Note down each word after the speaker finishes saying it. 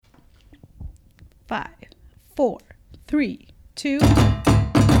5, 4, 3, 2.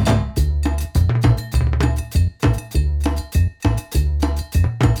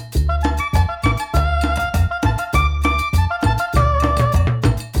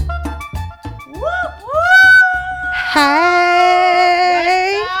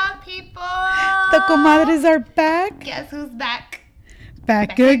 Hey! What's up, people? The comadres are back. Guess who's back?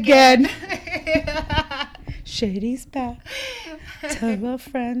 Back again. Shady's back. Tell a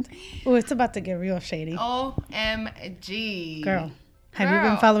friend. Oh, it's about to get real shady. OMG. Girl, have you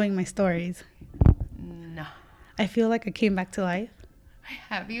been following my stories? No. I feel like I came back to life.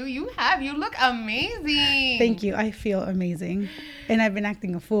 Have you? You have. You look amazing. Thank you. I feel amazing. And I've been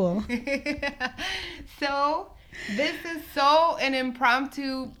acting a fool. So, this is so an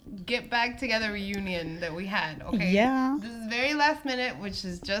impromptu get back together reunion that we had, okay? Yeah. This is very last minute, which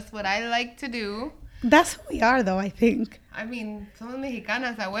is just what I like to do. That's who we are, though, I think. I mean, somos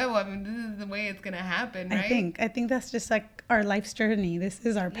mexicanas a huevo. I mean, this is the way it's going to happen, right? I think that's just like our life's journey. This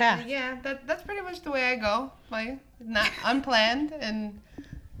is our path. Yeah, that's pretty much the way I go. Like, not unplanned. And,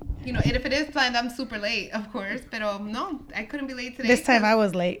 you know, and if it is planned, I'm super late, of course. But no, I couldn't be late today. This time I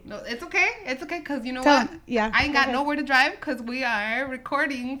was late. No, it's okay. It's okay, because you know Tell what? him. Yeah. I ain't got nowhere to drive because we are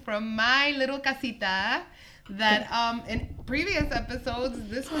recording from my little casita. That in previous episodes,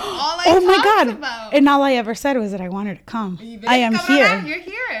 this was all I talked about. And all I ever said was that I wanted to come. I am here. You're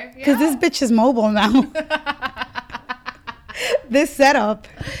here. Because this bitch is mobile now. This setup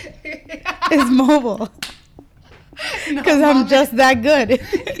is mobile. Because I'm just that good.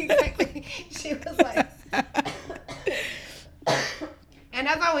 Exactly. She was like... And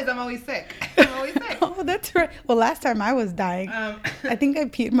as always, I'm always sick. Oh, that's right. Well, last time I was dying. I think I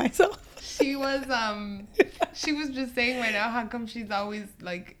peed myself. She was just saying right now how come she's always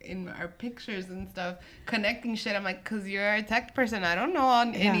like in our pictures and stuff connecting shit. I'm like, cause you're a tech person. I don't know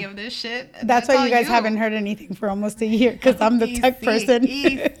on any of this shit. That's why you guys haven't heard anything for almost a year, because I'm the tech person.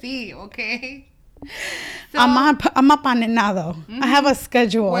 Easy, okay. So, I'm up on it now, though. I have a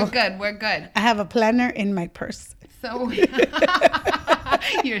schedule. We're good. I have a planner in my purse. So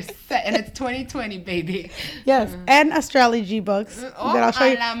you're set, and it's 2020, baby. Yes, and astrology books that I'll show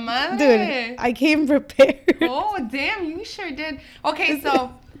you. La madre. Dude, I came prepared. Oh, damn, you sure did. Okay,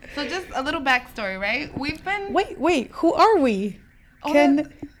 so just a little backstory, right? We've been... Wait, who are we?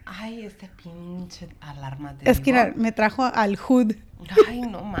 Ay, este pinche alarma. Es que me trajo al hood. Ay,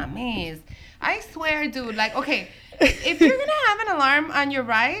 no mames. I swear, dude, like, okay, if you're gonna have an alarm on your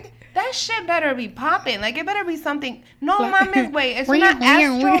ride, that shit better be popping. Like, it better be something. No mames, güey. Es una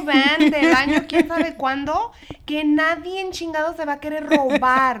Astro Van del año quién sabe cuándo que nadie en chingado se va a querer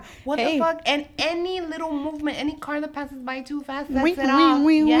robar. What the fuck? And any little movement, any car that passes by too fast, sets it off.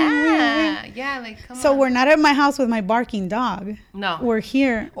 Yeah, like, come on. So we're not at my house with my barking dog. No. We're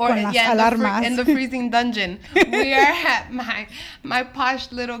here con las alarmas. In the freezing dungeon. We are at my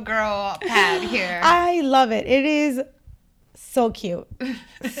posh little girl pad here. I love it. It is so cute.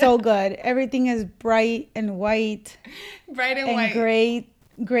 So good. Everything is bright and white. Bright and white.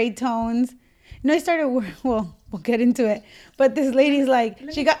 Gray tones. You know, I started, we'll get into it. But this lady's like,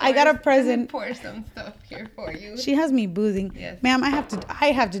 I got a present. Pour some stuff here for you. She has me boozing. Yes. Ma'am, I have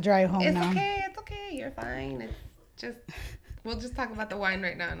to drive home now. It's okay. You're fine. It's just, we'll just talk about the wine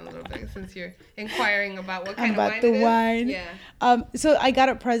right now in a little bit, since you're inquiring about what kind of wine it is. About the wine. Yeah. So I got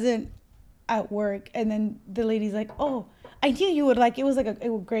a present at work, and then the lady's like, oh, I knew you would like it. Was like a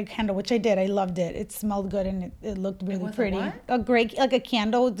gray candle, which I did. I loved it. It smelled good, and it looked really pretty. A gray, like a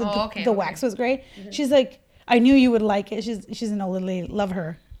candle. The wax was gray. Mm-hmm. She's like, I knew you would like it. She's an old lady. Love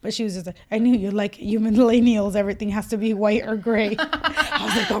her. But she was just like, I knew you'd like it. You millennials, everything has to be white or gray. I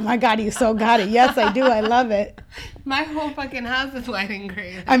was like, oh my God, you so got it. Yes, I do. I love it. My whole fucking house is white and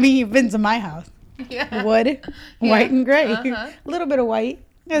gray. I mean, you've been to my house. Yeah. Wood, white and gray. Uh-huh. A little bit of white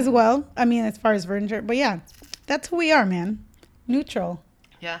as well. I mean, as far as furniture. But yeah, that's who we are, man. Neutral.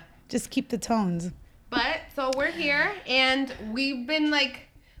 Yeah. Just keep the tones. But, so we're here, and we've been like,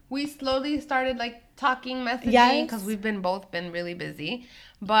 we slowly started like talking, messaging, because we've both been really busy.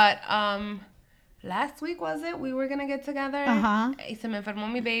 But last week, was it? We were going to get together. Uh-huh. Y se me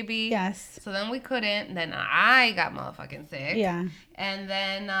enfermó mi baby. Yes. So then we couldn't. Then I got motherfucking sick. Yeah. And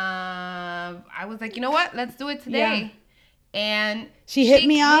then I was like, you know what? Let's do it today. Yeah. And she hit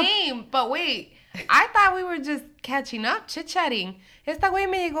me up. But wait, I thought we were just catching up, chit-chatting. Esta güey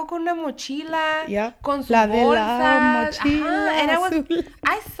me llegó con una mochila, con su bolsas. And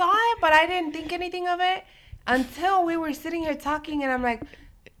I saw it, but I didn't think anything of it until we were sitting here talking, and I'm like,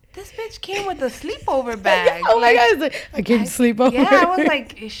 this bitch came with a sleepover bag. Oh my God, I can't sleep over. Yeah, I was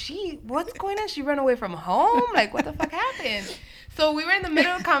like, what's going on? She ran away from home? Like, what the fuck happened? So we were in the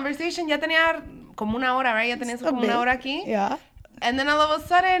middle of a conversation. Ya tenía como una hora, right? Ya tenías como una hora aquí. Yeah. And then all of a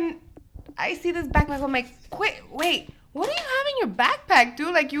sudden, I see this backpack. I'm like, wait, what do you have in your backpack,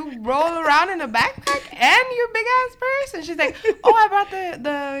 dude? Like, you roll around in a backpack and your big ass purse? And she's like, oh, I brought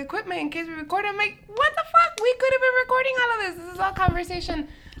the equipment in case we record. I'm like, what the fuck? We could have been recording all of this. This is all conversation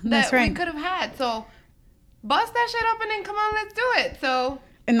that we could have had. So, bust that shit open and come on, let's do it. So,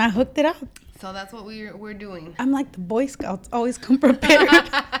 and I hooked it up. So that's what we're doing. I'm like the Boy Scouts, always come prepared.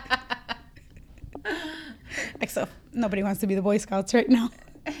 Except nobody wants to be the Boy Scouts right now.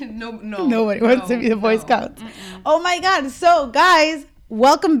 No. Nobody wants to be the Boy Scouts. Oh my God. So guys,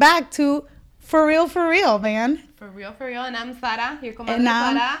 welcome back to For Real, man. For real. And I'm Sara, your comadre and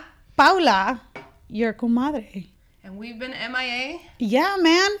I'm Sara. Paula, your comadre. And we've been MIA. Yeah,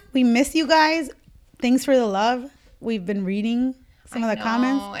 man. We miss you guys. Thanks for the love. We've been reading some of the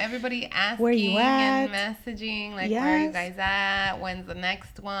comments. Everybody asking where you at? And messaging, like, where are you guys at? When's the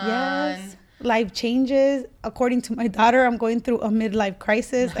next one? Yes. Life changes. According to my daughter, I'm going through a midlife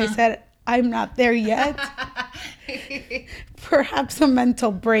crisis. I said, I'm not there yet. Perhaps a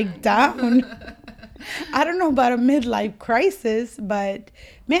mental breakdown. I don't know about a midlife crisis, but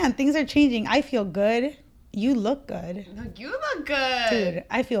man, things are changing. I feel good. You look good. You look good. Dude,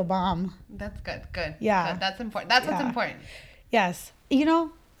 I feel bomb. That's good. Good. Yeah. Good. That's important. That's what's important. Yes. You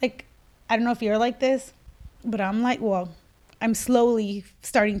know, like, I don't know if you're like this, but I'm like, well, I'm slowly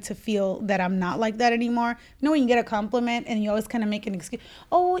starting to feel that I'm not like that anymore. You know when you get a compliment and you always kind of make an excuse.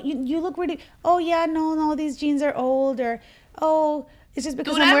 Oh, you look really, oh yeah, no, these jeans are old, or, oh, it's just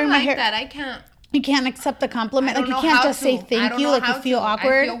because I'm wearing my hair. That. I can't. You can't accept the compliment. Like, you can't just say thank you. Like, you feel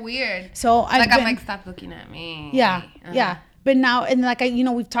awkward. I feel weird. So I'm like, stop looking at me. Yeah, yeah. But now, and like,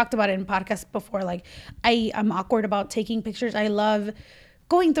 we've talked about it in podcasts before. Like, I'm awkward about taking pictures. I love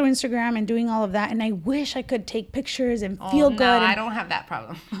going through Instagram and doing all of that. And I wish I could take pictures and feel good. No, I don't have that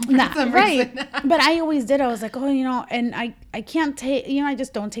problem. Right. But I always did. I was like, oh, and I can't take, I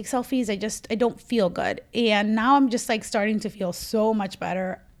just don't take selfies. I don't feel good. And now I'm just like starting to feel so much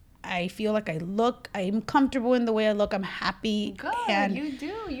better. I feel like I'm comfortable in the way I look. I'm happy. Good. And you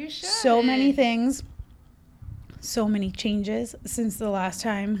do. You should. So many things. So many changes since the last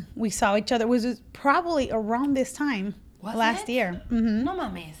time we saw each other. It was probably around this time last year. Mm-hmm. No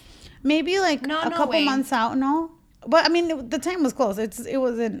mames. Maybe like a couple months out. No, but I mean the time was close. It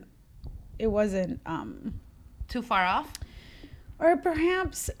wasn't too far off, or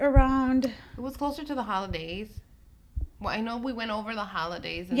perhaps around. It was closer to the holidays. Well, I know we went over the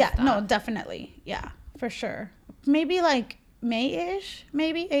holidays. And stuff. No, definitely, yeah, for sure. Maybe like May-ish,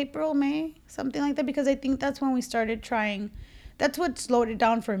 maybe April, May, something like that, because I think that's when we started trying. That's what slowed it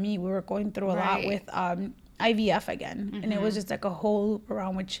down for me. We were going through a lot with IVF again, and it was just like a whole loop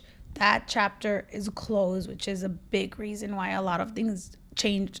around, which that chapter is closed, which is a big reason why a lot of things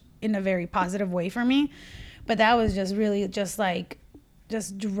changed in a very positive way for me. But that was just really just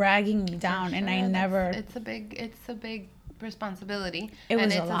dragging me down, and I never. It's a big responsibility. It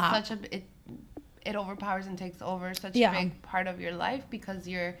was a lot. It overpowers and takes over such a big part of your life because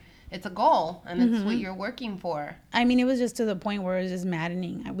it's a goal and it's what you're working for. I mean, it was just to the point where it was just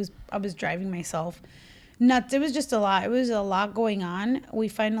maddening. I was driving myself nuts. It was just a lot. It was a lot going on. We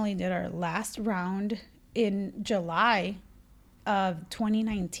finally did our last round in July of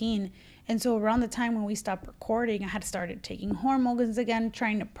 2019. And so around the time when we stopped recording, I had started taking hormones again,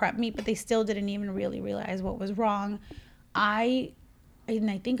 trying to prep me, but they still didn't even really realize what was wrong.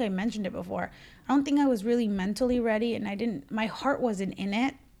 And I think I mentioned it before. I don't think I was really mentally ready, and my heart wasn't in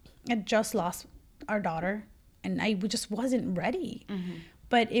it. I just lost our daughter, and I just wasn't ready. Mm-hmm.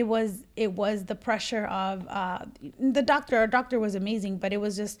 But it was the pressure of the doctor. Our doctor was amazing, but it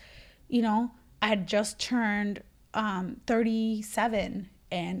was just, I had just turned 37,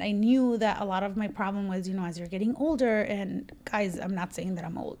 and I knew that a lot of my problem was, as you're getting older, and guys, I'm not saying that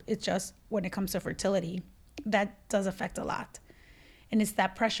I'm old. It's just when it comes to fertility, that does affect a lot. And it's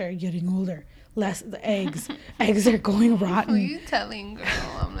that pressure, getting older, less the eggs. Eggs are going rotten. Who are you telling, girl?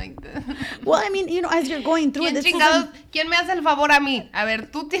 I'm like this. Well, I mean, as you're going through this. ¿Quién me hace el favor a mí? A ver,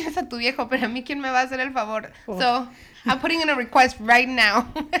 tú tienes a tu viejo, pero a mí, ¿quién me va a hacer el favor? Oh. So, I'm putting in a request right now.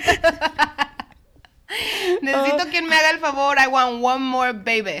 Necesito quien me haga el favor. I want one more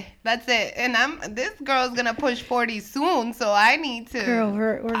baby. That's it. And this girl's gonna push 40 soon, so I need to. Girl,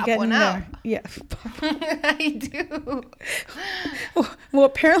 we're getting there. Yeah. I do. Well,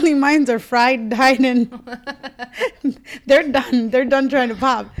 apparently mines are fried, dyed, and they're done. They're done trying to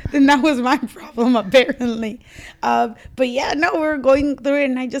pop. And that was my problem, apparently. But yeah, no, we were going through it,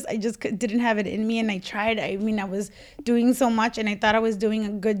 and I just didn't have it in me, and I tried. I mean, I was doing so much, and I thought I was doing a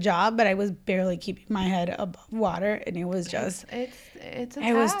good job, but I was barely keeping my head above water, and it was just. it's a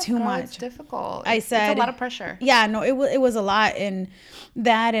it was task, too girl. much. It's difficult. I said it's a lot of pressure. Yeah, no, it was a lot. And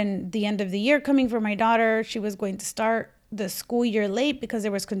that, and the end of the year coming for my daughter, she was going to start the school year late because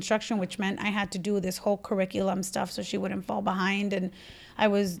there was construction, which meant I had to do this whole curriculum stuff so she wouldn't fall behind. And I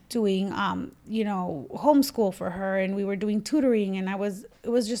was doing homeschool for her, and we were doing tutoring, and it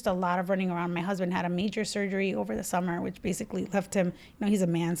was just a lot of running around. My husband had a major surgery over the summer, which basically left him, he's a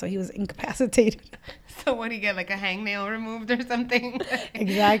man, so he was incapacitated. So what, do you get, like a hangnail removed or something?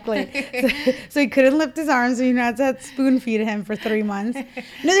 Exactly. So he couldn't lift his arms, so I had to spoon feed him for 3 months.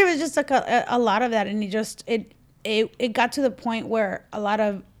 No, there was just like a lot of that, and it got to the point where a lot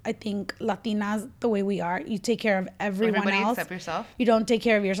of, I think, Latinas, the way we are, you take care of everybody else except yourself. You don't take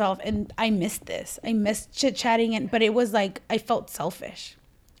care of yourself. And I missed this. I missed chit-chatting. But it was like, I felt selfish.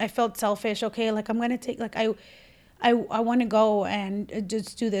 Okay, like I'm going to take, like I want to go and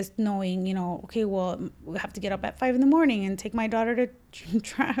just do this knowing, okay, well, we have to get up at 5 a.m. and take my daughter to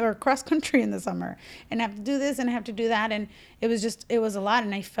try or cross country in the summer, and I have to do this and I have to do that. And it was a lot.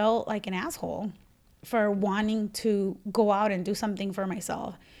 And I felt like an asshole for wanting to go out and do something for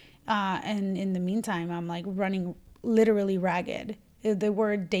myself. And in the meantime, I'm like running literally ragged. There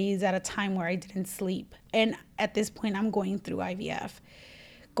were days at a time where I didn't sleep. And at this point, I'm going through IVF,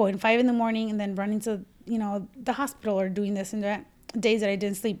 going 5 a.m. and then running to, the hospital or doing this and that. Days that I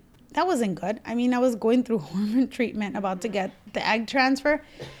didn't sleep. That wasn't good. I mean, I was going through hormone treatment, about to get the egg transfer.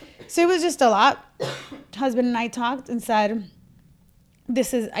 So it was just a lot. Husband and I talked and said,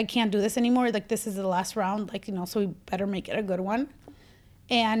 I can't do this anymore. Like, this is the last round, so we better make it a good one.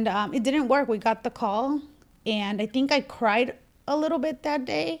 And it didn't work. We got the call, and I think I cried a little bit that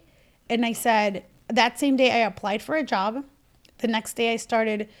day. And I said, that same day I applied for a job. The next day I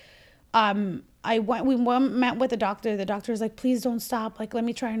started, we met with the doctor. The doctor was like, please don't stop. Like, let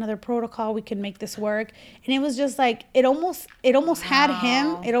me try another protocol. We can make this work. And it was just like, it almost had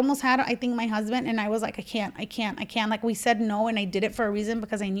him. It almost had, I think, my husband. And I was like, I can't. Like, we said no, and I did it for a reason,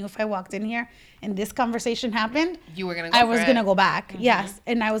 because I knew if I walked in here and this conversation happened, I was going to go back. Mm-hmm. Yes.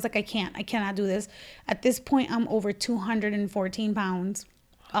 And I was like, I cannot do this. At this point, I'm over 214 pounds.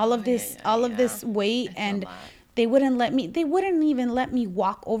 All of this weight, it's and they wouldn't even let me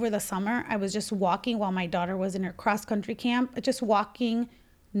walk over the summer. I was just walking while my daughter was in her cross country camp, just walking,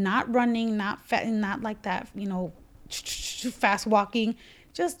 not running, not like that, fast walking,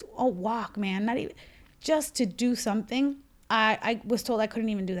 just a walk, man. Not even just to do something. I was told I couldn't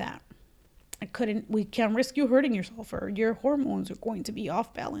even do that. We can't risk you hurting yourself, or your hormones are going to be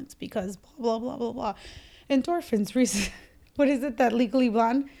off balance because blah, blah, blah, blah, blah. Endorphins, what is it, that Legally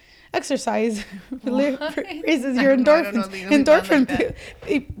Blonde? Exercise raises your endorphin.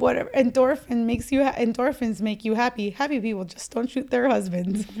 Whatever. Endorphins make you happy. Happy people just don't shoot their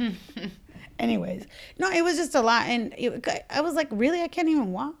husbands. Anyways, no, it was just a lot, and I was like, really, I can't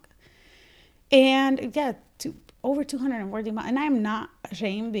even walk. And yeah, over 240 pounds, and I'm not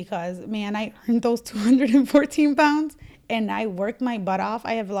ashamed, because man, I earned those 214 pounds, and I worked my butt off.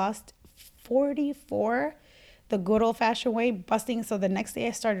 I have lost 44. The good old-fashioned way, busting. So the next day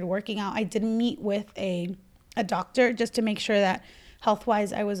I started working out. I did meet with a doctor just to make sure that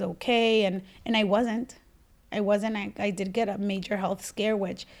health-wise I was okay, and I wasn't. I did get a major health scare,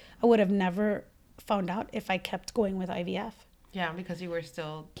 which I would have never found out if I kept going with IVF. Yeah, because you were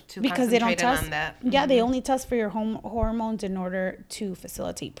still too because they don't test on that. Yeah, they only test for your hormones in order to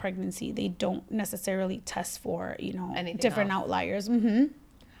facilitate pregnancy. They don't necessarily test for, anything different else. Outliers. Mm-hmm.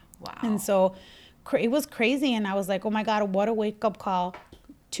 Wow. And so it was crazy, and I was like, oh my God, what a wake-up call.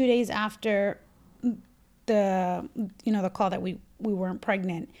 2 days after the call that we weren't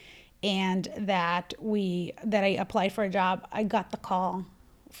pregnant, and that I applied for a job, I got the call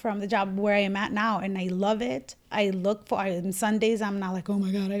from the job where I am at now, and I love it. On Sundays, I'm not like, oh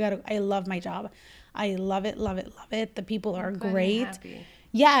my God, I love my job. I love it. The people are great.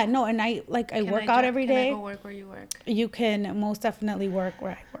 Yeah, no, and I work out every day. Can I go work where you work? You can most definitely work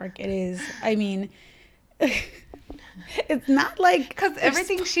where I work. It is, I mean, it's not like... Because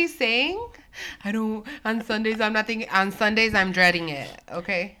everything she's saying, on Sundays, I'm not thinking, on Sundays, I'm dreading it,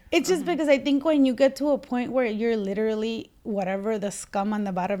 okay? It's just because I think when you get to a point where you're literally, whatever, the scum on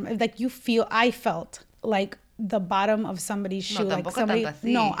the bottom, like I felt like the bottom of somebody's shoe.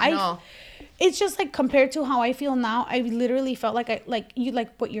 It's just like, compared to how I feel now, I literally felt like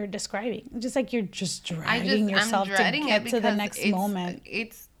what you're describing. Just like you're just dragging yourself to get to the next moment.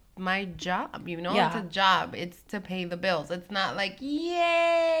 It's my job, Yeah. It's a job. It's to pay the bills. It's not like,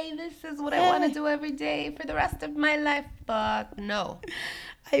 yay, this is what I want to do every day for the rest of my life. But no.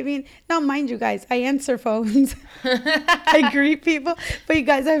 I mean, now mind you guys, I answer phones. I greet people. But you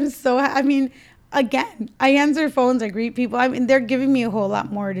guys, again, I answer phones, I greet people. I mean, they're giving me a whole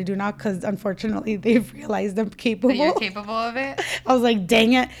lot more to do now because unfortunately they've realized I'm capable. That you're capable of it. I was like,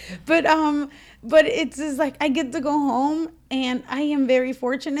 dang it. But it's just like I get to go home, and I am very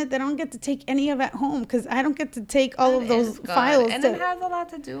fortunate that I don't get to take any of it home because I don't get to take all of those files. And it has a lot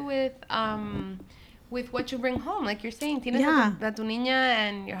to do with what you bring home. Like you're saying, tienes a tu niña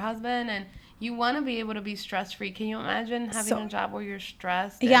and your husband, and you want to be able to be stress-free. Can you imagine having a job where you're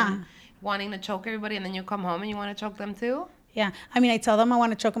stressed and wanting to choke everybody, and then you come home and you want to choke them too? Yeah. I mean, I tell them I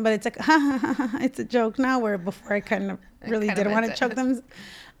want to choke them, but it's like, it's a joke now, where before I kind of really didn't want to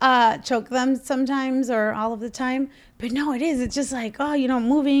choke them sometimes or all of the time. But no, it is. It's just like,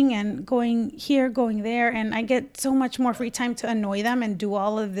 moving and going here, going there. And I get so much more free time to annoy them and do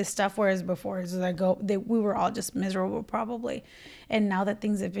all of this stuff. Whereas before, as I go, we were all just miserable probably. And now that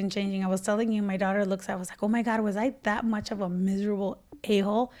things have been changing, I was telling you, my daughter looks at, I was like, oh my God, was I that much of a miserable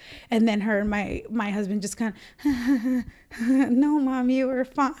a-hole? And then her and my husband just kind of, no, Mom, you were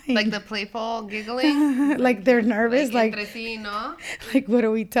fine. Like the playful giggling? Like they're nervous. Like, no? Like, what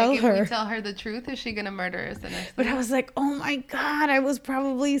do we tell her? If we tell her the truth, is she going to murder us? But I was like, oh my God, I was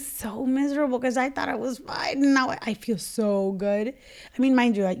probably so miserable because I thought I was fine. And now I feel so good. I mean,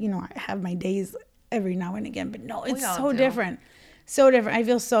 mind you, I have my days every now and again, but no, it's so different. So different. I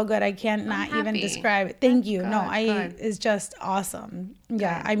feel so good. I can't not even describe it. Thank you. Good, it's just awesome.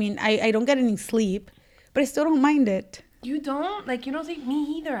 Yeah. Good. I mean, I don't get any sleep, but I still don't mind it. You don't? Like, you don't think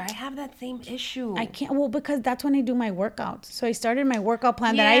me either. I have that same issue. I can't. Well, because that's when I do my workouts. So I started my workout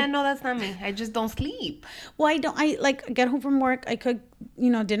plan no, that's not me. I just don't sleep. Well, I get home from work. I cook,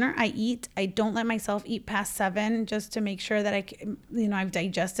 dinner. I eat. I don't let myself eat past 7 just to make sure that I've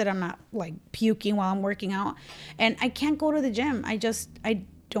digested. I'm not like puking while I'm working out. And I can't go to the gym. I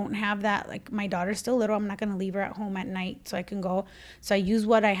don't have that. Like, my daughter's still little. I'm not going to leave her at home at night so I can go. So I use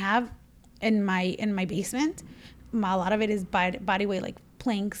what I have in my basement. A lot of it is body weight, like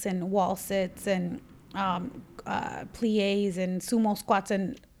planks and wall sits and plies and sumo squats,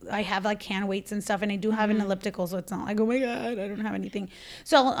 and I have like hand weights and stuff, and I do have an elliptical, so it's not like, oh my God, I don't have anything.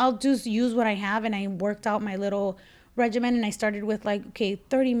 So I'll just use what I have, and I worked out my little regimen, and I started with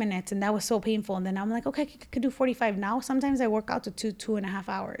 30 minutes, and that was so painful, and then I'm like, okay, I could do 45. Now sometimes I work out to 2.5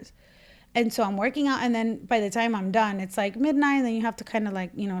 hours. And so I'm working out, and then by the time I'm done, it's like midnight, and then you have to kind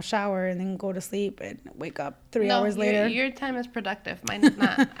of shower and then go to sleep and wake up 3 hours later. Your time is productive. Mine is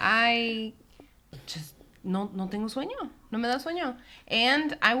not. I just no tengo sueño. No me da sueño.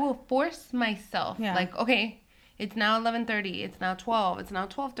 And I will force myself. Yeah. Like, okay, it's now 11:30. It's now 12. It's now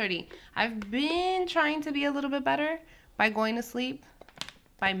 12:30. I've been trying to be a little bit better by going to sleep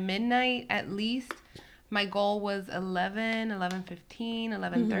by midnight at least. My goal was 11, 11:15,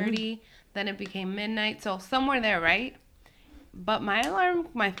 11:30. Then it became midnight. So somewhere there, right? But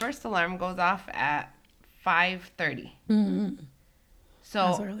my first alarm goes off at 5:30. Mm-hmm. So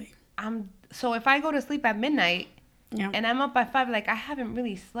that's early. So if I go to sleep at midnight and I'm up by 5, like, I haven't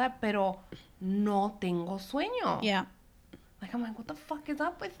really slept, pero no tengo sueño. Yeah. Like, I'm like, what the fuck is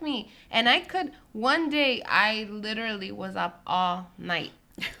up with me? And one day I literally was up all night.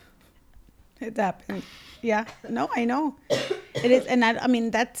 It happened. Yeah. No, I know. It is. And I mean,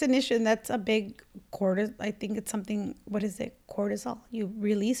 that's an issue. And that's a big cortisol. I think it's something, what is it? Cortisol. You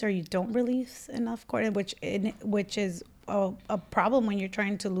release or you don't release enough cortisol, which is a problem when you're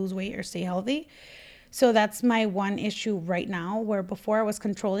trying to lose weight or stay healthy. So that's my one issue right now, where before I was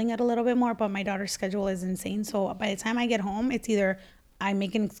controlling it a little bit more, but my daughter's schedule is insane. So by the time I get home, it's either I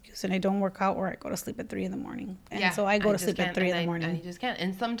make an excuse and I don't work out, or I go to sleep at 3 a.m. And so I go to sleep at 3 a.m. I just can't.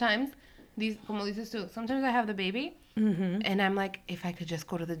 And sometimes, como dices tú, sometimes I have the baby, and I'm like, if I could just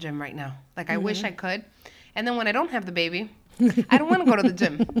go to the gym right now. Like, I wish I could. And then when I don't have the baby, I don't want to go to the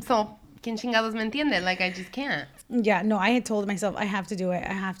gym. So, ¿quién chingados me entiende? Like, I just can't. Yeah, no, I had told myself, I have to do it.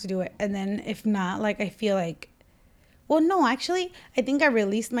 And then if not, like, I feel like, well, no, actually, I think I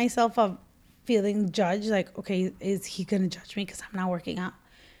released myself of feeling judged. Like, okay, is he going to judge me because I'm not working out?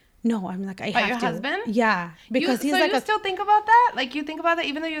 No, I'm like, I have to. Your husband? Yeah. Because he's like you still think about that? Like, you think about that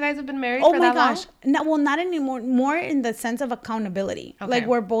even though you guys have been married for that long? Oh my gosh. No, well, not anymore. More in the sense of accountability. Okay. Like,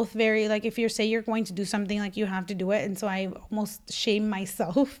 we're both very, like, if you're going to do something, like, you have to do it. And so I almost shame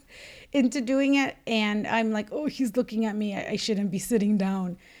myself into doing it. And I'm like, oh, he's looking at me. I shouldn't be sitting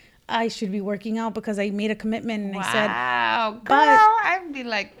down. I should be working out because I made a commitment, and I said, wow, girl, I've I'd be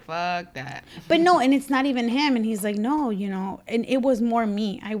like, fuck that. But no, and it's not even him. And he's like, no, you know, and it was more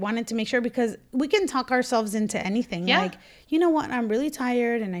me. I wanted to make sure, because we can talk ourselves into anything. Yeah. Like, you know what? I'm really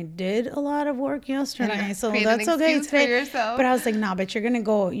tired and I did a lot of work yesterday. So create that's an okay excuse for today. yourself. But I was like, no, but you're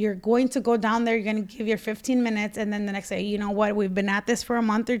going to go down there. You're going to give your 15 minutes. And then the next day, you know what? We've been at this for a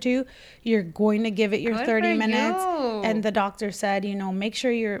month or two. You're going to give it your Good 30 for minutes. you. And the doctor said, you know, make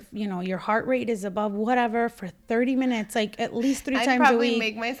sure your heart rate is above whatever for 30 minutes, like at least 3 I'd times a probably week.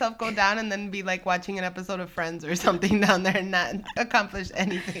 make myself go down and then be like watching an episode of Friends or something down there and not accomplish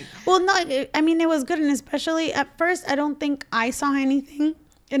anything. Well, no, I mean, it was good. And especially at first, I don't think I saw anything.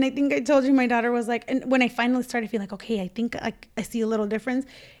 And I think I told you, my daughter was like, and when I finally started feeling like, okay, I think I see a little difference.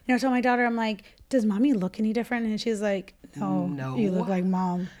 I told my daughter, I'm like, does mommy look any different? And she's like, no. You look like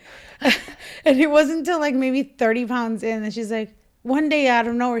mom. And it wasn't until like maybe 30 pounds in that she's like, one day out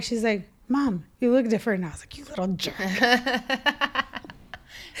of nowhere, she's like, Mom, you look different. And I was like, you little jerk.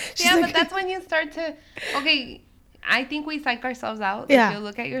 Yeah, but that's when you start to, okay, I think we psych ourselves out. Yeah. Like, you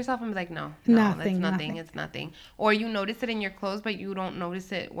look at yourself and be like, no, Nothing, that's nothing. it's nothing. Or you notice it in your clothes, but you don't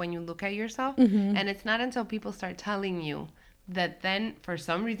notice it when you look at yourself. Mm-hmm. And it's not until people start telling you that then for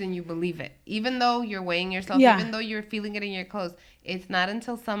some reason you believe it. Even though you're weighing yourself, Yeah. even though you're feeling it in your clothes, it's not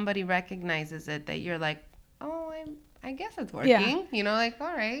until somebody recognizes it that you're like, oh, I guess it's working. Yeah. You know, like,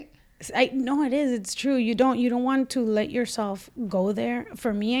 all right. I know it is. It's true. You don't want to let yourself go there.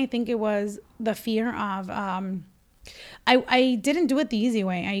 For me, I think it was the fear of I didn't do it the easy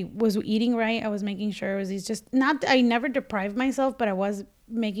way. I was eating right. I was making sure it was just not, I never deprived myself, but I was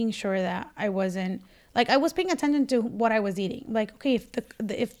making sure that I wasn't, like, I was paying attention to what I was eating. Like, okay, if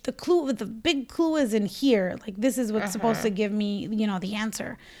the big clue is in here, like this is what's supposed to give me, you know, the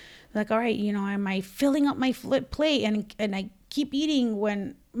answer. Like, all right, you know, am I filling up my plate and I keep eating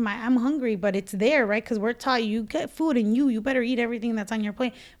when I'm hungry, but it's there, right? Because we're taught you get food and you better eat everything that's on your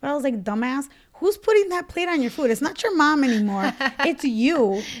plate. But I was like, dumbass, who's putting that plate on your food? It's not your mom anymore. It's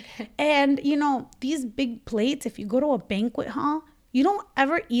you. And, you know, these big plates, if you go to a banquet hall, you don't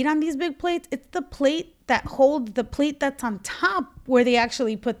ever eat on these big plates. It's the plate that holds the plate that's on top where they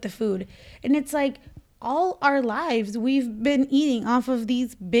actually put the food. And it's like all our lives we've been eating off of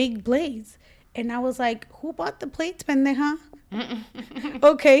these big plates. And I was like, who bought the plates, pendeja?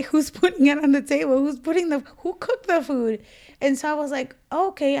 Okay, who's putting it on the table? Who cooked the food? And so I was like, oh,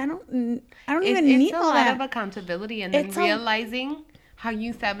 okay, I don't even need all that. It's a lot of accountability and then realizing how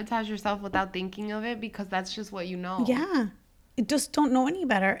you sabotage yourself without thinking of it because that's just what you know. Yeah. I just don't know any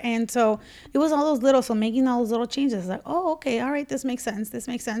better. And so it was all those little, so making all those little changes, like, oh, okay, all right, this makes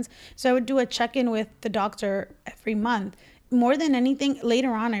sense. So I would do a check-in with the doctor every month. More than anything,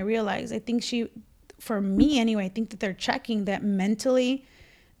 later on, I realized, I think for me anyway, I think that they're checking that mentally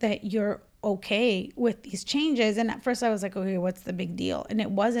that you're okay with these changes. And at first I was like, okay, what's the big deal? And it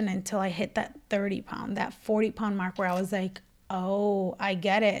wasn't until I hit that 30-pound, that 40-pound mark where I was like, oh, I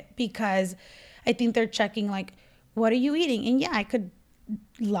get it. Because I think they're checking, like, what are you eating? And yeah, I could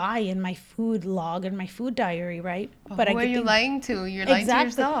lie in my food log and my food diary, right? But who are you lying to? You're lying to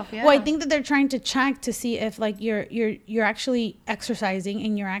yourself. Yeah. Well, I think that they're trying to check to see if like you're actually exercising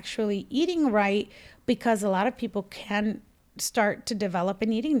and you're actually eating right, because a lot of people can start to develop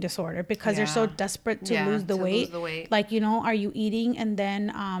an eating disorder because they're so desperate to lose the weight. Like, you know, are you eating and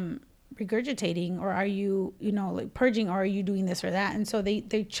then regurgitating, or are you, you know, like purging, or are you doing this or that? And so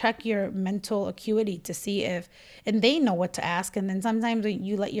they check your mental acuity to see if, and they know what to ask. And then sometimes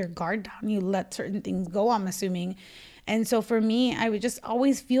you let your guard down, you let certain things go, I'm assuming. And so for me, I would just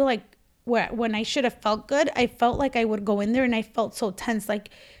always feel like when I should have felt good, I felt like I would go in there and I felt so tense. Like,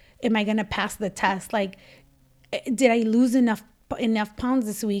 am I going to pass the test? Like, did I lose enough pounds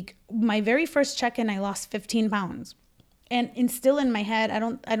this week? My very first check-in, I lost 15 pounds. And still in my head, I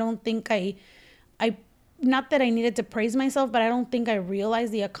don't think I not that I needed to praise myself, but I don't think I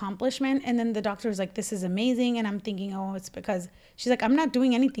realized the accomplishment. And then the doctor was like, this is amazing. And I'm thinking, oh, it's because she's like, I'm not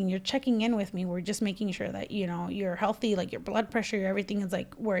doing anything. You're checking in with me. We're just making sure that, you know, you're healthy, like your blood pressure, your everything is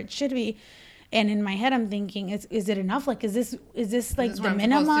like where it should be. And in my head, I'm thinking, is it enough? Like, is this like the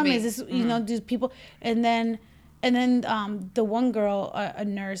minimum? Is this, you know, do people, and then the one girl, a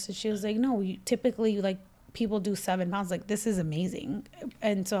nurse, she was like, no, you typically like, people do 7 pounds. Like, this is amazing.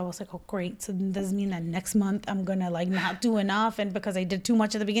 And so I was like, oh, great. So does it mean that next month I'm gonna like not do enough, and because I did too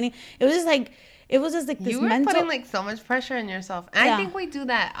much at the beginning? It was just like this you were mental, putting like so much pressure on yourself. And I think we do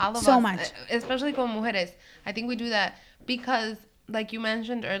that, all of us, so much, especially como mujeres. I think we do that because, like you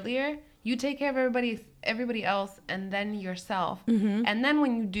mentioned earlier, you take care of everybody else and then yourself. Mm-hmm. And then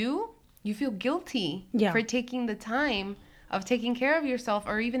when you do, you feel guilty for taking the time of taking care of yourself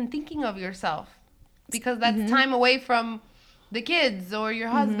or even thinking of yourself. Because that's time away from the kids or your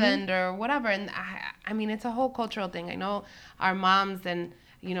husband or whatever. And I mean, it's a whole cultural thing. I know our moms and,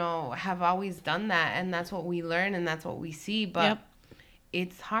 you know, have always done that, and that's what we learn and that's what we see. But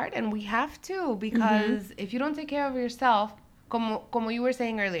it's hard, and we have to, because if you don't take care of yourself, como you were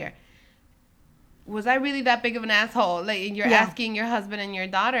saying earlier, was I really that big of an asshole? Like, you're asking your husband and your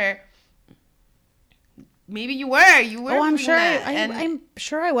daughter. Maybe you were. Oh, I'm sure. I'm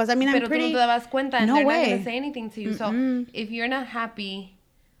sure I was. I mean, I'm pretty. Tú no te dabas cuenta, and no they're way. not gonna say anything to you. So if you're not happy,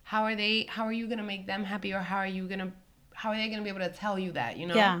 how are you gonna make them happy, or how are they gonna be able to tell you that? You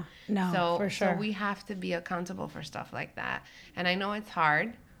know? Yeah. No. For sure. So we have to be accountable for stuff like that. And I know it's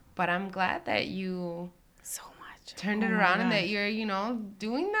hard, but I'm glad that you turned it around and that you're, you know,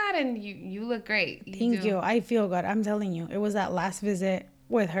 doing that, and you look great. Thank you. I feel good. I'm telling you, it was that last visit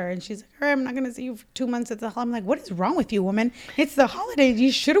with her, and she's like, all right, I'm not gonna see you for 2 months at the holiday. I'm like, what is wrong with you, woman? It's the holidays.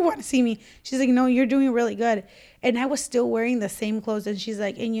 You should have wanted to see me. She's like, no, you're doing really good. And I was still wearing the same clothes, and she's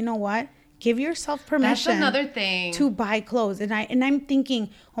like, and you know what? Give yourself permission. That's another thing. To buy clothes. And I'm thinking,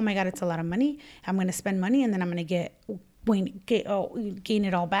 oh my God, it's a lot of money. I'm gonna spend money, and then I'm gonna gain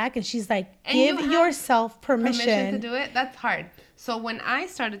it all back. And she's like, give yourself permission to do it. That's hard. So when I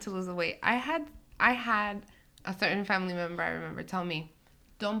started to lose the weight, I had a certain family member, I remember, tell me,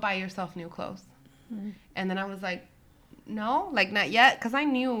 don't buy yourself new clothes. And then I was like, no, like, not yet, because I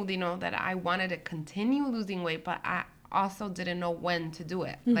knew, you know, that I wanted to continue losing weight, but I also didn't know when to do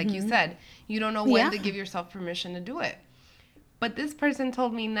it. Like you said, you don't know when to give yourself permission to do it. But this person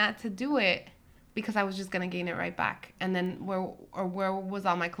told me not to do it because I was just going to gain it right back. And then where was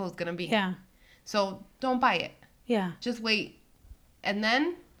all my clothes going to be? Yeah. So don't buy it. Yeah. Just wait. And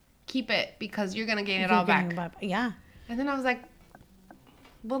then keep it, because you're going to gain it all back. Yeah. And then I was like,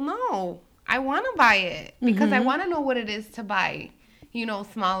 well, no, I want to buy it because I want to know what it is to buy, you know,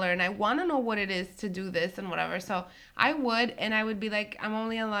 smaller, and I want to know what it is to do this and whatever. So I would be like, I'm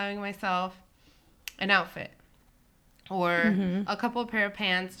only allowing myself an outfit or a couple pair of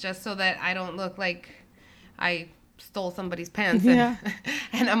pants, just so that I don't look like I stole somebody's pants. And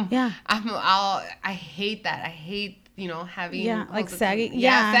I hate that. I hate, you know, having like saggy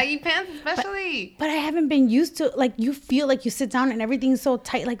saggy pants especially. But I haven't been used to, like, you feel like you sit down and everything's so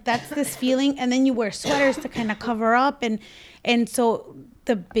tight, like that's this feeling, and then you wear sweaters to kind of cover up, and so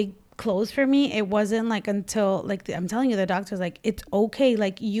the big clothes for me, it wasn't like until, like, I'm telling you, the doctor's like, it's okay,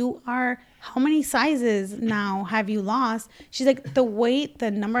 like, you are, how many sizes now have you lost? She's like, the weight, the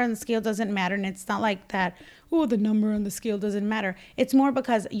number on the scale doesn't matter. And it's not like that, oh, the number on the scale doesn't matter. It's more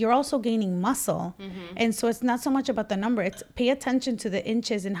because you're also gaining muscle. And so it's not so much about the number. It's pay attention to the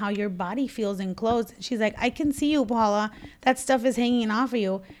inches and how your body feels in clothes. She's like, I can see you, Paula. That stuff is hanging off of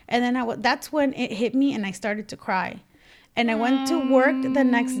you. And then that's when it hit me, and I started to cry. And I went to work the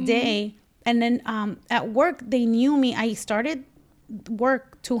next day. And then at work, they knew me. I started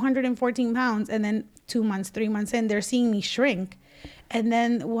work 214 pounds. And then 2 months, 3 months in, they're seeing me shrink. And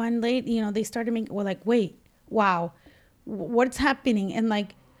then one lady, you know, they started making, well, like, wait, wow, what's happening? And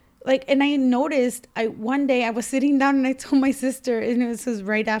and I noticed, one day I was sitting down and I told my sister, and this was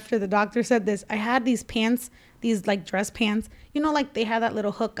right after the doctor said this, I had these pants, these like dress pants, you know, like they had that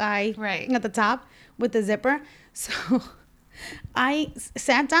little hook eye at the top with the zipper. So I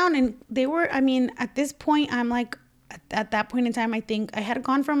sat down, and they were, I mean, at this point, I'm like, at that point in time, I think I had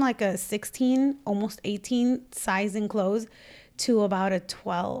gone from like a 16, almost 18 size in clothes to about a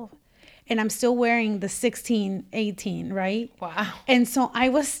 12. And I'm still wearing the 16, 18, right? Wow. And so I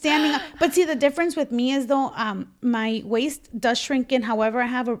was standing up. But see, the difference with me is, though, my waist does shrink in. However, I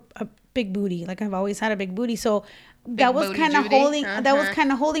have a big booty. Like, I've always had a big booty. So that was kind of holding,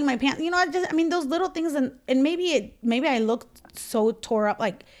 holding my pants. You know, I mean, those little things. And maybe I looked so tore up,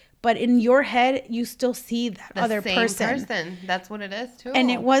 like, but in your head, you still see that other person. That's what it is, too.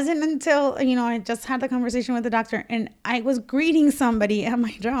 And it wasn't until, you know, I just had the conversation with the doctor, and I was greeting somebody at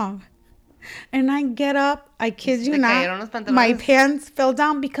my job. And I get up, I kid you not, my pants fell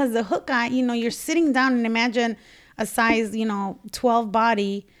down because the hook eye, you know, you're sitting down, and imagine a size, you know, 12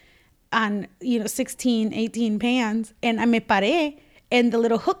 body on, you know, 16, 18 pants. And I me paré, and the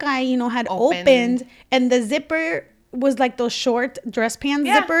little hook eye, you know, had opened, and the zipper was like those short dress pants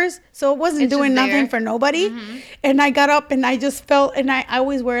zippers. So it wasn't doing nothing for nobody. And I got up, and I just felt, and I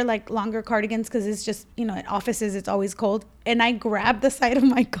always wear like longer cardigans because it's just, you know, at offices, it's always cold. And I grabbed the side of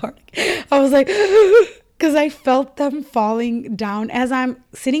my cardigan. I was like, because I felt them falling down as I'm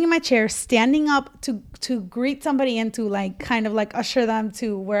sitting in my chair, standing up to greet somebody and to like kind of like usher them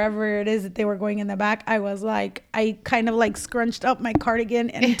to wherever it is that they were going in the back. I was like, I kind of like scrunched up my cardigan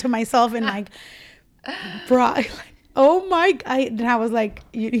into myself and like brought Oh my! I was like,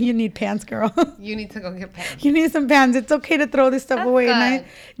 you need pants, girl. You need to go get pants. You need some pants. It's okay to throw this stuff That's away. good. And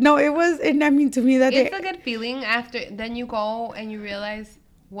no, it was. And I mean, to me, that It's a good feeling after. Then you go and you realize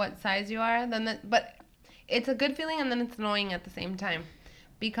what size you are. But it's a good feeling, and then it's annoying at the same time,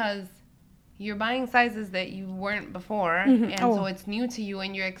 because you're buying sizes that you weren't before, and so it's new to you,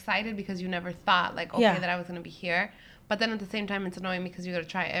 and you're excited because you never thought like, okay, that I was gonna be here. But then at the same time, it's annoying because you got to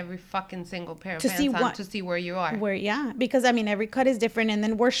try every fucking single pair of pants on to see where you are. Because I mean, every cut is different, and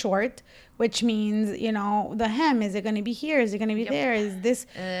then we're short, which means, you know, the hem, is it going to be here? Is it going to be there? Is this?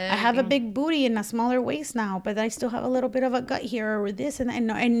 I have a big booty and a smaller waist now, but I still have a little bit of a gut here or this, and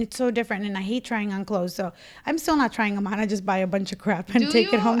it's so different. And I hate trying on clothes, so I'm still not trying them on. I just buy a bunch of crap and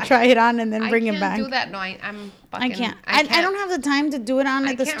take it home, try it on, and then bring it back. I can't do that. No, I can't. I don't have the time to do it on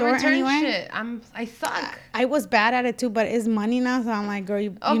at the store anyway. Shit. I suck. I was bad at it too, but it's money now, so I'm like, girl,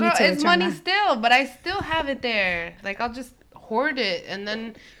 you need to return it's money that. still, but I still have it there. Like, I'll just hoard it and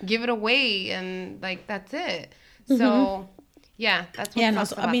then give it away, and like that's it. So yeah, that's what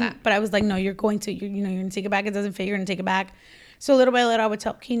sucks about that. But I was like, no, you're going to take it back. It doesn't fit. You're gonna take it back. So little by little, I would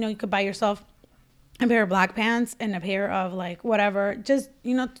tell, okay, you could buy yourself a pair of black pants and a pair of like whatever, just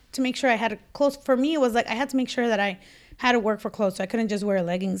to make sure I had clothes. For me, it was like I had to make sure that I had to work for clothes, so I couldn't just wear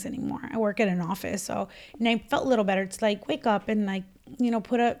leggings anymore. I work at an office, and I felt a little better. It's like wake up and like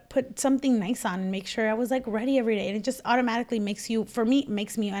put something nice on and make sure I was like ready every day, and it just automatically makes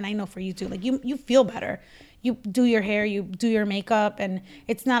me, and I know for you too, like you feel better. You do your hair, you do your makeup, and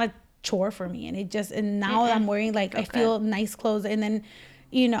it's not a chore for me. And now I'm wearing like I feel nice clothes, and then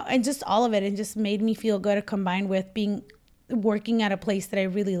and just all of it just made me feel good, combined with working at a place that I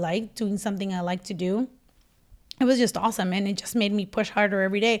really like, doing something I like to do. It was just awesome, and it just made me push harder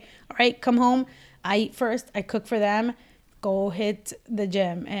every day. All right, come home, I eat first, I cook for them, go hit the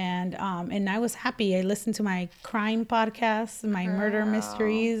gym, and I was happy. I listened to my crime podcasts, my murder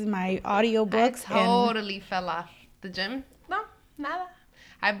mysteries, my audiobooks. I totally fell off the gym. No, nada.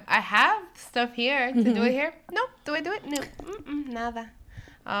 I have stuff here to do it here. No, do I do it? No, nada.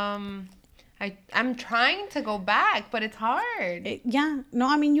 I'm trying to go back, but it's hard. You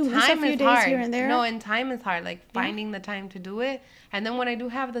miss a few days here and there. No, and time is hard. Like finding the time to do it, and then when I do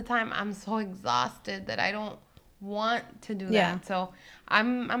have the time, I'm so exhausted that I don't want to do that. So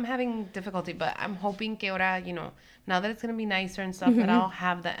I'm having difficulty, but I'm hoping que ahora, now that it's gonna be nicer and stuff, that I'll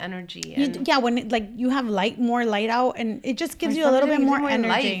have the energy. And when you have more light out, and it just gives you a little bit more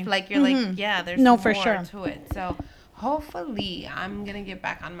energy. Life. Like you're like, there's more to it. So hopefully I'm gonna get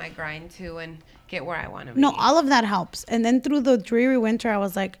back on my grind too and get where I want to be. No, all of that helps. And then through the dreary winter, I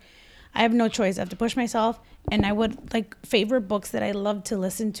was like, I have no choice. I have to push myself. And I would favorite books that I love to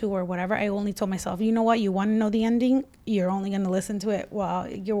listen to or whatever. I only told myself, you know what? You want to know the ending? You're only going to listen to it while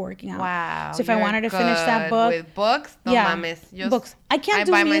you're working out. Wow. So if I wanted to finish that book. With books? No mames. Books. I can't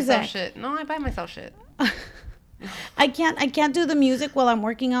do music. Myself shit. No, I buy myself shit. I can't do the music while I'm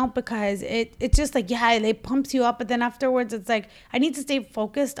working out because it's just like, it pumps you up, but then afterwards it's like I need to stay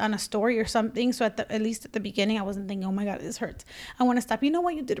focused on a story or something. So at least at the beginning I wasn't thinking, oh my god, this hurts, I want to stop. You know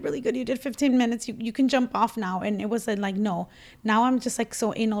what, you did really good, you did 15 minutes, you can jump off now. And it was like, no, now I'm just like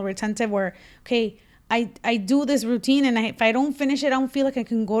so anal retentive where okay, I do this routine, and if I don't finish it, I don't feel like I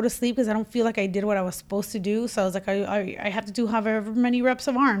can go to sleep because I don't feel like I did what I was supposed to do. So I was like, I have to do however many reps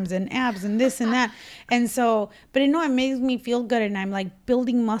of arms and abs and this and that. And so, but it makes me feel good, and I'm like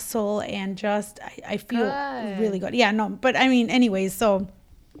building muscle, and just I feel really good. Yeah, no, but I mean, anyways, so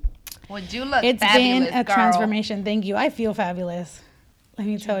would you look it's fabulous, been a girl. Transformation. Thank you. I feel fabulous. Let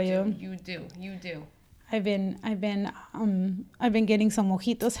me tell you. You do. I've been getting some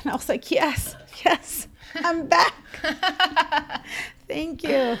mojitos, and I was like, yes, I'm back. Thank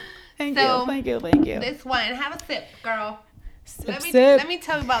you. Thank you. This wine, have a sip, girl. Sip. Let me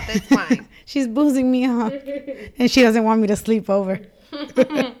tell you about this wine. She's boozing me up, and she doesn't want me to sleep over.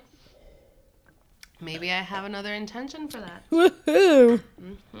 Maybe I have another intention for that. Woohoo!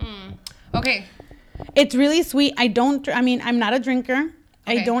 Okay. It's really sweet. I'm not a drinker.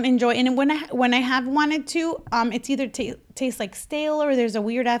 Okay. I don't enjoy it. And when I have wanted to, it's either tastes like stale or there's a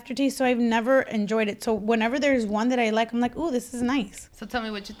weird aftertaste. So I've never enjoyed it. So whenever there's one that I like, I'm like, ooh, this is nice. So tell me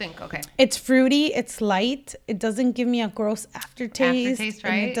what you think. Okay. It's fruity. It's light. It doesn't give me a gross aftertaste. Aftertaste,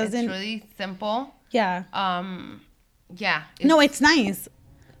 right? It doesn't. It's really simple. Yeah. Yeah. It's nice.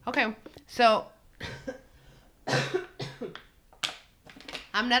 Okay. So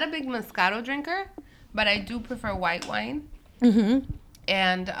I'm not a big Moscato drinker, but I do prefer white wine. Mm-hmm.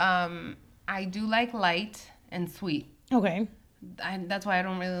 And I do like light and sweet. Okay. That's why I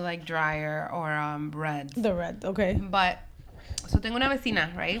don't really like drier or reds. The red, okay. But, so tengo una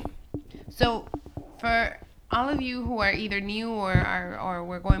vecina, right? So, for all of you who are either new or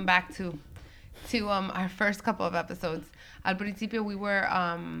we're going back to our first couple of episodes. Al principio, we were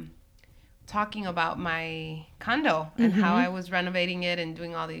talking about my condo and how I was renovating it and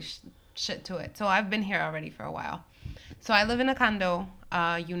doing all these shit to it. So I've been here already for a while. So I live in a condo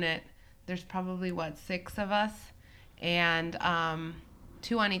unit. There's probably 6 of us, and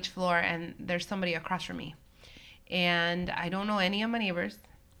 2 on each floor, and there's somebody across from me. And I don't know any of my neighbors.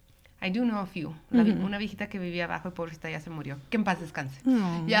 I do know a few. Una viejita que vivía abajo y pobrecita ya se murió. Que en paz descanse.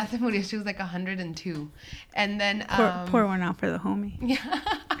 Ya se murió. She was like 102. And then... pour one out for the homie. Yeah.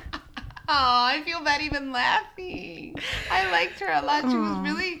 Oh, I feel bad even laughing. I liked her a lot.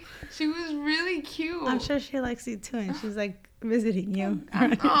 She was really cute. I'm sure she likes you too, and she's like visiting you.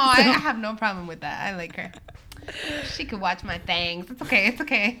 I have no problem with that. I like her. She could watch my things. It's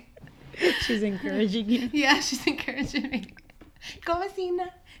okay. She's encouraging you. Yeah, she's encouraging me. Go vecina.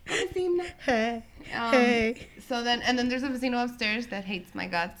 Hey. So then there's a vecino upstairs that hates my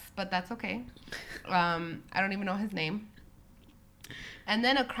guts, but that's okay. I don't even know his name. And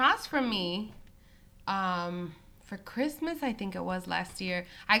then across from me, for Christmas, I think it was last year,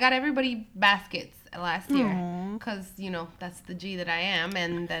 I got everybody baskets last year. Because, that's the G that I am.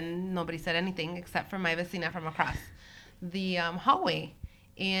 And then nobody said anything except for my vecina from across the hallway.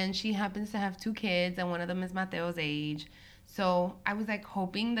 And she happens to have 2 kids, and one of them is Mateo's age. So I was like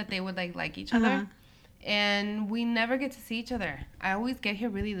hoping that they would like each other. And we never get to see each other. I always get here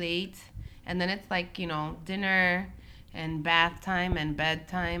really late. And then it's like, dinner and bath time and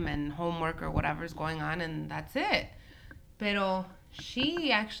bedtime and homework or whatever's going on, and that's it. Pero she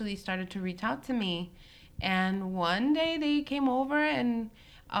actually started to reach out to me, and one day they came over, and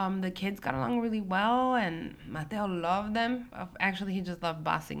the kids got along really well, and Mateo loved them. Actually, he just loved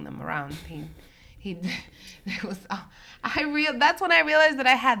bossing them around. It was that's when I realized that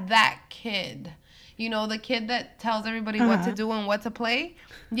I had that kid. The kid that tells everybody what to do and what to play.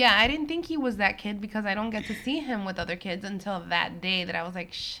 Yeah, I didn't think he was that kid because I don't get to see him with other kids until that day that I was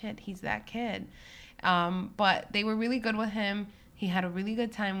like, shit, he's that kid. But they were really good with him. He had a really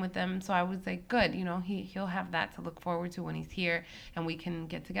good time with them. So I was like, good, he'll have that to look forward to when he's here and we can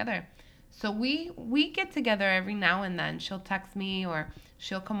get together. So we get together every now and then. She'll text me or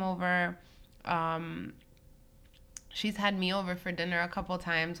she'll come over. She's had me over for dinner a couple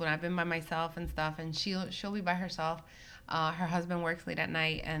times when I've been by myself and stuff, and she'll be by herself. Her husband works late at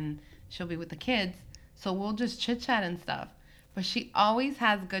night, and she'll be with the kids, so we'll just chit chat and stuff. But she always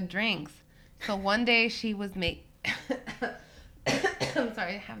has good drinks. So one day she was I'm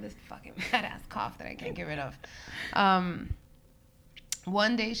sorry, I have this fucking badass cough that I can't get rid of.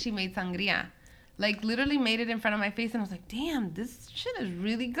 One day she made sangria. Like, literally made it in front of my face, and I was like, damn, this shit is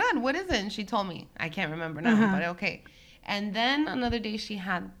really good. What is it? And she told me. I can't remember now, but okay. And then another day she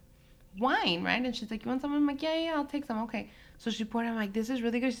had wine, right? And she's like, you want some? I'm like, yeah, I'll take some. Okay. So she poured it. I'm like, this is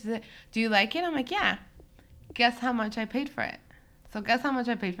really good. She said, do you like it? I'm like, yeah. Guess how much I paid for it? So guess how much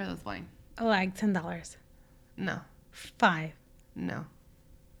I paid for this wine? Like $10. No. $5. No.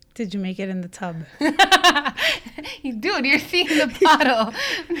 Did you make it in the tub? Dude, you're seeing the bottle.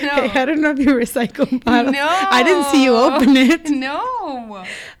 No. Hey, I don't know if you recycle bottles. No. I didn't see you open it. No.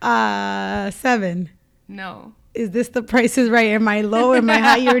 $7. No. Is this the Price is Right? Am I low? Am I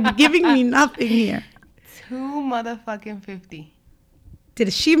high? You're giving me nothing here. $2.50.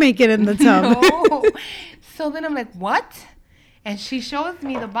 Did she make it in the tub? No. So then I'm like, what? And she shows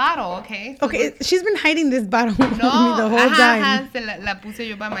me the bottle, okay? So okay, she's been hiding this bottle from me the whole time. La puse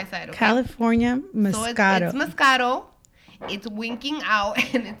yo by my side, okay? California Moscato. So it's Moscato. It's winking out,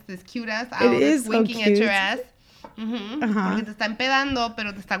 and it's this cute-ass owl. It is winking so cute. at your ass. Porque te está empedando,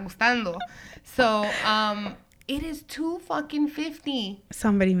 pero te está gustando. So, it is $2.50.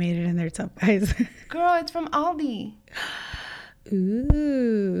 Somebody made it in their tub, guys. Girl, it's from Aldi.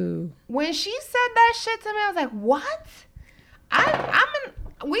 Ooh. When she said that shit to me, I was like, what?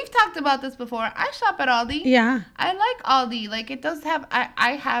 We've talked about this before. I shop at Aldi. Yeah. I like Aldi. Like, it does have,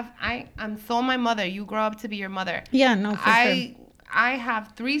 I'm so my mother. You grow up to be your mother. Yeah, no, for sure. I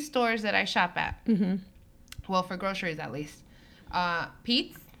have 3 stores that I shop at. Mm-hmm. Well, for groceries at least.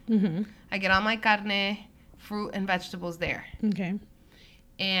 Pete's. Mm-hmm. I get all my carne, fruit, and vegetables there. Okay.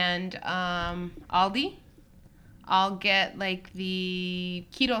 And Aldi. I'll get like the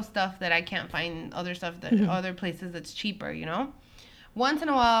keto stuff that I can't find other stuff that other places that's cheaper, Once in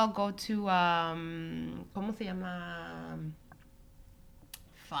a while I'll go to ¿cómo se llama?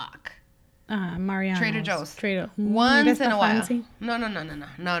 Fuck. Mariano's. Trader Joe's. Once in a while.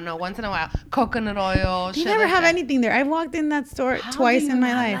 No, once in a while. Coconut oil. You never have anything there. I've walked in that store twice in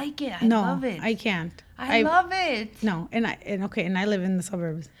my life. I like it. I love it. I can't. I love it. No, and I live in the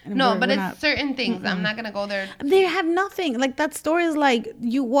suburbs. And no, but it's certain things. I'm not gonna go there. They have nothing. Like that store is like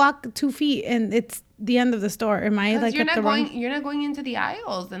you walk 2 feet and it's the end of the store. Am I like you're not going into the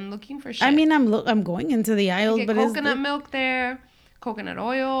aisles and looking for shit. I mean, I'm going into the aisles, but coconut milk there, coconut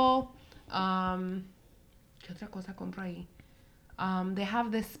oil. ¿Qué otra cosa compro ahí? They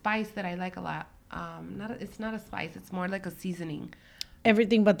have this spice that I like a lot. It's not a spice. It's more like a seasoning.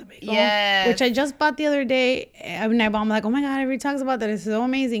 Everything but the bagel. Yes. Which I just bought the other day. I'm like, oh my God, everybody talks about that. It's so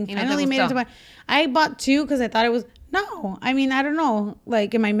amazing. Finally made it to I bought 2 because I thought it was, no. I mean, I don't know.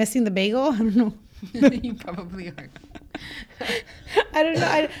 Like, am I missing the bagel? I don't know. You probably are. I don't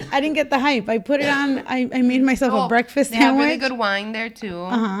know. I didn't get the hype. I put it on. I made myself a breakfast sandwich. They have really good wine there too.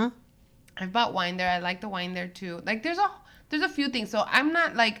 Uh-huh. I've bought wine there. I like the wine there too. Like there's a few things. So I'm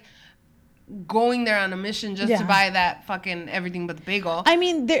not like going there on a mission just to buy that fucking everything but the bagel. I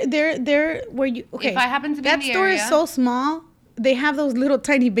mean, they're where you if I happen to be that in the store area, is so small. They have those little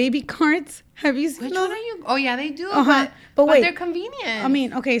tiny baby carts. Have you seen which those? one are you? Oh yeah, they do. Uh-huh. But wait, they're convenient. I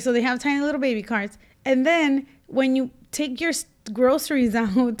mean, okay, so they have tiny little baby carts, and then when you take your groceries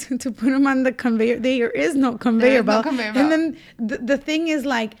out to put them on the conveyor, there is no conveyor belt. And then the thing is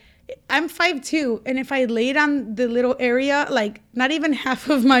like, I'm 5'2", and if I laid on the little area, like not even half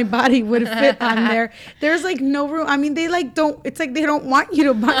of my body would fit on there. There's like no room. I mean, they like don't. It's like they don't want you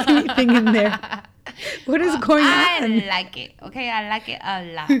to buy anything in there. What is going on? I like it. Okay, I like it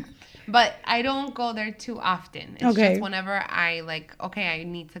a lot. But I don't go there too often. It's just whenever I like, okay, I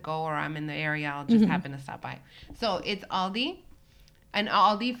need to go or I'm in the area, I'll just happen to stop by. So it's Aldi. And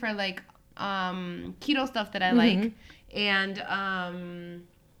Aldi for like keto stuff that I like. And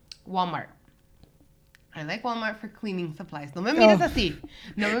Walmart. I like Walmart for cleaning supplies. No me mires así.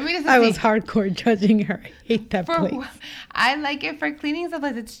 I was hardcore judging her. I hate that place. I like it for cleaning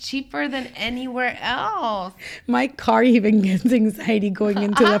supplies. It's cheaper than anywhere else. My car even gets anxiety going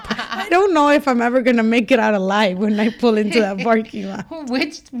into the... I don't know if I'm ever going to make it out alive when I pull into that parking lot.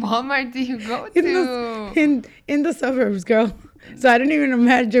 Which Walmart do you go to? In the suburbs, girl. So I don't even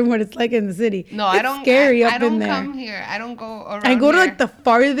imagine what it's like in the city. No, it's I don't. Scary I up in don't there. come here. I don't go around. I go to here. like the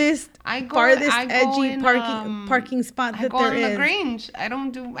farthest edgy in, parking spot that there is. I go on LaGrange. I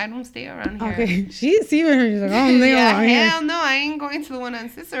don't stay around here. Okay, she's like, oh, hell no, I ain't going to the one on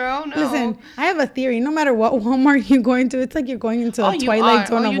Cicero. No. Listen, I have a theory. No matter what Walmart you go into, it's like you're going into a Twilight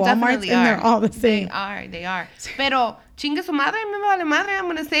Zone of Walmarts, and they're all the same. They are. Pero chingue su madre, me vale madre. I'm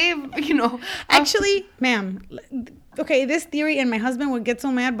gonna save. Actually, ma'am. Okay, this theory, and my husband would get so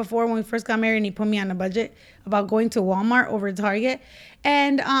mad before when we first got married and he put me on a budget about going to Walmart over Target.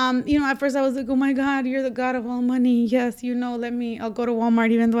 And, at first I was like, oh my God, you're the God of all money. Yes, I'll go to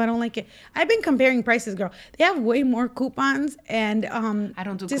Walmart even though I don't like it. I've been comparing prices, girl. They have way more coupons and I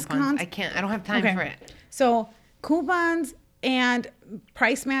don't do discounts. Coupons. I don't have time for it. So coupons and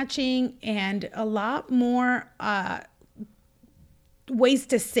price matching and a lot more ways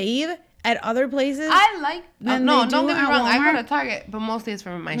to save at other places. I like don't get me wrong. Walmart. I go to Target, but mostly it's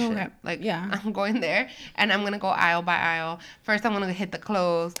for my shit. Like I'm going there and I'm gonna go aisle by aisle. First I'm gonna hit the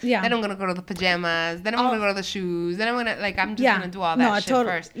clothes. Yeah. Then I'm gonna go to the pajamas. Then I'm gonna go to the shoes. Then I'm gonna gonna do all that shit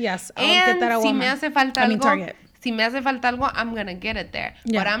first. Yes. I'll get that at Walmart. Si me hace falta algo, Target. Si me hace falta algo, I'm gonna get it there.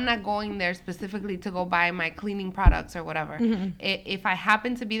 Yeah. But I'm not going there specifically to go buy my cleaning products or whatever. If I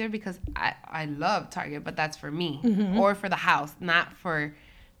happen to be there, because I love Target, but that's for me or for the house, not for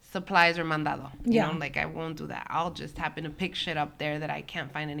supplies or mandado. You know, like I won't do that. I'll just happen to pick shit up there that I can't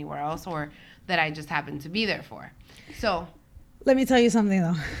find anywhere else or that I just happen to be there for. So let me tell you something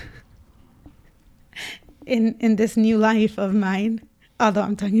though. In this new life of mine, although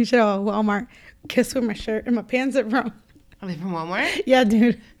I'm talking shit about Walmart, guess where my shirt and my pants are from? Are they from Walmart? Yeah,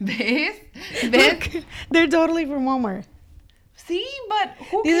 dude. ¿Ves? Look, they're totally from Walmart. See, but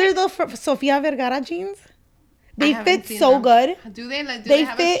these are those Sofia Vergara jeans. They fit so good. Do they? Like, do they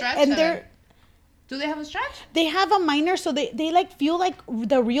have a stretch? And do they have a stretch? They have a minor, so they like feel like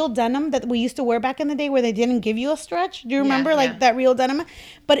the real denim that we used to wear back in the day, where they didn't give you a stretch. Do you remember that real denim?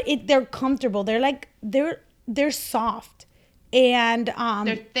 But they're comfortable. They're like they're soft, and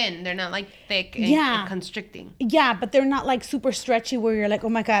they're thin. They're not like thick and constricting. Yeah, but they're not like super stretchy where you're like, oh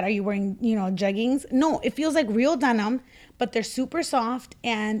my God, are you wearing jeggings? No, it feels like real denim. But they're super soft,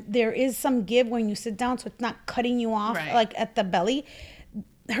 and there is some give when you sit down, so it's not cutting you off like at the belly.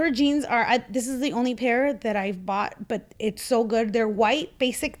 Her jeans are, this is the only pair that I've bought, but it's so good. They're white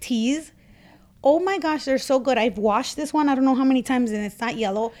basic tees. Oh my gosh, they're so good. I've washed this one I don't know how many times, and it's not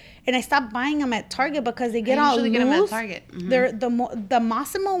yellow. And I stopped buying them at Target because they get all loose. I usually get them at Target. They're the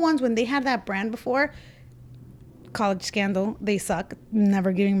Massimo ones, when they had that brand before, College Scandal. They suck.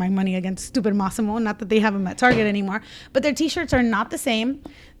 Never giving my money against stupid Massimo. Not that they have them at Target anymore. But their t-shirts are not the same.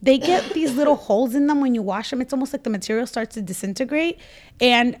 They get these little holes in them when you wash them. It's almost like the material starts to disintegrate.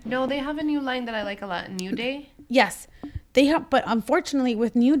 And no, they have a new line that I like a lot. New Day. Yes, they have. But unfortunately,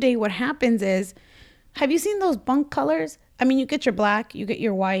 with New Day, what happens is, have you seen those bunk colors? I mean, you get your black, you get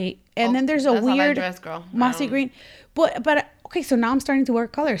your white, and then there's a weird mossy green. But okay, so now I'm starting to wear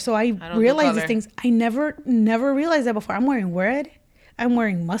color. So I realize these things. I never realized that before. I'm wearing red, I'm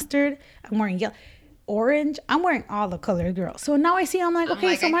wearing mustard, I'm wearing yellow, orange. I'm wearing all the colors, girl. So now I see, I'm like,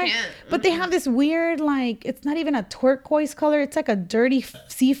 okay, so but they have this weird, like, it's not even a turquoise color. It's like a dirty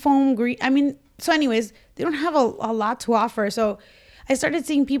seafoam green. I mean, so anyways, they don't have a lot to offer. So I started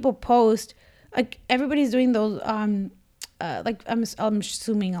seeing people post, like everybody's doing those, like I'm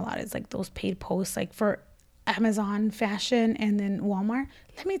assuming a lot is like those paid posts like for Amazon fashion and then Walmart.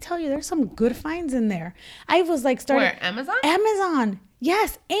 Let me tell you, there's some good finds in there. I was like Where, Amazon? Amazon,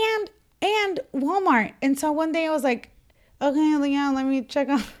 yes, and Walmart. And so one day I was like, okay, yeah, let me check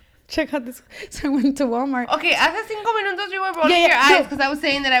out this. So I went to Walmart. Okay, hace 5 minutos you were rolling your eyes because I was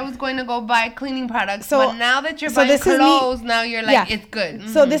saying that I was going to go buy cleaning products. So, but now that you're buying clothes, now you're like, it's good. Mm-hmm.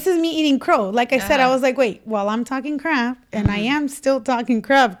 So this is me eating crow. Like I said, I was like, wait, well, I'm talking crap. And I am still talking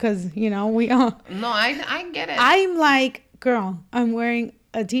crap because, you know, we all. No, I get it. I'm like, girl, I'm wearing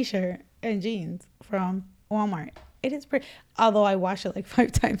a t-shirt and jeans from Walmart. It is pretty. Although I wash it like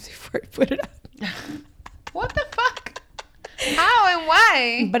 5 times before I put it up. What the fuck? How and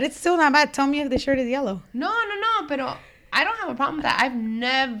why? But it's still not bad. Tell me if the shirt is yellow. No. Pero I don't have a problem with that. I've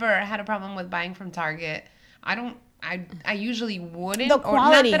never had a problem with buying from Target. I usually wouldn't. The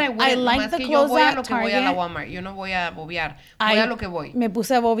quality. Or not that I wouldn't. I like the clothes at Target. Voy a la Walmart. Yo no voy a bobear. Voy a lo que voy. Me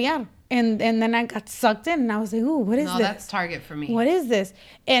puse a bobear. And then I got sucked in and I was like, ooh, what is this? No, that's Target for me. What is this?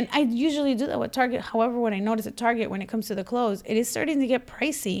 And I usually do that with Target. However, what I notice at Target when it comes to the clothes, it is starting to get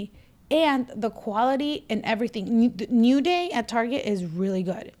pricey. And the quality and everything. New Day at Target is really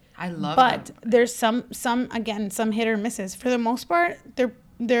good. I love But them. There's some hit or misses. For the most part,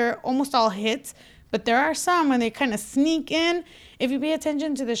 they're almost all hits. But there are some when they kind of sneak in. If you pay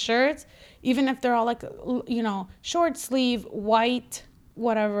attention to the shirts, even if they're all like, you know, short sleeve, white,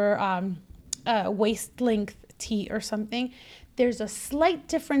 whatever, waist length tee or something, there's a slight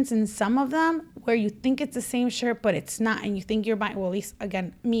difference in some of them where you think it's the same shirt, but it's not. And you think you're buying, well, at least,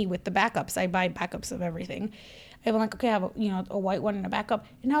 again, me with the backups. I buy backups of everything. I'm like, okay, I have a white one and a backup.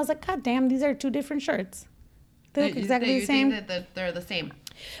 And I was like, God damn, these are 2 different shirts. They look exactly the same. Think that they're the same.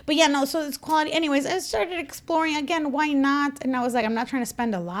 But yeah, no, so it's quality. Anyways, I started exploring again. Why not? And I was like, I'm not trying to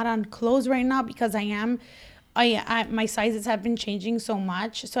spend a lot on clothes right now because my sizes have been changing so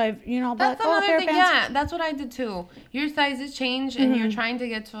much. So I've, that's another thing. Yeah, that's what I did too. Your sizes change and you're trying to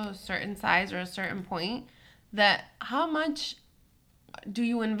get to a certain size or a certain point. That how much do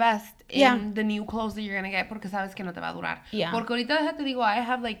you invest in the new clothes that you're going to get? Porque sabes que no te va a durar. Yeah. Porque ahorita déjate digo, I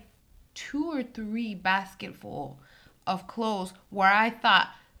have like 2 or 3 basketful of clothes where I thought,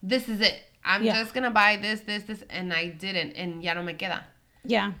 this is it. I'm just going to buy this, and I didn't, and ya no me queda.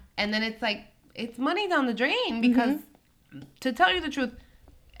 Yeah. And then it's like, it's money down the drain because, to tell you the truth,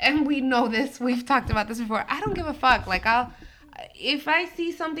 and we know this, we've talked about this before, I don't give a fuck. Like, if I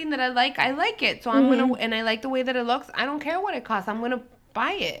see something that I like it. So I'm going to, and I like the way that it looks, I don't care what it costs. I'm going to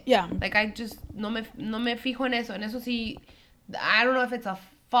buy it. Yeah. Like, I just, no me fijo en eso. En eso sí, I don't know if it's a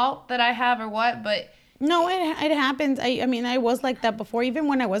fault that I have or what, but... No, it happens. I mean, I was like that before. Even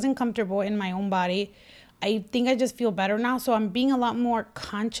when I wasn't comfortable in my own body, I think I just feel better now. So I'm being a lot more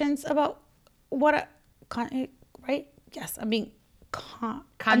conscious about right? Yes, I'm being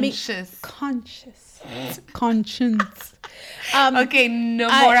conscious. Conscience. Okay, no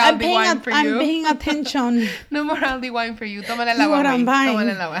more Aldi wine for you. I'm paying attention. No more Aldi wine for you. Tómale el agua. What I'm buying.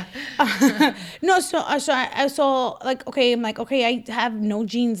 Tómale el agua. No, so like, okay, I'm like, okay, I have no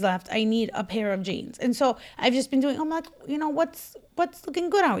jeans left. I need a pair of jeans. And so I've just been doing, I'm like, what's looking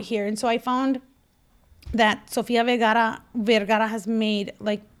good out here? And so I found that Sofia Vergara has made,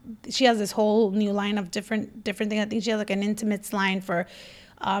 like, she has this whole new line of different things. I think she has like an intimates line for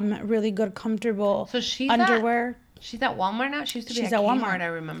really good, comfortable underwear. She's at Walmart now? She used to be at Walmart, I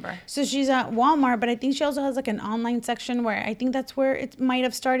remember. So she's at Walmart, but I think she also has like an online section where I think that's where it might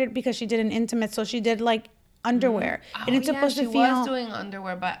have started because she did an intimate. So she did like underwear. Oh, and it's supposed to feel... she was doing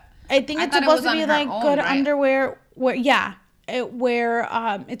underwear, but... I think it's supposed to be like good underwear. where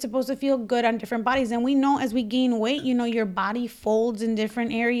it's supposed to feel good on different bodies. And we know as we gain weight, you know, your body folds in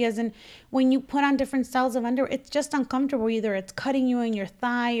different areas. And when you put on different styles of underwear, it's just uncomfortable. Either it's cutting you in your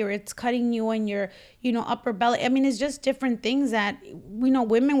thigh or it's cutting you in your, you know, upper belly. I mean, it's just different things that we know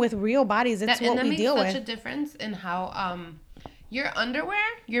women with real bodies, it's what we deal with. That makes such a difference in how your underwear,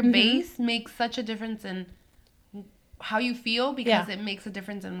 your base makes such a difference in how you feel, because it makes a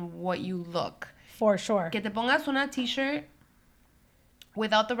difference in what you look. For sure. Que te pongas una t-shirt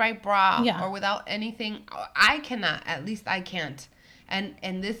without the right bra or without anything, I cannot. At least I can't.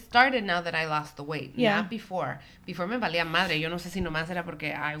 And this started now that I lost the weight, not before. Before me valía madre. Yo no sé si nomás era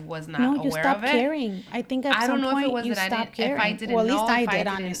porque I was not aware of it. No, you stopped caring. I think at some point you stopped caring. If I didn't well, at know, least I did,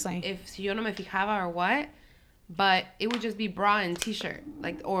 honestly. If si yo no me fijaba or what, but it would just be bra and t-shirt,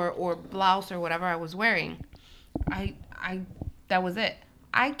 like or blouse or whatever I was wearing. I that was it.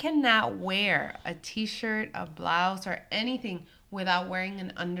 I cannot wear a t-shirt, a blouse, or anything without wearing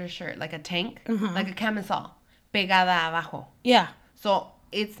an undershirt, like a tank, like a camisole, pegada abajo. Yeah. So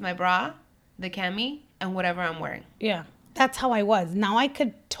it's my bra, the cami, and whatever I'm wearing. Yeah. That's how I was. Now I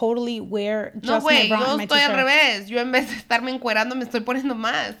could totally wear just my bra and my t-shirt. No, yo estoy al revés. Yo en vez de estarme encuerando, me estoy poniendo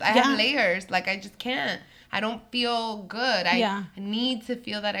más. I have layers. Like, I just can't. I don't feel good. I need to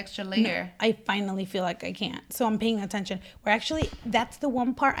feel that extra layer. No, I finally feel like I can't. So I'm paying attention. Where actually, that's the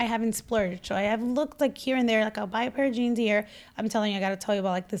one part I haven't splurged. So I have looked like here and there. Like I'll buy a pair of jeans here. I'm telling you, I got to tell you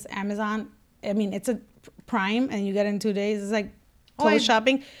about like this Amazon. I mean, it's a Prime and you get it in 2 days. It's like clothes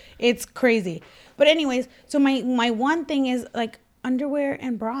shopping. It's crazy. But anyways, so my one thing is like underwear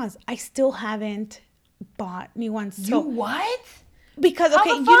and bras. I still haven't bought new ones. So, you what? Because okay,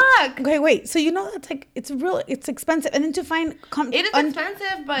 how the fuck? Okay, wait. So you know that's like it's expensive, and then to find it is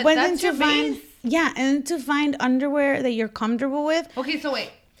expensive, but that's your base. Yeah, and to find underwear that you're comfortable with. Okay, so wait.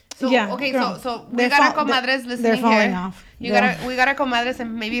 So so we got our comadres listening they're falling here. Off. We got our comadres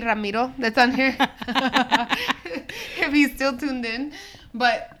and maybe Ramiro that's on here if he's still tuned in.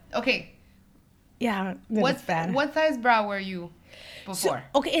 But okay. Yeah, what size bra were you before? So,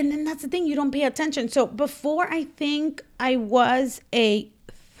 okay, and then that's the thing, you don't pay attention. So before, I think I was a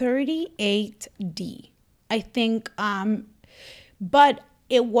 38D. I think but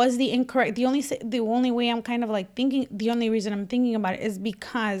it was the incorrect. The only way I'm kind of like thinking, the only reason I'm thinking about it is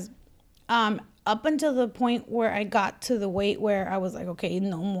because up until the point where I got to the weight where I was like, okay,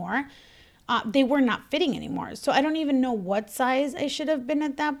 no more, they were not fitting anymore. So I don't even know what size I should have been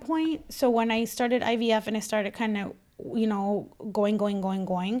at that point. So when I started IVF and I started kind of, you know,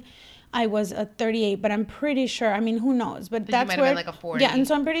 going, I was a 38, but I'm pretty sure, I mean, who knows, but that's where, been like a 40. Yeah. And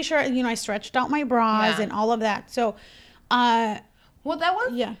so I'm pretty sure, you know, I stretched out my bras and all of that. So, well, that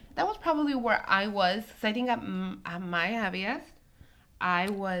was probably where I was. Cause I think at my heaviest, I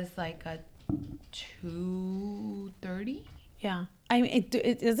was like a 230. Yeah. I mean, it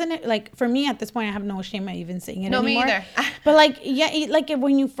isn't it like for me at this point, I have no shame at even saying it anymore. No, me either. But like, like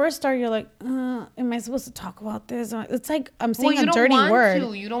when you first start, you're like, am I supposed to talk about this? It's like I'm saying a dirty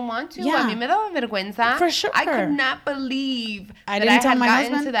word. You don't want to. Yeah. A mí me daba vergüenza. For sure. I could not believe that I had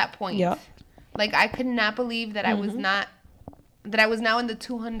gotten to that point. Yep. Like I could not believe that I was not. That I was now in the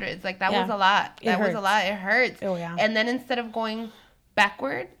 200s. Like that was a lot. That was a lot. It hurts. Oh yeah. And then instead of going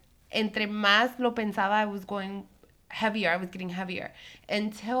backward, entre más lo pensaba, I was going heavier. I was getting heavier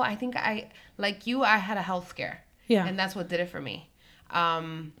until I think I had a health scare. Yeah. And that's what did it for me.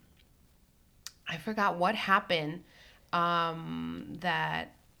 I forgot what happened. I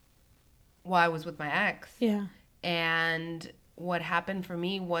was with my ex. Yeah. And what happened for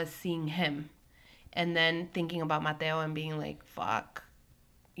me was seeing him and then thinking about Mateo and being like, fuck,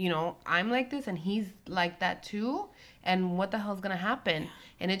 you know, I'm like this and he's like that too. And what the hell's going to happen?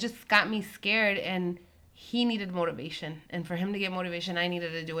 And it just got me scared, and he needed motivation, and for him to get motivation, I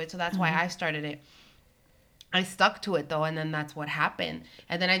needed to do it. So that's why I started it. I stuck to it though, and then that's what happened.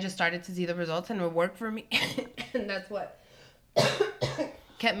 And then I just started to see the results, and it worked for me. And that's what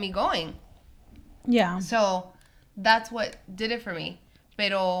kept me going. Yeah. So that's what did it for me.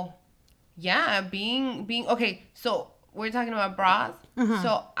 Pero yeah, being okay. So we're talking about bras.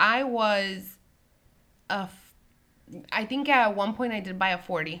 So I was I think at one point I did buy a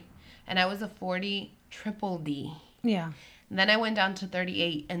 40, and I was a 40 triple D. Yeah. And then I went down to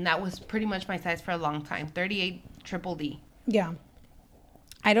 38, and that was pretty much my size for a long time. 38 triple D. Yeah.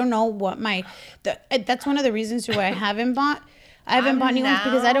 I don't know what that's one of the reasons why I haven't bought. I haven't bought new ones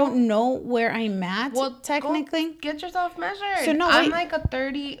because I don't know where I'm at. Well, technically, get yourself measured. So no, I'm like a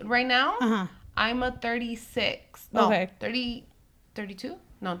 30 right now. I'm a 36. No, okay. 30, 32?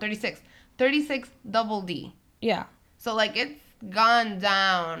 No, 36. 36 double D. Yeah. So like it's gone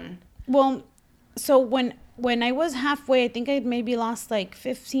down. Well, so when when I was halfway, I think I maybe lost like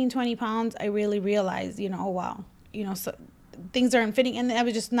 15, 20 pounds. I really realized, oh, wow, so things aren't fitting. And I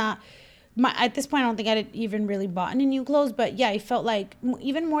was just not, at this point, I don't think I had even really bought any new clothes. But yeah, I felt like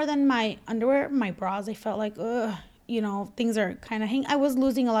even more than my underwear, my bras, I felt like, ugh, things are kind of I was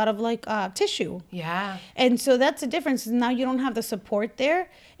losing a lot of like tissue. Yeah. And so that's the difference. Now you don't have the support there.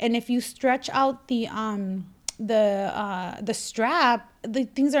 And if you stretch out the strap, the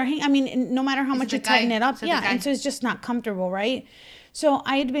things are hanging. I mean, no matter how much you tighten it up, and so it's just not comfortable, right? So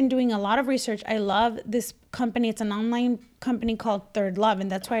I had been doing a lot of research. I love this company. It's an online company called Third Love, and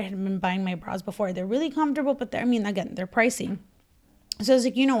that's why I had been buying my bras before. They're really comfortable, but they're pricey. So I was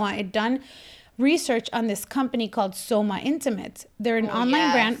like, you know what? I'd done research on this company called Soma Intimate. They're an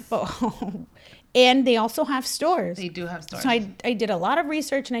online brand, and they also have stores. They do have stores. So I did a lot of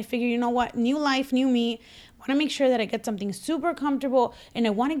research, and I figured, you know what? New life, new me. I want to make sure that I get something super comfortable, and I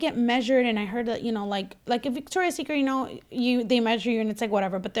want to get measured. And I heard that, like at Victoria's Secret, they measure you, and it's like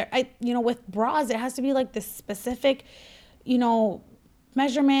whatever. But with bras, it has to be like this specific,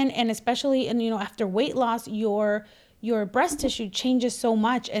 measurement, and especially after weight loss, your breast tissue changes so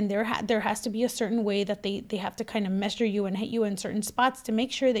much, and there has to be a certain way that they have to kind of measure you and hit you in certain spots to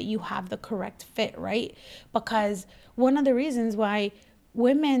make sure that you have the correct fit, right? Because one of the reasons why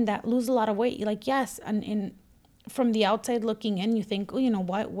women that lose a lot of weight, like, yes, and from the outside looking in, you think, oh,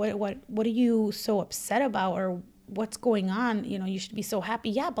 what are you so upset about, or what's going on? You should be so happy.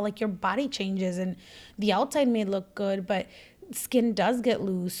 Yeah, but like your body changes, and the outside may look good, but skin does get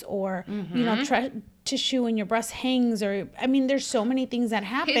loose, or tissue in your breast hangs, or there's so many things that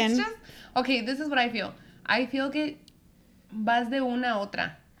happen. It's just, okay, this is what I feel que vas de una a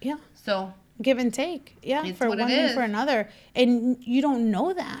otra. Yeah. So give and take. Yeah. For one thing for another. And you don't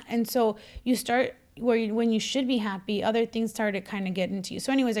know that. And so you start when you should be happy, other things started kind of getting to you.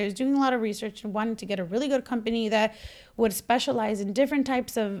 So anyways, I was doing a lot of research and wanted to get a really good company that would specialize in different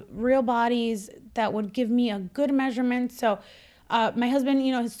types of real bodies that would give me a good measurement. So my husband,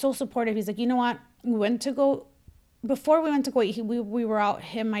 he's so supportive. He's like, you know what? Before we went to go eat, we were out,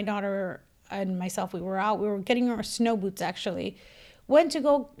 him, my daughter, and myself, we were out. We were getting our snow boots, actually. Went to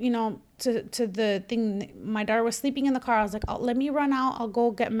go, to the thing. My daughter was sleeping in the car. I was like, let me run out. I'll go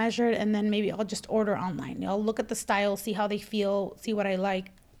get measured, and then maybe I'll just order online. I'll look at the style, see how they feel, see what I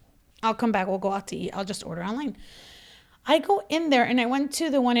like. I'll come back. We'll go out to eat. I'll just order online. I go in there, and I went to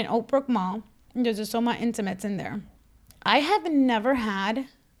the one in Oak Brook Mall. There's a Soma Intimates in there. I have never had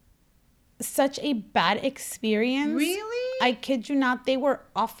such a bad experience. Really? I kid you not. They were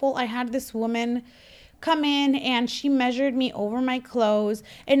awful. I had this woman come in, and she measured me over my clothes.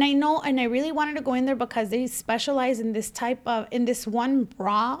 And I really wanted to go in there because they specialize in this one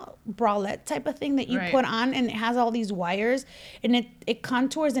bralette type of thing that you put on, and it has all these wires, and it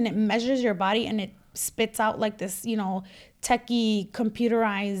contours and it measures your body, and it spits out like this, techie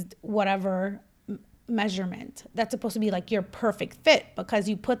computerized whatever measurement that's supposed to be like your perfect fit, because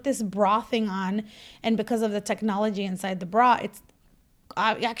you put this bra thing on, and because of the technology inside the bra, it's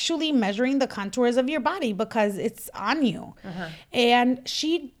actually measuring the contours of your body because it's on you. And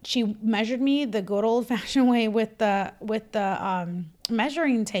she measured me the good old fashioned way with the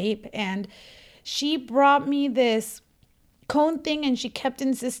measuring tape, and she brought me this cone thing, and she kept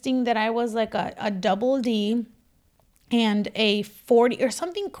insisting that I was like a double D and a 40 or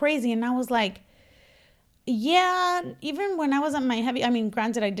something crazy. And I was like, yeah, even when I was at my heavy,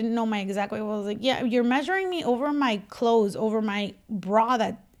 granted, I didn't know my exact weight. I was like, yeah, you're measuring me over my clothes, over my bra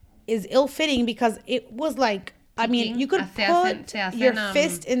that is ill-fitting, because it was like, you could put your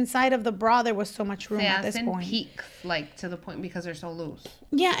fist inside of the bra. There was so much room at this point. Peaks, like, to the point because they're so loose.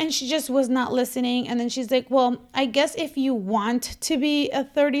 Yeah, and she just was not listening. And then she's like, well, I guess if you want to be a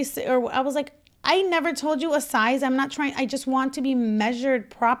 36, or I was like, I never told you a size. I'm not trying. I just want to be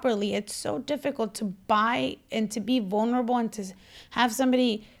measured properly. It's so difficult to buy and to be vulnerable and to have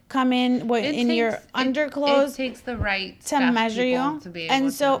somebody come in your underclothes. It takes the right to measure you.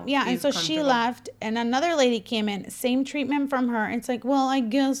 And so she left, and another lady came in. Same treatment from her. It's like, well, I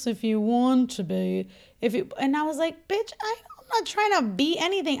guess if you want to be, and I was like, bitch, I'm not trying to be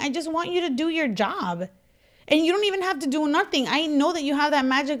anything. I just want you to do your job. And you don't even have to do nothing. I know that you have that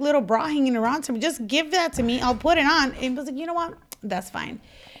magic little bra hanging around, so just give that to me. I'll put it on. And I was like, you know what? That's fine.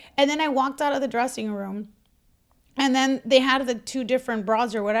 And then I walked out of the dressing room, and then they had the two different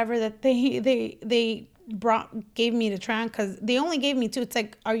bras or whatever that they gave me to try on, because they only gave me two. It's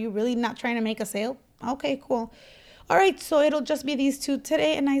like, are you really not trying to make a sale? Okay, cool. All right, so it'll just be these two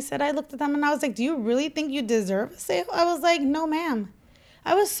today. And I looked at them and I was like, do you really think you deserve a sale? I was like, no, ma'am.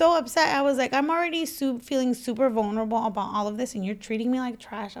 I was so upset. I was like, I'm already feeling super vulnerable about all of this, and you're treating me like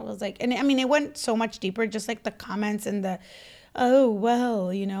trash. I was like, and I mean, it went so much deeper, just like the comments and the, oh,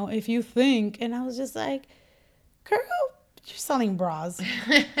 well, you know, if you think. And I was just like, girl, you're selling bras.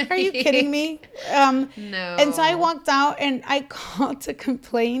 Are you kidding me? No. And so I walked out and I called to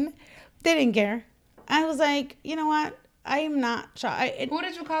complain. They didn't care. I was like, you know what? I am not shy. Who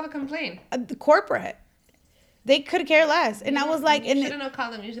did you call to complain? The corporate. They could care less. And I was like... You shouldn't have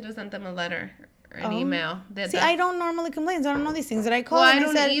called them. You should have sent them a letter or an email. See, I don't normally complain. So I don't know these things. That I call I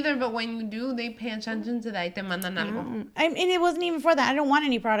don't either, but when you do, they pay attention to that. Y te mandan algo. And it wasn't even for that. I don't want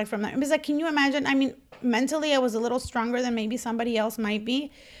any product from that. It was like, can you imagine? I mean, mentally, I was a little stronger than maybe somebody else might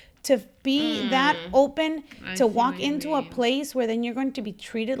be. To be that open, to walk into a place where then you're going to be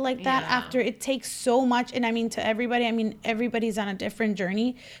treated like that after it takes so much. And I mean, to everybody, I mean, everybody's on a different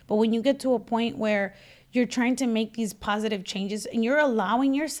journey. But when you get to a point where you're trying to make these positive changes and you're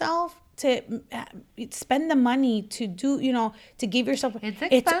allowing yourself to spend the money to do, you know, to give yourself,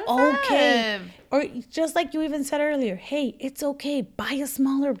 it's okay. Or just like you even said earlier, hey, it's okay. Buy a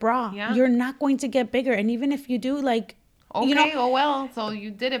smaller bra. Yeah. You're not going to get bigger. And even if you do, like, okay, you know, oh well, so you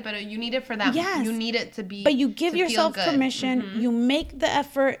did it, but you need it for them. Yes. You need it to be. But you give yourself permission, you make the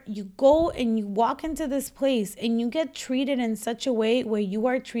effort, you go and you walk into this place and you get treated in such a way where you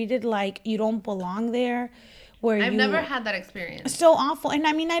are treated like you don't belong there. I've never had that experience. So awful. And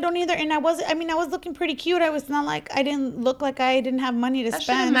I mean, I don't either. And I was looking pretty cute. I was not like, I didn't look like I didn't have money to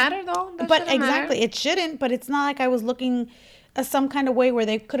spend. That shouldn't matter though. But exactly, it shouldn't. But it's not like I was looking some kind of way where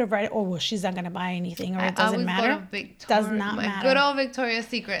they could have read, oh, well, she's not going to buy anything, or it doesn't matter. Does not matter. Good old Victoria's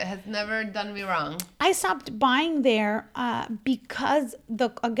Secret has never done me wrong. I stopped buying there because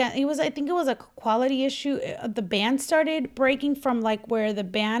I think it was a quality issue. The band started breaking from like where the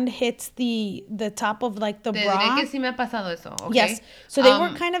band hits the top of like the bra. Que sí me ha pasado eso. Okay? Yes. So they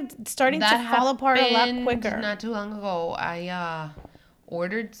were kind of starting to fall apart a lot quicker. Not too long ago, I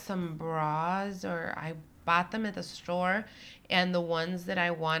ordered some bras, or I bought them at the store, and the ones that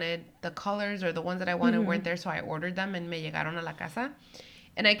I wanted, the colors or the ones that I wanted weren't there, so I ordered them and me llegaron a la casa.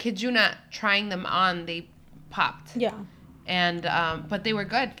 And I kid you not, trying them on, they popped. Yeah. And but they were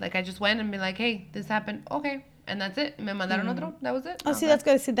good. Like I just went and be like, hey, this happened. Okay. And that's it. Me mandaron otro. That was it. Oh, see, that's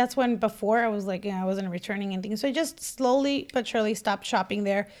good. See, that's when before I was like, I wasn't returning anything. So I just slowly but surely stopped shopping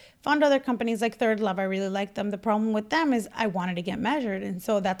there. Found other companies like Third Love. I really liked them. The problem with them is I wanted to get measured. And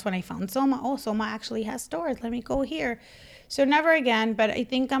so that's when I found Soma. Oh, Soma actually has stores. Let me go here. So never again, but I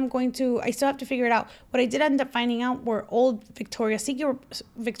think I still have to figure it out. What I did end up finding out were old Victoria's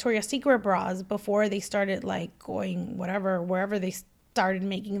Secret bras before they started like going wherever they started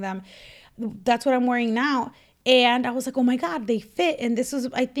making them. That's what I'm wearing now. And I was like, oh my God, they fit. And this was,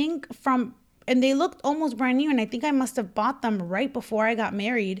 I think, and they looked almost brand new. And I think I must have bought them right before I got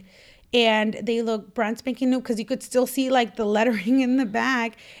married. And they look brand spanking new because you could still see like the lettering in the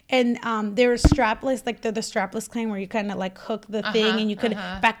back. And they're strapless, like they're the strapless kind where you kind of like hook the thing, and you could,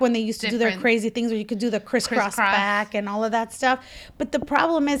 back when they used to do their crazy things where you could do the crisscross back and all of that stuff. But the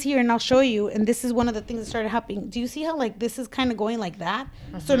problem is here, and I'll show you, and this is one of the things that started happening. Do you see how like this is kind of going like that?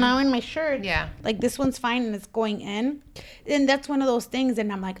 So now in my shirt, like this one's fine and it's going in. And that's one of those things. And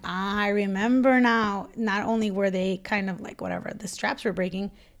I'm like, I remember now, not only were they kind of like whatever, the straps were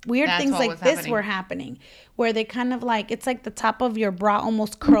breaking, weird things like this were happening, where they kind of like, it's like the top of your bra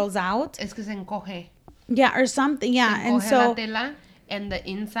almost curls out. Es que se encoge. Yeah, or something. Yeah, and so la tela, and the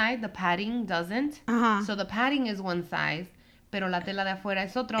inside, the padding doesn't. So the padding is one size, pero la tela de afuera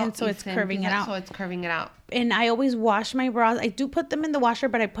es otro. And so it's curving it out. So it's curving it out. And I always wash my bras. I do put them in the washer,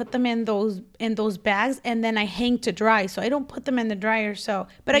 but I put them in those bags, and then I hang to dry. So I don't put them in the dryer. So,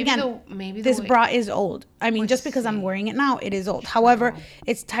 but maybe this bra is old. I mean, just because I'm wearing it now, it is old. However,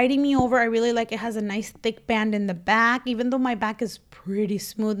 it's tidying me over. I really like it. Has a nice thick band in the back, even though my back is pretty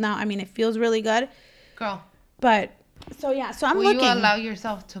smooth now. I mean, it feels really good. Girl. But so yeah, so I'm looking. Will you allow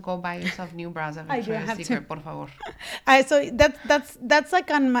yourself to go buy yourself new bras at Victoria's Secret, por favor? So that's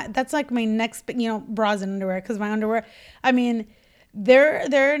like my next, bras and underwear, because my underwear, I mean, they're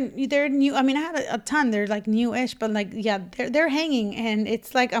new. I mean, I had a ton. They're like newish, but like they're hanging, and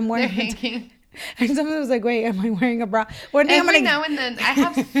it's like I'm wearing. They're hanging. And someone was like, "Wait, am I wearing a bra?" Every now and then, I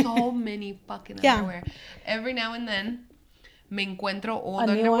have so many fucking underwear. Every now and then, me encuentro old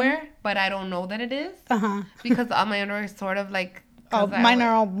underwear, but I don't know that it is. Because all my underwear is sort of like... mine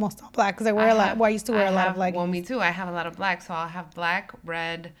are almost all black because I wear a lot. Well, I used to wear a lot of leggings. Well, me too. I have a lot of black, so I'll have black,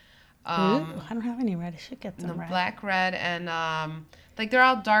 red. I don't have any red. I should get some red. Black, red, and like they're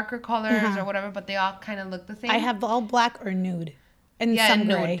all darker colors or whatever, but they all kind of look the same. I have all black or nude, and some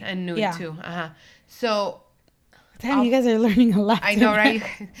gray. And nude too. So Damn, you guys are learning a lot. I know, right?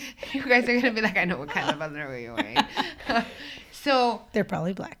 You guys are gonna be like, I know what kind of underwear you're wearing. So they're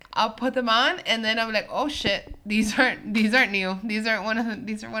probably black. I'll put them on, and then I'm like, oh shit, these aren't new. These are one of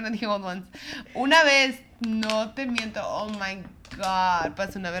the old ones. Una vez, no te miento, oh my god,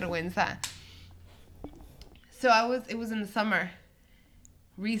 pasó una vergüenza. So it was in the summer.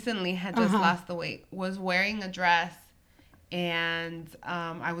 Recently had just lost the weight. Was wearing a dress, and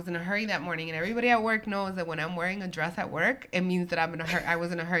I was in a hurry that morning. And everybody at work knows that when I'm wearing a dress at work, it means that I'm in a hurry. I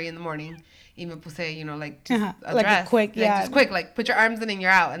was in a hurry in the morning. Y me puse, like just a like dress. A quick, just quick, like put your arms in and you're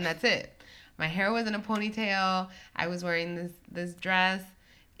out, and that's it. My hair was in a ponytail. I was wearing this dress,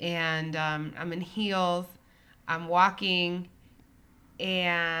 and I'm in heels. I'm walking,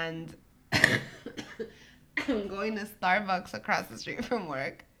 and I'm going to Starbucks across the street from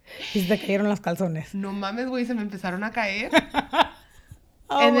work. Y se cayeron los calzones. No mames, güey, se me empezaron a caer.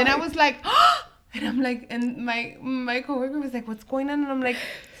 And then I was like, oh! And I'm like, and my coworker was like, what's going on? And I'm like,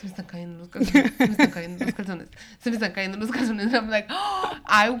 se me están cayendo los calzones. Se me están cayendo los calzones. Se me están cayendo los calzones. And I'm like,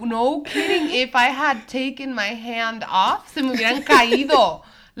 oh, no kidding. If I had taken my hand off, se me hubieran caído.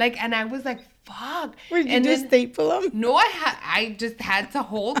 Like, and I was like, fuck. Would you just staple them? No, I just had to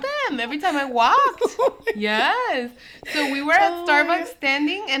hold them every time I walked. Yes. So we were at Starbucks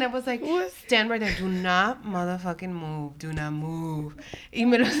standing, and I was like, stand right there. Do not motherfucking move. Do not move. Y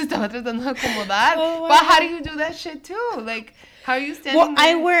me los estaba tratando de acomodar. But how do you do that shit too? Like, how are you standing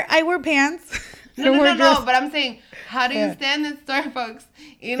there? I wear pants. No. But I'm saying, how do you stand at Starbucks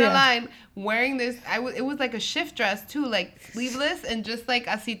in a line wearing this? It was like a shift dress too, like sleeveless and just like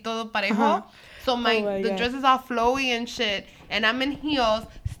así todo parejo. So the dress is all flowy and shit, and I'm in heels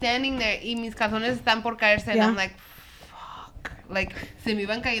standing there, y mis calzones están por caerse, and I'm like, fuck. Like, se me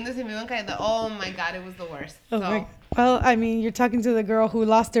iban cayendo. Oh my god, it was the worst. Well, I mean, you're talking to the girl who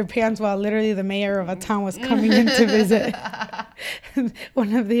lost her pants while literally the mayor of a town was coming in to visit.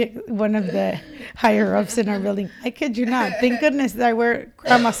 one of the higher ups in our building. I kid you not. Thank goodness that I wear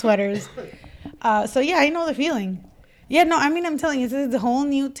grandma sweaters. So yeah, I know the feeling. Yeah, no, I mean, I'm telling you, this is a whole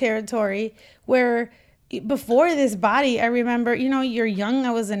new territory where before this body, I remember, you're young.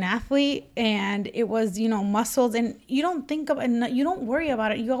 I was an athlete, and it was, muscles, and you don't think of, and you don't worry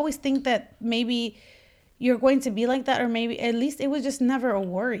about it. You always think that maybe you're going to be like that, or maybe at least it was just never a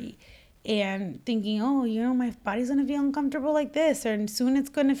worry. And thinking, oh, my body's going to feel uncomfortable like this, or soon it's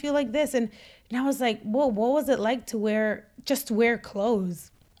going to feel like this. And I was like, whoa, what was it like to wear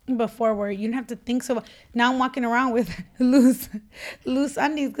clothes before, where you didn't have to think so much? Now I'm walking around with loose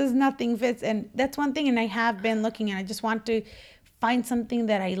undies because nothing fits. And that's one thing. And I have been looking, and I just want to find something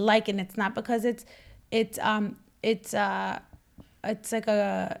that I like. And it's not because it's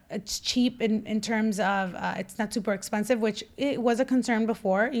cheap in terms of it's not super expensive, which it was a concern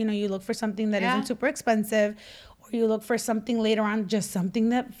before. You look for something that isn't super expensive, or you look for something later on, just something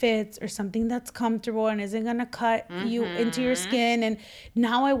that fits or something that's comfortable and isn't gonna cut you into your skin. And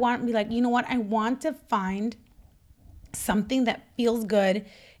now I want to be like, you know what? I want to find something that feels good,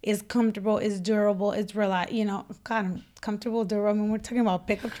 is comfortable, is durable, is God, comfortable, durable. I mean, we're talking about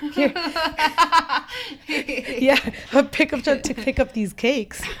pickup truck here. Yeah, a pickup truck to pick up these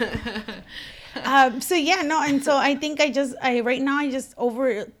cakes. So yeah, no, and so I think right now I just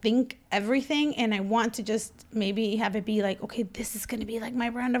overthink everything, and I want to just maybe have it be like, okay, this is gonna be like my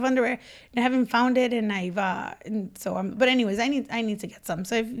brand of underwear, and I haven't found it, and but anyways, I need to get some.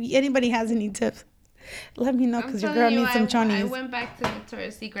 So if anybody has any tips, let me know, because your girl needs some chonies. I went back to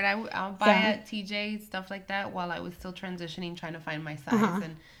Victoria's Secret. I'll buy at TJ, stuff like that, while I was still transitioning, trying to find my size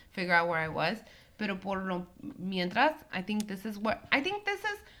and figure out where I was. Pero mientras, I think this is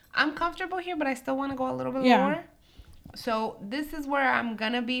I'm comfortable here, but I still want to go a little bit lower. So this is where I'm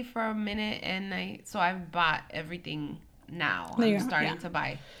gonna be for a minute, and I've bought everything now. I'm starting to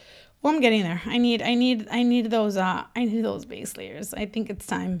buy. Well, I'm getting there. I need those base layers. I think it's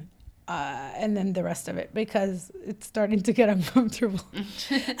time. And then the rest of it, because it's starting to get uncomfortable.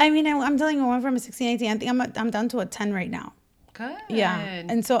 I mean, I'm telling you, I went from a 16, 18. I think I'm down to a 10 right now. Good. Yeah.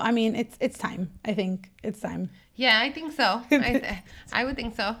 And so, I mean, it's time. I think it's time. Yeah, I think so. I would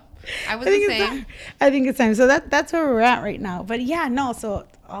think so. I was the same. I think it's time. So that's where we're at right now. But yeah, no. So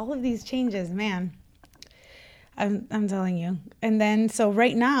all of these changes, man. I'm telling you. And then so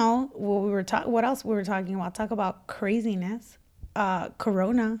right now, what else we were talking about? Talk about craziness,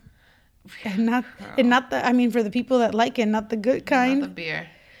 Corona. And not the, I mean, for the people that like it, not the good kind. Not the beer.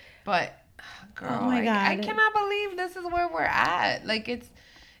 But, girl, oh my God. I cannot believe this is where we're at. Like,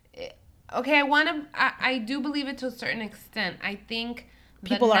 okay, I do believe it to a certain extent. I think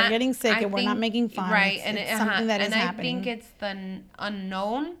people are getting sick, and we're not making fun. Right. It's something that is happening. And I think it's the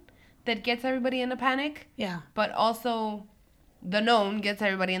unknown that gets everybody in a panic. Yeah. But also the known gets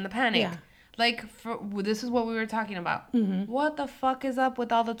everybody in the panic. Yeah. Like, this is what we were talking about. Mm-hmm. What the fuck is up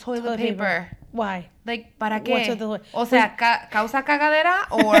with all the toilet paper? Why? Like, ¿para What's qué? with the- O sea, ¿causa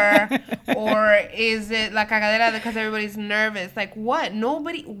cagadera? Or is it la cagadera because everybody's nervous? Like, what?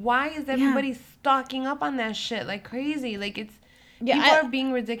 Why is everybody stocking up on that shit like crazy? Like, people are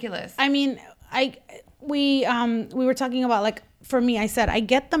being ridiculous. I mean, we were talking about, like, for me, I said, I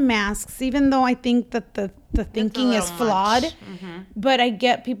get the masks, even though I think that the thinking is flawed. Mm-hmm. But I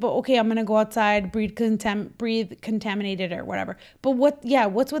get people, okay, I'm going to go outside, breathe contaminated or whatever. But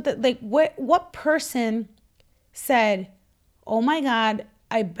what's with the, like, what person said, oh my God,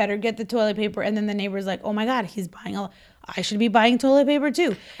 I better get the toilet paper. And then the neighbor's like, oh my God, he's buying I should be buying toilet paper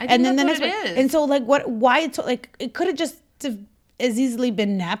too. And then the next one. And so, like, like, it could have just as easily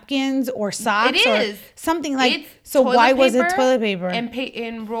been napkins or socks or something like. It's so why was it toilet paper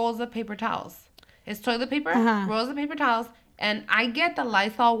and rolls of paper towels? It's toilet paper, rolls of paper towels, and I get the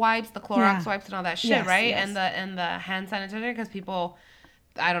Lysol wipes, the Clorox wipes, and all that shit, right? Yes. And the hand sanitizer because people,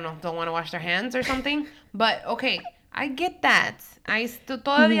 I don't know, don't want to wash their hands or something. But okay, I get that.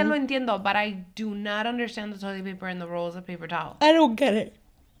 Todavía lo entiendo, but I do not understand the toilet paper and the rolls of paper towel. I don't get it.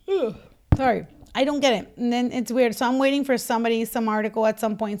 Ugh. Sorry. I don't get it. And then it's weird. So I'm waiting for some article at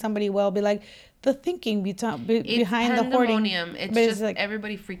some point. Somebody will be like, the thinking behind the hoarding. It's just like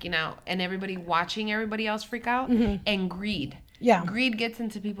everybody freaking out and everybody watching everybody else freak out and greed. Yeah. Greed gets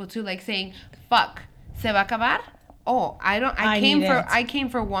into people too, like saying, fuck, se va a acabar? Oh, I came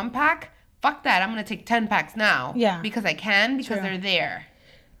for 1 pack. Fuck that. I'm going to take 10 packs now. Yeah. Because I can, because they're there.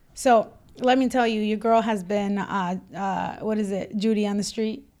 So let me tell you, your girl has been, Judy on the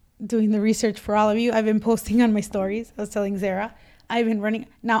street, doing the research for all of you. I've been posting on my stories. I was telling Zara, I've been running.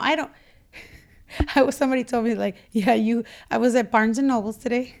 Now, somebody told me, like, I was at Barnes and Nobles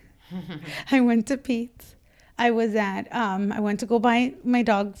today. I went to Pete's. I went to go buy my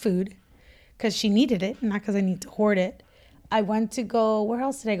dog food because she needed it, not because I need to hoard it. I went to go, where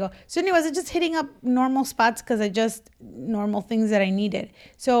else did I go? So anyways, I just hitting up normal spots because normal things that I needed.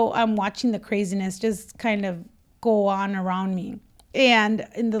 So I'm watching the craziness just kind of go on around me. And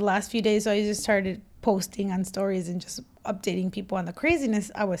in the last few days, so I just started posting on stories and just updating people on the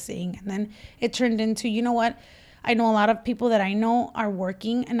craziness I was seeing. And then it turned into, you know what? I know a lot of people that I know are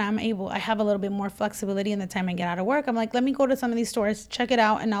working and I have a little bit more flexibility in the time I get out of work. I'm like, let me go to some of these stores, check it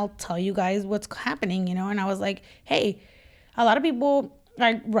out, and I'll tell you guys what's happening, you know? And I was like, hey, a lot of people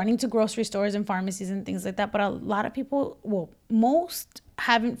are running to grocery stores and pharmacies and things like that. But a lot of people, most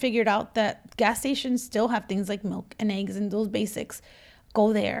haven't figured out that gas stations still have things like milk and eggs and those basics.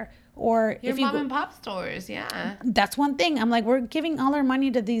 Go there. Or your mom and pop stores, yeah. That's one thing. I'm like, we're giving all our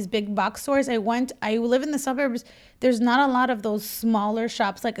money to these big box stores. I live in the suburbs. There's not a lot of those smaller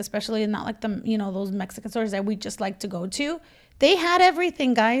shops, like especially not like those Mexican stores that we just like to go to. They had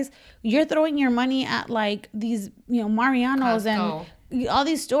everything, guys. You're throwing your money at like these, Mariano's Costco and all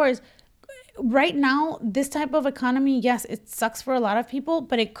these stores. Right now, this type of economy, yes, it sucks for a lot of people,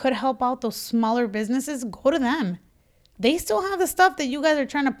 but it could help out those smaller businesses. Go to them. They still have the stuff that you guys are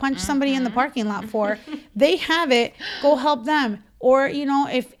trying to punch somebody in the parking lot for. They have it. Go help them. Or,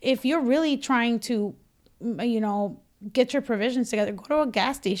 if you're really trying to, get your provisions together, go to a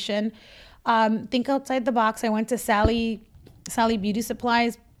gas station. Think outside the box. I went to Sally Beauty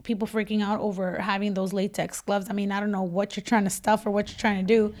Supplies. People freaking out over having those latex gloves. I mean, I don't know what you're trying to stuff or what you're trying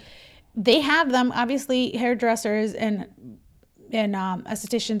to do. They have them. Obviously, hairdressers and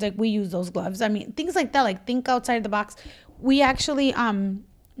estheticians, like, we use those gloves. I mean, things like that, like, think outside the box. We actually,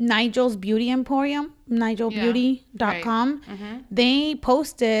 Nigel's Beauty Emporium, nigelbeauty.com, they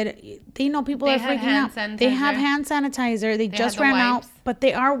posted, they know people are freaking out. They have hand sanitizer. They just ran out, but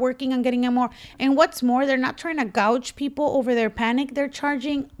they are working on getting it more. And what's more, they're not trying to gouge people over their panic. They're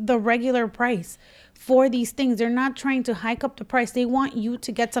charging the regular price for these things. They're not trying to hike up the price. They want you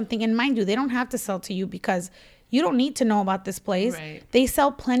to get something. And mind you, they don't have to sell to you because you don't need to know about this place. Right. They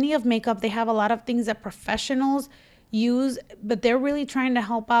sell plenty of makeup. They have a lot of things that professionals use, but they're really trying to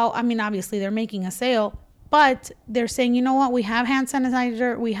help out. I mean, obviously they're making a sale, but they're saying, you know what? We have hand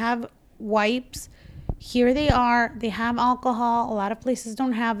sanitizer. We have wipes. Here they are. They have alcohol. A lot of places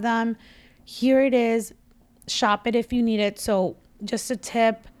don't have them. Here it is. Shop it if you need it. So just a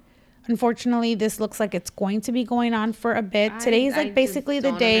tip. Unfortunately, this looks like it's going to be going on for a bit. Today is like basically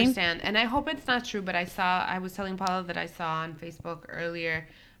the day. I understand. And I hope it's not true, but I was telling Paula that I saw on Facebook earlier.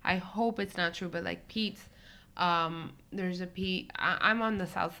 I hope it's not true, but like Pete's, there's a Pete. I'm on the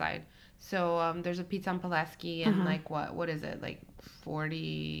south side. So there's a Pete's on Pulaski and like what is it? Like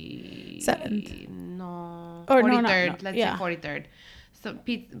 47th? No. 43rd. Let's say 43rd. So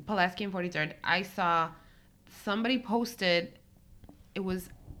Pulaski and 43rd, I saw somebody posted, it was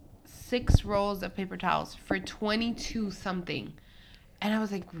 6 rolls of paper towels for 22 something. And I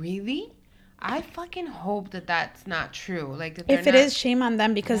was like, really? I fucking hope that that's not true. Like, that if it is, shame on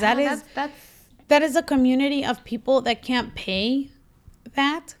them, because that is a community of people that can't pay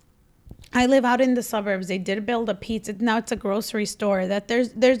that. I live out in the suburbs. They did build a pizza. Now it's a grocery store that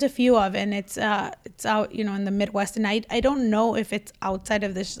there's a few of, and it's out, in the Midwest. And I don't know if it's outside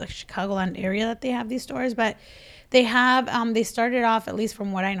of this, like, Chicagoland area that they have these stores, but they have they started off, at least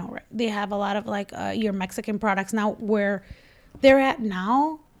from what I know, they have a lot of, like, your Mexican products. Now where they're at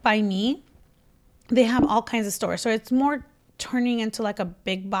now by me, they have all kinds of stores. So it's more turning into like a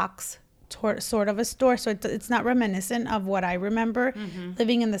big box sort of a store. So it's not reminiscent of what I remember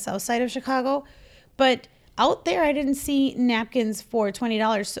living in the south side of Chicago. But out there, I didn't see napkins for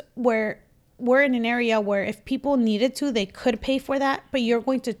 $20, where we're in an area where if people needed to, they could pay for that. But you're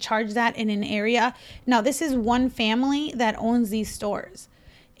going to charge that in an area. Now, this is one family that owns these stores.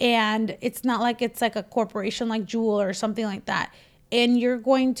 And it's not like it's like a corporation like Jewel or something like that. And you're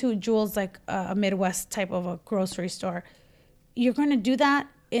going to Jewel's, like a Midwest type of a grocery store. You're going to do that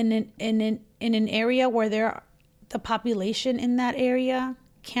in an area where the population in that area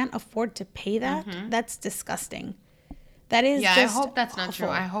can't afford to pay that. That's disgusting. That is just I hope that's awful. not true.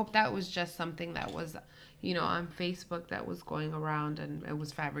 I hope that was just something that was, on Facebook that was going around and it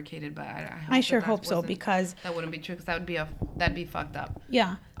was fabricated. But I sure hope so, because that wouldn't be true, because that'd be fucked up.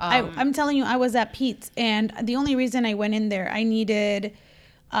 Yeah, I'm telling you, I was at Pete's, and the only reason I went in there, I needed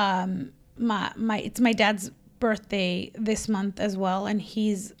it's my dad's birthday this month as well, and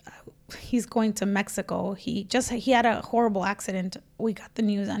he's going to Mexico. He had a horrible accident. We got the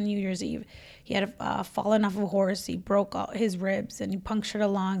news on New Year's Eve. He had fallen off a horse. He broke all his ribs and he punctured a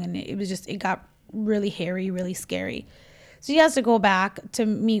lung, and it got really hairy, really scary. So he has to go back to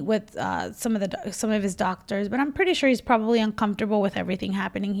meet with some of his doctors, but I'm pretty sure he's probably uncomfortable with everything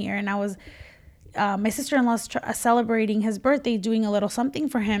happening here. And I was my sister-in-law's celebrating his birthday, doing a little something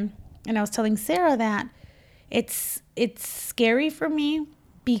for him, and I was telling Sarah that it's scary for me,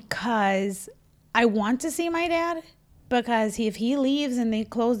 because I want to see my dad, because if he leaves and they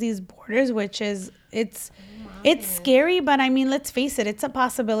close these borders, which is it's scary, but I mean, let's face it, it's a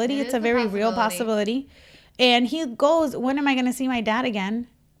possibility. It's a very real possibility. And he goes, when am I going to see my dad again?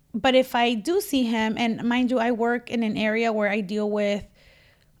 But if I do see him, and mind you, I work in an area where I deal with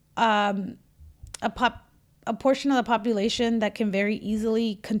a portion of the population that can very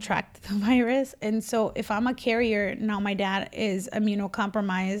easily contract the virus. And so if I'm a carrier, now my dad is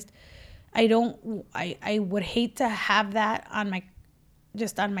immunocompromised. I would hate to have that on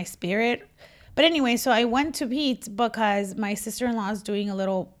my spirit. But anyway, so I went to Pete's because my sister-in-law is doing a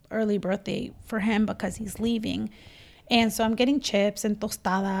little early birthday for him because he's leaving. And so I'm getting chips and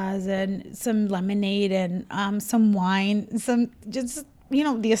tostadas and some lemonade and some wine, some just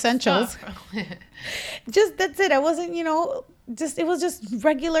the essentials. Just that's it. I wasn't, it was just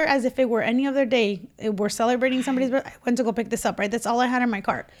regular, as if it were any other day. We're celebrating somebody's birthday. I went to go pick this up, right? That's all I had in my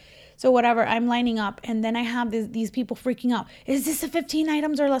cart. So whatever, I'm lining up, and then I have these people freaking out. Is this a 15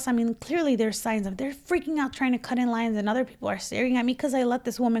 items or less? I mean, clearly there's signs of they're freaking out, trying to cut in lines, and other people are staring at me because I let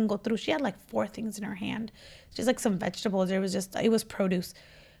this woman go through. She had like 4 things in her hand, just like some vegetables. It was produce. I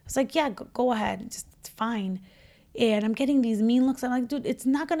was like, yeah, go ahead, it's fine. And I'm getting these mean looks. I'm like, dude, it's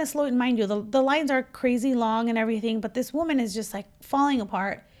not going to slow it. Mind you, the lines are crazy long and everything, but this woman is just like falling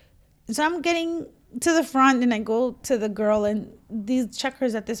apart. So I'm getting to the front, and I go to the girl, and these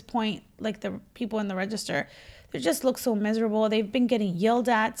checkers at this point, like the people in the register, they just look so miserable. They've been getting yelled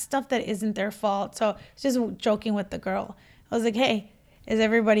at, stuff that isn't their fault. So it's just joking with the girl. I was like, hey, is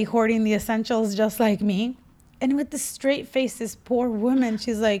everybody hoarding the essentials just like me? And with the straight face, this poor woman,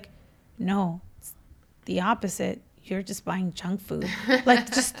 she's like, no, it's the opposite. You're just buying junk food.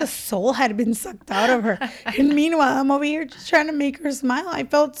 Like, just the soul had been sucked out of her. And meanwhile, I'm over here just trying to make her smile. I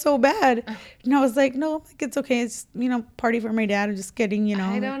felt so bad. And I was like, no, it's okay. It's, party for my dad. I'm just getting,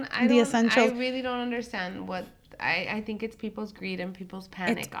 the essentials. I really don't understand what, I think it's people's greed and people's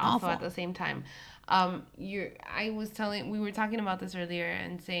panic it's also awful. at the same time. We were talking about this earlier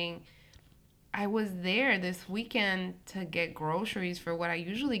and saying, I was there this weekend to get groceries for what I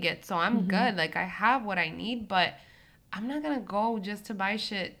usually get. So I'm good. Like, I have what I need, but I'm not going to go just to buy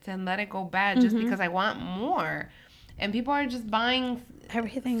shit and let it go bad just because I want more. And people are just buying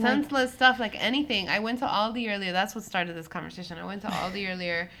everything, senseless stuff, like anything. I went to Aldi earlier. That's what started this conversation. I went to Aldi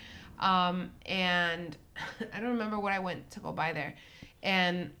earlier, and I don't remember what I went to go buy there.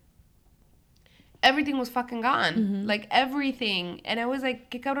 And everything was fucking gone. Like, everything. And I was like,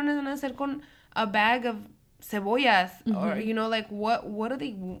 ¿qué cabrones van a hacer con a bag of cebollas, or like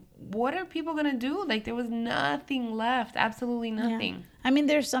what are people gonna do? Like there was nothing left, absolutely nothing. Yeah. I mean,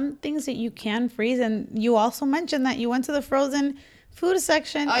 there's some things that you can freeze, and you also mentioned that you went to the frozen food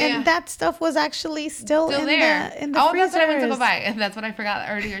section, and that stuff was actually still in there in the freezers. That's what I went to go buy, and that's what I forgot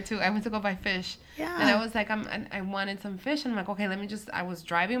earlier too. I went to go buy fish. Yeah. And I was like, I wanted some fish, and I'm like, okay, I was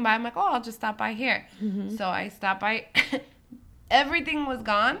driving by, I'm like, oh, I'll just stop by here. So I stopped by. Everything was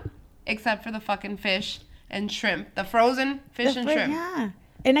gone except for the fucking fish and shrimp, the frozen fish and shrimp. Yeah.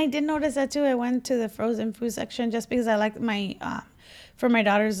 And I did notice that too. I went to the frozen food section just because I like my for my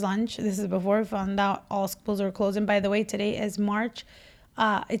daughter's lunch. This is before we found out all schools are closed. And by the way, today is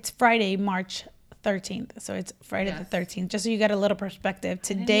it's Friday, March 13th. So it's Friday the 13th. Just so you get a little perspective.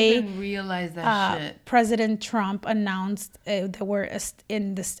 Today, I didn't even realize that shit. President Trump announced that we're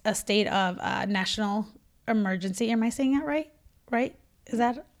in a state of national emergency. Am I saying that right? Right? Is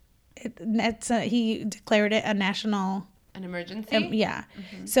that it? He declared it an emergency. Yeah.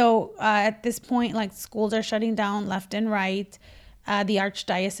 So at this point, like schools are shutting down left and right. The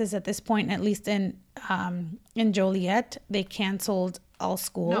archdiocese at this point, at least in Joliet, they canceled all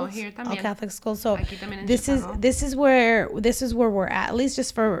schools, all Catholic schools. So this is where we're at least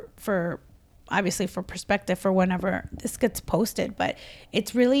just for obviously for perspective for whenever this gets posted. But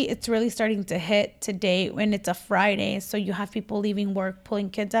it's really starting to hit today when it's a Friday. So you have people leaving work,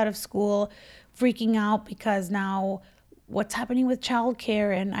 pulling kids out of school, freaking out because now what's happening with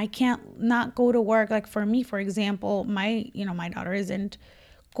childcare, and I can't not go to work. Like for me, for example, my daughter isn't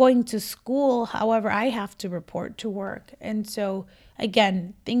going to school. However, I have to report to work. And so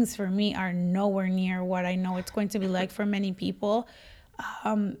again, things for me are nowhere near what I know it's going to be like for many people.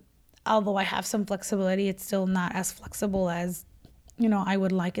 Although I have some flexibility, it's still not as flexible as, I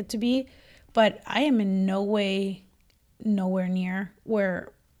would like it to be. But I am in no way, nowhere near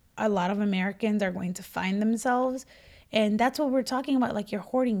where a lot of Americans are going to find themselves. And that's what we're talking about. Like you're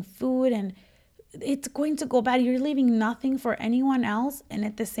hoarding food and it's going to go bad. You're leaving nothing for anyone else. And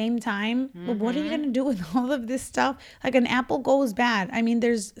at the same time, what are you going to do with all of this stuff? Like an apple goes bad. I mean,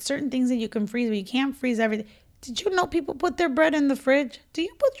 there's certain things that you can freeze, but you can't freeze everything. Did you know people put their bread in the fridge? Do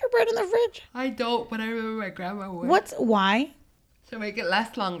you put your bread in the fridge? I don't, but I remember my grandma would. Why? To make it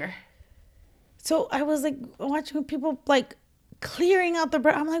last longer. So I was like watching people like clearing out the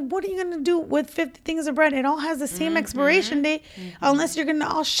bread. I'm like, what are you going to do with 50 things of bread? It all has the same expiration date unless you're going to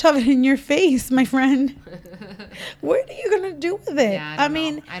all shove it in your face, my friend. What are you going to do with it? Yeah,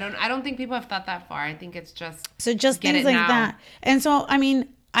 I don't think people have thought that far. I think it's just things like that. And so, I mean,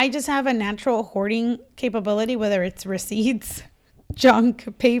 I just have a natural hoarding capability, whether it's receipts,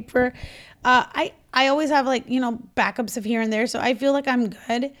 junk, paper. I always have backups of here and there. So I feel like I'm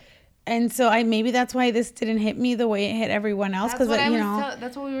good. And so maybe that's why this didn't hit me the way it hit everyone else. Because,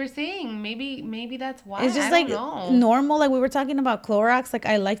 that's what we were saying. Maybe that's why. It's just normal. Like we were talking about Clorox. Like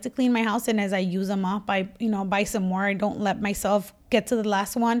I like to clean my house. And as I use them up, I buy some more. I don't let myself get to the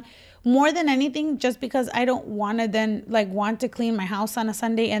last one. More than anything, just because I don't want to then want to clean my house on a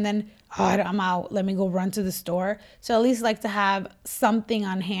Sunday and then, I'm out. Let me go run to the store. So at least like to have something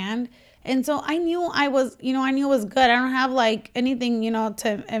on hand. And so I knew it was good. I don't have anything,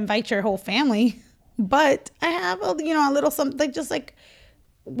 to invite your whole family, but I have a little something just like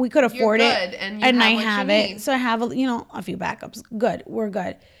we could afford it. And I have it. So I have a few backups. Good. We're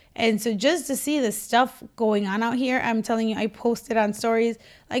good. And so just to see the stuff going on out here, I'm telling you, I posted on stories,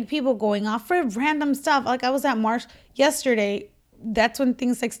 like people going off for random stuff. Like I was at Marsh yesterday. That's when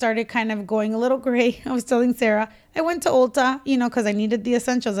things started kind of going a little gray. I was telling Sarah, I went to Ulta, because I needed the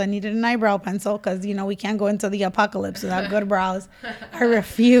essentials. I needed an eyebrow pencil because, we can't go into the apocalypse without good brows. I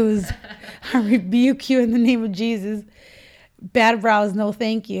refuse. I rebuke you in the name of Jesus. Bad brows, no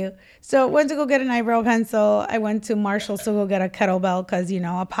thank you. So I went to go get an eyebrow pencil. I went to Marshall's to go get a kettlebell because,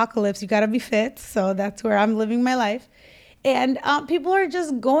 apocalypse, you got to be fit. So that's where I'm living my life. And people are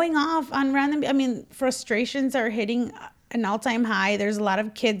just going off on random, frustrations are hitting an all-time high. There's a lot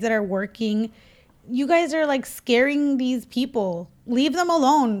of kids that are working. You guys are scaring these people. Leave them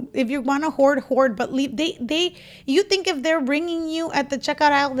alone. If you want to hoard, but leave. You think if they're bringing you at the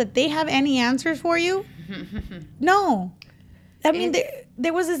checkout aisle that they have any answers for you? No.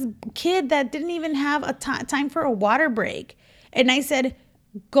 There was this kid that didn't even have a time for a water break. And I said,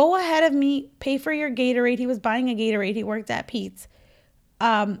 go ahead of me, pay for your Gatorade. He was buying a Gatorade. He worked at Pete's.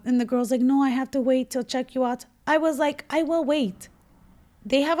 And the girl's like, no, I have to wait till check you out. I was like, I will wait.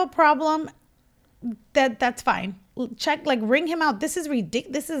 They have a problem. That's fine. Check, ring him out. This is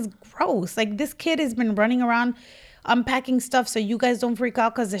ridiculous. This is gross. This kid has been running around unpacking stuff so you guys don't freak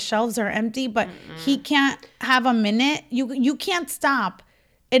out because the shelves are empty, but he can't have a minute. You can't stop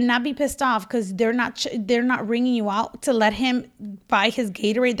and not be pissed off because they're not ringing you out to let him buy his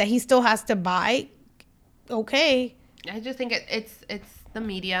Gatorade that he still has to buy. Okay. I just think it's the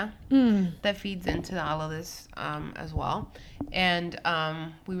media that feeds into all of this as well. And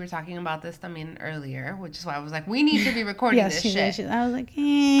we were talking about this, earlier, which is why I was like, we need to be recording this shit. I was like,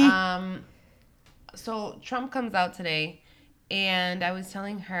 So Trump comes out today, and I was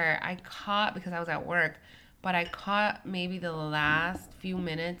telling her because I was at work, but I caught maybe the last few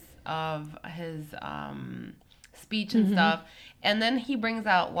minutes of his speech and stuff. And then he brings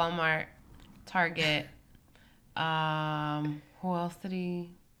out Walmart, Target. Who else did he?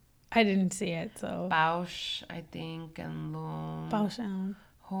 I didn't see it, so. Bausch, I think, and Loom. Bausch.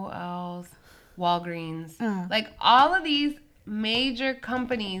 Who else? Walgreens. Like, all of these major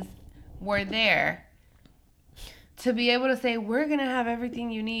companies were there to be able to say, we're going to have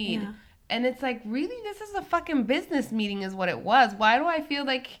everything you need. Yeah. And it's like, really? This is a fucking business meeting is what it was. Why do I feel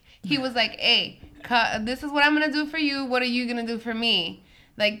like he was like, hey, this is what I'm going to do for you. What are you going to do for me?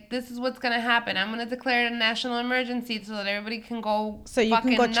 Like, this is what's going to happen. I'm going to declare it a national emergency so that everybody can go so you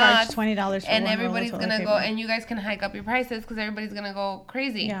can go charge $20 for and everybody's going to go, and you guys can hike up your prices because everybody's going to go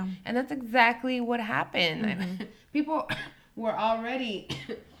crazy. Yeah. And that's exactly what happened. People were already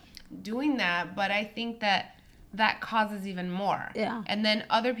doing that, but I think that causes even more. Yeah. And then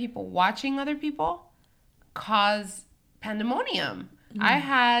other people watching other people cause pandemonium. I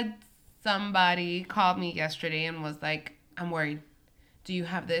had somebody call me yesterday and was like, I'm worried. Do you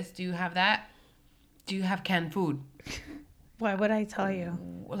have this? Do you have that? Do you have canned food? Why would I tell you?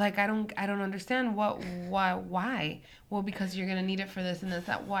 Like, I don't understand why. Well, because you're gonna need it for this and this.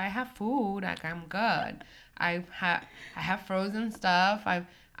 That. Well, I have food. Like, I'm good. I have frozen stuff.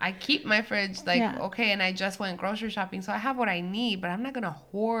 I keep my fridge okay, and I just went grocery shopping, so I have what I need. But I'm not gonna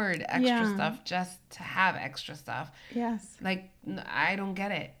hoard extra stuff just to have extra stuff. Yes. Like, I don't get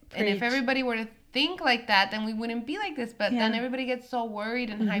it. Preach. And if everybody were to think like that, then we wouldn't be like this. But then everybody gets so worried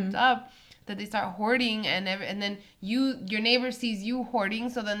and hyped up that they start hoarding, and then your neighbor sees you hoarding,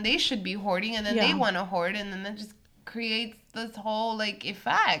 so then they should be hoarding, and then they want to hoard, and then that just creates this whole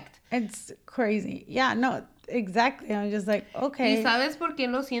effect. It's crazy. Yeah, no, exactly. I'm just like, okay. ¿Y sabes por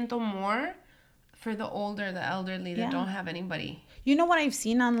qué lo siento more? For the elderly that don't have anybody. You know what I've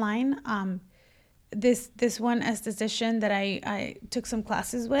seen online? This one esthetician that I took some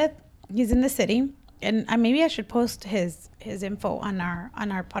classes with. He's in the city, and maybe I should post his info on our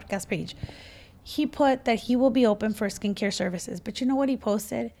podcast page. He put that he will be open for skincare services, but you know what he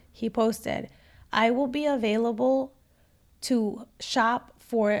posted? He posted, I will be available to shop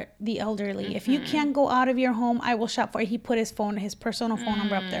for the elderly. If you can't go out of your home, I will shop for it. He put his personal phone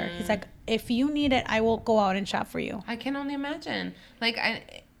number up there. He's like, if you need it, I will go out and shop for you. I can only imagine. Like,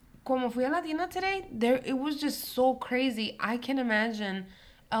 como fui a la tienda today, it was just so crazy. I can imagine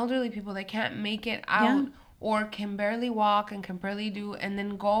elderly people that can't make it out or can barely walk and can barely do, and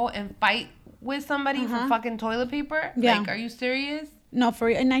then go and fight with somebody for fucking toilet paper. Yeah. Like, are you serious? No,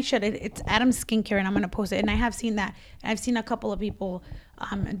 and I should. It's Adam's Skincare, and I'm going to post it. And I have seen that. I've seen a couple of people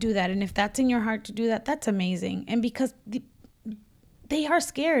do that. And if that's in your heart to do that, that's amazing. And because they are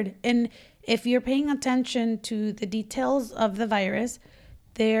scared. And if you're paying attention to the details of the virus,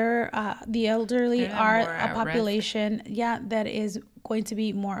 the elderly are a population, that is going to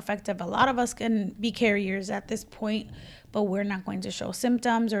be more effective. A lot of us can be carriers at this point, but we're not going to show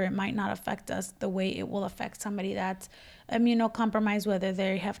symptoms, or it might not affect us the way it will affect somebody that's immunocompromised, whether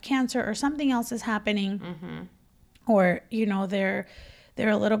they have cancer or something else is happening, or they're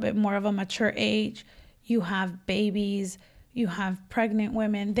a little bit more of a mature age. You have babies, you have pregnant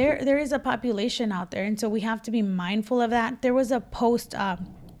women. There is a population out there, and so we have to be mindful of that. There was a post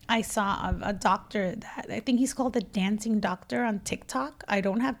I saw of a doctor that I think he's called the Dancing Doctor on TikTok. I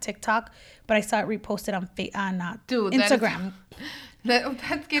don't have TikTok, but I saw it reposted on Instagram.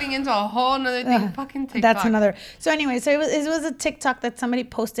 That's getting into a whole nother thing. Fucking TikTok. That's another. So anyway, it was a TikTok that somebody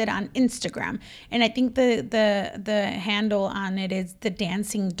posted on Instagram, and I think the handle on it is the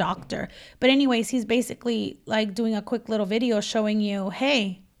Dancing Doctor. But anyways, he's basically like doing a quick little video showing you,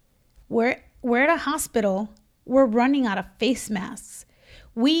 hey, we're at a hospital. We're running out of face masks.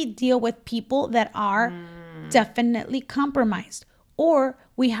 We deal with people that are definitely compromised, or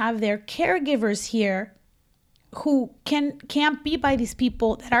we have their caregivers here who can't be by these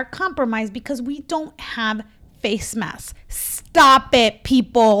people that are compromised because we don't have face masks. Stop it,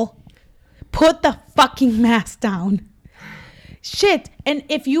 people. Put the fucking mask down. Shit. And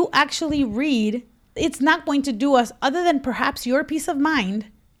if you actually read, it's not going to do us, other than perhaps your peace of mind,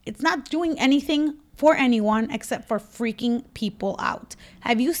 it's not doing anything for anyone except for freaking people out.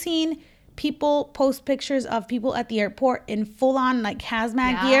 Have you seen people post pictures of people at the airport in full on like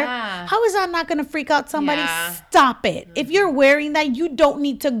hazmat gear. How is that not going to freak out somebody? Stop it. If you're wearing that, you don't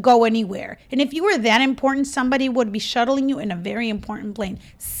need to go anywhere. And if you were that important, somebody would be shuttling you in a very important plane.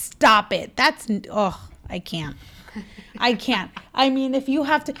 Stop it. That's, I can't. I can't. I mean, if you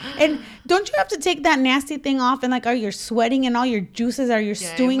have to, and don't you have to take that nasty thing off and like, are you sweating and all your juices are you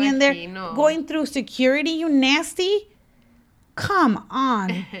stewing in there? Going through security, you nasty? Come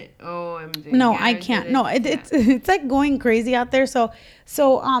on. OMG. No, I can't. No, it's like going crazy out there. So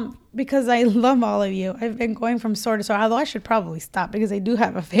because I love all of you, I've been going from store to store, although I should probably stop because I do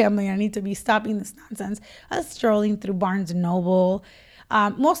have a family. I need to be stopping this nonsense. I was strolling through Barnes & Noble.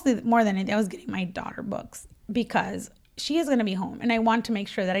 Mostly more than anything, I was getting my daughter books because she is going to be home and I want to make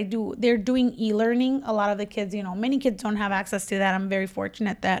sure that they're doing e-learning. A lot of the kids, many kids don't have access to that. I'm very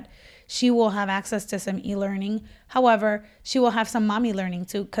fortunate that she will have access to some e-learning. However, she will have some mommy learning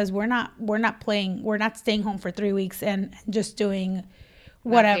too, because we're not staying home for 3 weeks and just doing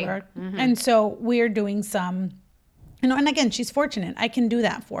whatever. Mm-hmm. And so we're doing some, and again, she's fortunate. I can do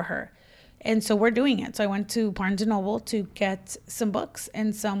that for her. And so we're doing it. So I went to Barnes & Noble to get some books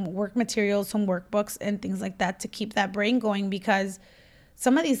and some work materials, some workbooks and things like that to keep that brain going, because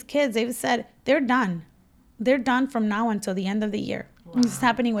some of these kids, they've said they're done. They're done from now until the end of the year. Wow. It's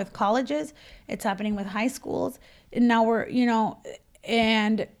happening with colleges. It's happening with high schools. And now we're,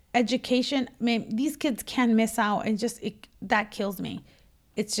 and education. I mean, these kids can miss out, and that kills me.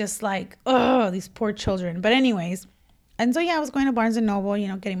 It's just like, oh, these poor children. But anyways. And so, I was going to Barnes & Noble,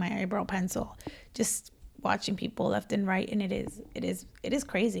 getting my eyebrow pencil, just watching people left and right. And it is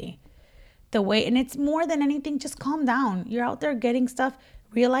crazy the way, and it's more than anything, just calm down. You're out there getting stuff.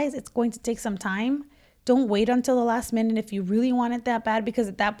 Realize it's going to take some time. Don't wait until the last minute if you really want it that bad, because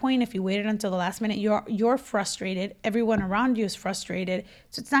at that point, if you waited until the last minute, you're frustrated. Everyone around you is frustrated.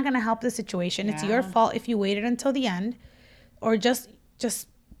 So it's not going to help the situation. Yeah. It's your fault if you waited until the end, or just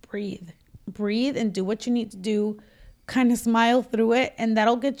breathe and do what you need to do. Kind of smile through it, and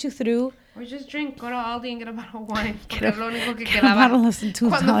that'll get you through. Or just drink. Go to Aldi and get a bottle of wine.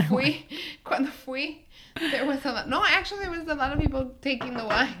 Cuando fui, there was a lot. No, actually, there was a lot of people taking the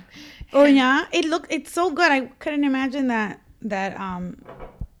wine. Oh yeah, it's so good. I couldn't imagine that.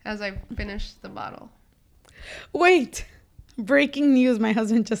 As I finished the bottle. Wait, breaking news! My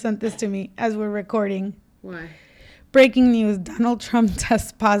husband just sent this to me as we're recording. Why? Breaking news: Donald Trump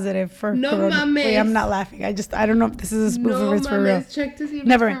tests positive for corona. Mames. Wait, I'm not laughing. I don't know if this is a spoof or it's for real. Check to see if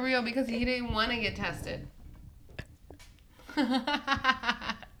it's for real, because he didn't want to get tested.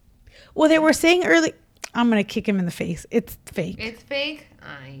 Well, they were saying early. I'm gonna kick him in the face. It's fake. It's fake.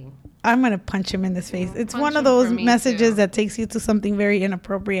 I'm gonna punch him in this face. It's one of those messages that takes you to something very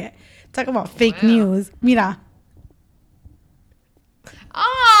inappropriate. Talk about fake news. Mira.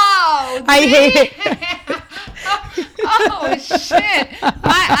 Oh, I hate it. Oh shit!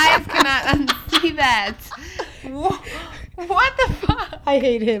 My eyes cannot unsee that. What the fuck? I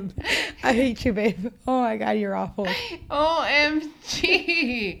hate him. I hate you, babe. Oh my god, you're awful.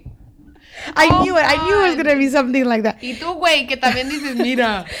 OMG. I knew it. I knew it was gonna be something like that. Y tú, güey, que también dices,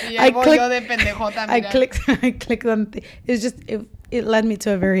 mira. I clicked on. It's just it led me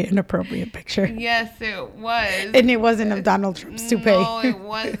to a very inappropriate picture. Yes, it was. And it wasn't of Donald Trump's toupee. No, it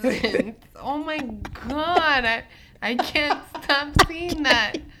wasn't. Oh my god. I can't stop seeing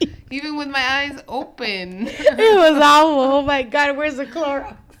that. Even with my eyes open. It was awful. Oh my god, where's the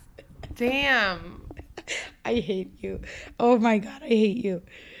Clorox? Damn. I hate you. Oh my god, I hate you.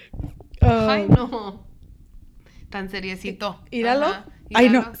 Ay, no. Tan seriecito. Míralo. I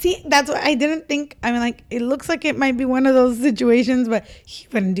know. See, that's what I didn't think. I mean, like, it looks like it might be one of those situations, but he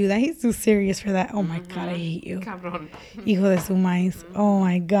wouldn't do that. He's too serious for that. Oh my god, I hate you. Cabrón. Hijo de su maíz. Oh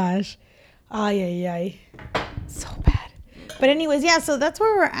my gosh. Ay, ay, ay. So bad. But anyways, yeah, so that's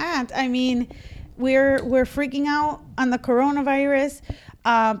where we're at. I mean, we're freaking out on the coronavirus.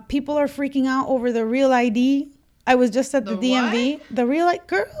 People are freaking out over the Real ID. I was just at the DMV. What? The Real ID,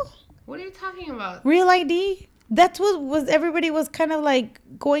 girl. What are you talking about? Real ID. That's what was everybody was kind of like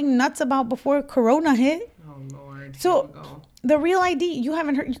going nuts about before Corona hit. Oh Lord. So the Real ID, you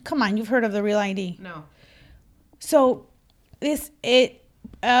haven't heard? Come on, you've heard of the Real ID? No. So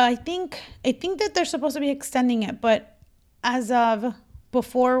I think that they're supposed to be extending it, but as of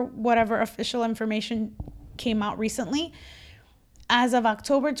before whatever official information came out recently, as of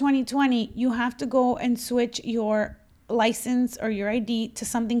October 2020, you have to go and switch your license or your ID to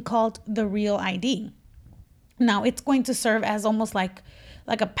something called the Real ID. Now it's going to serve as almost like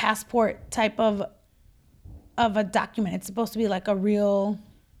a passport type of a document. It's supposed to be like a real,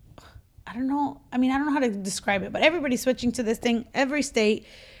 I don't know. I mean, I don't know how to describe it, but everybody's switching to this thing, every state.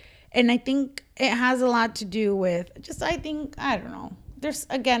 And I think it has a lot to do with just, I don't know. There's,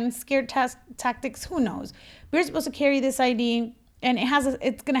 again, scared tactics. Who knows? We're supposed to carry this ID, and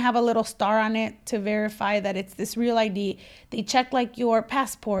it's going to have a little star on it to verify that it's this real ID. They check like your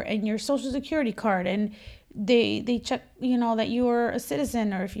passport and your social security card, and they check, that you are a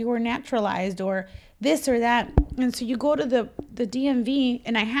citizen, or if you were naturalized, or this or that. And so you go to the DMV,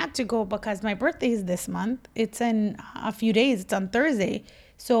 and I had to go because my birthday is this month. It's in a few days. It's on Thursday.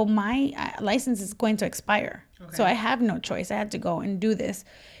 So my license is going to expire. Okay. So I have no choice. I had to go and do this.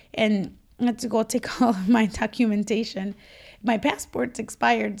 And I had to go take all of my documentation. My passport's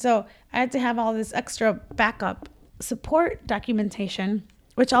expired. So I had to have all this extra backup support documentation,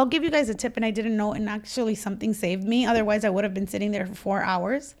 which I'll give you guys a tip. And I didn't know. And actually something saved me. Otherwise, I would have been sitting there for 4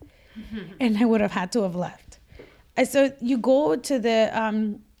 hours. And I would have had to have left. So you go to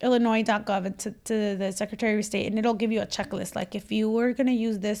the Illinois.gov, to the Secretary of State, and it'll give you a checklist. Like, if you were going to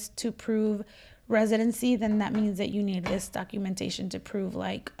use this to prove residency, then that means that you need this documentation to prove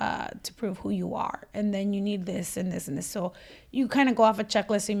who you are. And then you need this and this and this. So you kind of go off a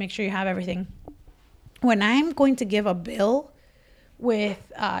checklist, so you make sure you have everything. When I'm going to give a bill with,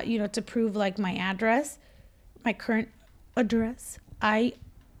 to prove like my address, my current address, I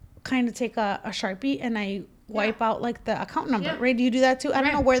kind of take a Sharpie and I wipe out like the account number. Yeah. Right? Do you do that too? I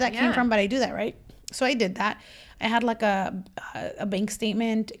don't know where that came from, but I do that, right? So I did that. I had like a bank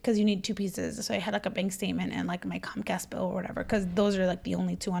statement, because you need two pieces. So I had like a bank statement and like my Comcast bill or whatever, because those are like the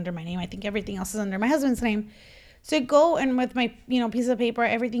only two under my name. I think everything else is under my husband's name. So I go, and with my piece of paper,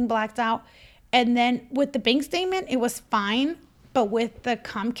 everything blacked out. And then with the bank statement, it was fine. But with the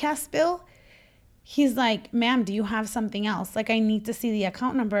Comcast bill, he's like, ma'am, do you have something else? Like, I need to see the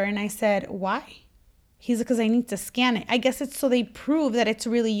account number. And I said, why? He's like, because I need to scan it. I guess it's so they prove that it's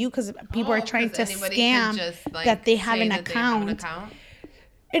really you, because people are trying to scam that they have an account.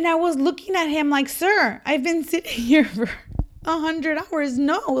 And I was looking at him like, sir, I've been sitting here for 100 hours.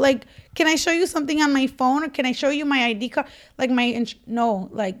 No, like, can I show you something on my phone, or can I show you my ID card? Like no,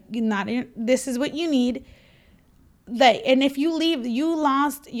 like, this is what you need. Like, and if you leave, you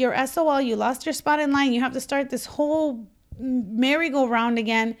lost your SOL, you lost your spot in line. You have to start this whole merry-go-round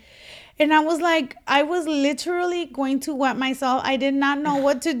again. And I was like, I was literally going to wet myself. I did not know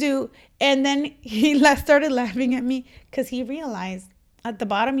what to do. And then he started laughing at me, because he realized at the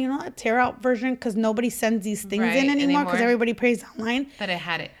bottom, that tear out version, because nobody sends these things in anymore, because everybody pays online. But I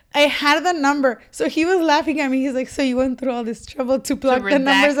had it. I had the number. So he was laughing at me. He's like, so you went through all this trouble to plug the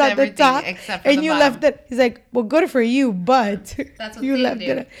numbers at the top, and you left it. He's like, well, good for you, but that's what you left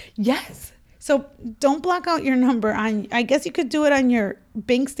it. Yes. So don't block out your number I guess you could do it on your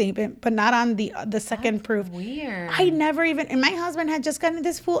bank statement, but not on the second proof. Weird. I never even, and my husband had just gotten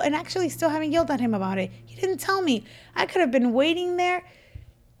this fool, and actually still haven't yelled at him about it. He didn't tell me. I could have been waiting there,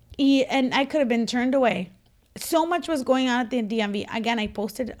 and I could have been turned away. So much was going on at the DMV. Again, I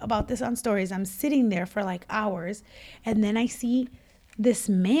posted about this on stories. I'm sitting there for like hours, and then I see this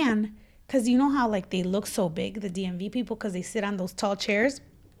man, because you know how like they look so big, the DMV people, because they sit on those tall chairs.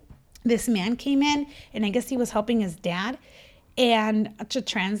 This man came in, and I guess he was helping his dad and to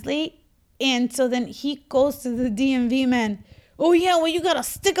translate. And so then he goes to the DMV man. Oh yeah, well, you got to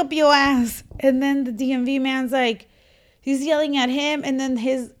stick up your ass. And then the DMV man's like, he's yelling at him. And then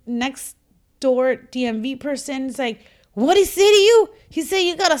his next door DMV person's like, what'd he say to you? He said,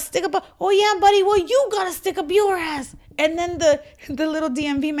 you got to stick up. Oh yeah, buddy. Well, you got to stick up your ass. And then the little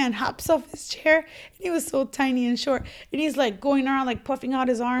DMV man hops off his chair, and he was so tiny and short. And he's like going around, like puffing out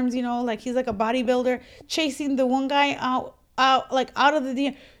his arms, like he's like a bodybuilder, chasing the one guy out of the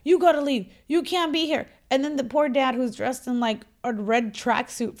DMV. You got to leave. You can't be here. And then the poor dad, who's dressed in like a red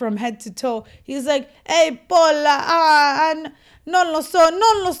tracksuit from head to toe, he's like, hey, Paula, non lo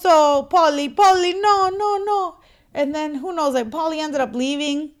so, Polly, no. And then who knows, like Polly ended up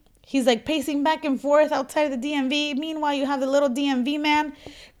leaving. He's like pacing back and forth outside of the DMV. Meanwhile, you have the little DMV man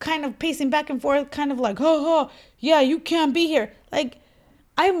kind of pacing back and forth, kind of like, yeah, you can't be here. Like,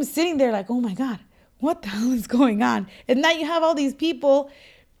 I'm sitting there like, oh my God, what the hell is going on? And now you have all these people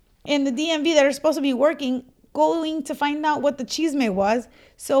in the DMV that are supposed to be working, going to find out what the chisme was.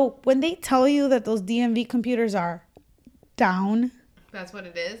 So when they tell you that those DMV computers are down, that's what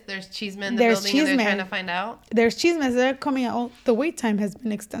it is. There's chisme in the building, and they're trying to find out. There's chismes. They're coming out. The wait time has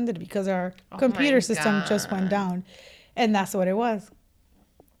been extended because our computer system just went down. And that's what it was.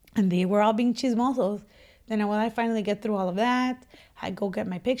 And they were all being chismosos. Then when I finally get through all of that, I go get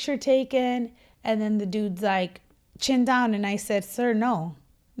my picture taken. And then the dude's like, chin down. And I said, sir, no.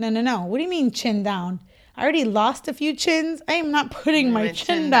 What do you mean chin down? I already lost a few chins. I am not putting my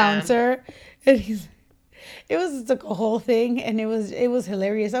chin down, sir. And It was like a whole thing, and it was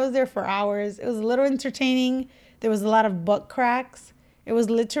hilarious. I was there for hours. It was a little entertaining. There was a lot of butt cracks. It was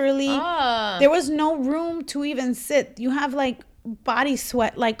literally there was no room to even sit. You have like body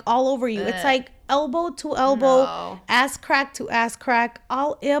sweat like all over you. It's like elbow to elbow, ass crack to ass crack,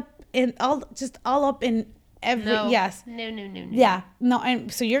 all up and all up in every yes. No. Yeah. No,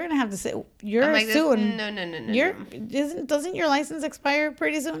 and so you're gonna have to sit. You're like soon. No. Doesn't your license expire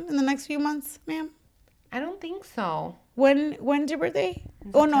pretty soon in the next few months, ma'am? I don't think so. When's your birthday?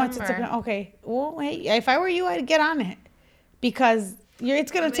 Oh no, it's in September. Okay. Well, hey, if I were you, I'd get on it because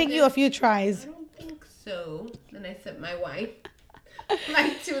it's gonna take you a few tries. I don't think so. Then I sip my wine.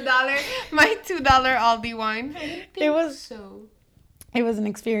 my $2 Aldi wine. It was an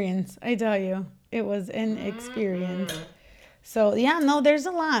experience. I tell you, it was an experience. So yeah, no, there's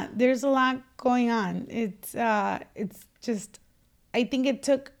a lot going on. It's just, I think it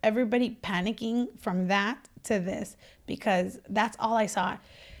took everybody panicking from that to this because that's all I saw.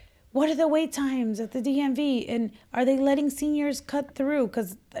 What are the wait times at the DMV, and are they letting seniors cut through?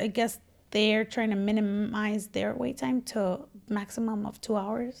 Because I guess they're trying to minimize their wait time to maximum of 2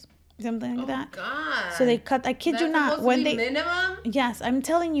 hours, something like that. God. So they cut. I kid you not. When they minimum. Yes, I'm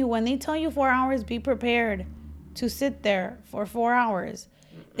telling you. When they tell you 4 hours, be prepared to sit there for 4 hours.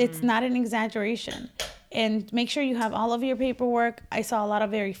 It's not an exaggeration. And make sure you have all of your paperwork. I saw a lot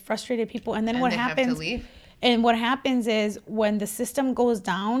of very frustrated people. And then what happens? Have to leave. And what happens is when the system goes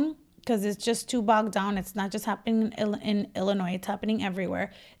down, because it's just too bogged down, it's not just happening in Illinois, it's happening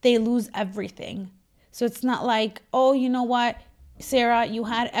everywhere. They lose everything. So it's not like, oh, you know what, Sarah, you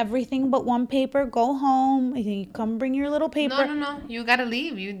had everything but one paper. Go home. You come bring your little paper. No. You gotta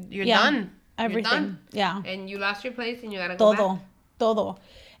leave. You're done. Everything. You're done. Yeah. And you lost your place, and you gotta go back. Todo.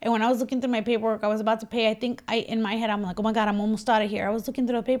 And when I was looking through my paperwork, I was about to pay. I think in my head, I'm like, oh my God, I'm almost out of here. I was looking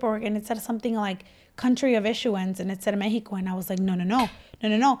through the paperwork and it said something like country of issuance and it said Mexico. And I was like,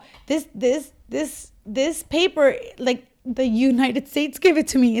 no. This paper, like the United States gave it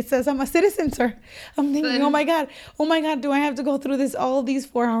to me. It says I'm a citizen, sir. I'm thinking, oh my God, do I have to go through all these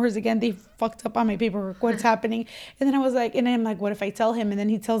 4 hours again? They fucked up on my paperwork. What's happening? And then I was like, and then I'm like, what if I tell him? And then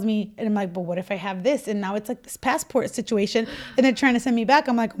he tells me, and I'm like, but what if I have this? And now it's like this passport situation, and they're trying to send me back.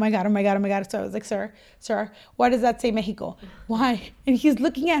 I'm like, oh my God. So I was like, sir, why does that say Mexico? Why? And he's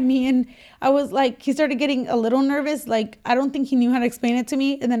looking at me, and I was like, he started getting a little nervous. Like, I don't think he knew how to explain it to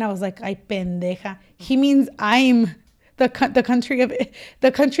me. And then I was like, ay pendeja. He means I'm the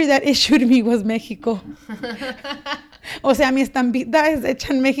country that issued me was Mexico. O sea, mi estampita es hecha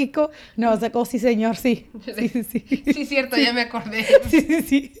en México. No, I was like, oh, sí, señor, sí. Sí, cierto, ya me acordé.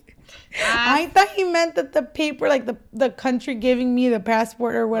 Sí. I thought he meant that the paper, like the country giving me the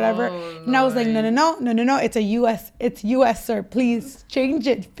passport or whatever. Oh, and I was like, no, it's it's US, sir. Please change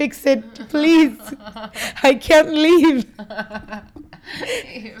it, fix it, please. I can't leave.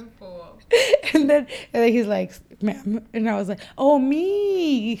 And then he's like, ma'am. And I was like, oh,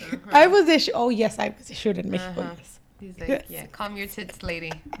 me. I was issued. Oh, yes, I was issued in Mexico. Yes. He's like, yeah, calm your tits,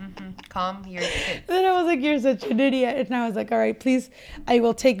 lady. Calm your tits. Then I was like, you're such an idiot. And I was like, all right, please, I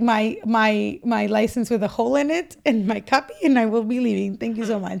will take my license with a hole in it and my copy, and I will be leaving. Thank you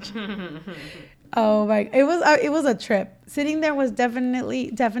so much. Oh my, it was a trip. Sitting there was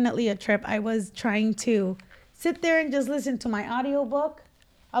definitely a trip. I was trying to sit there and just listen to my audiobook.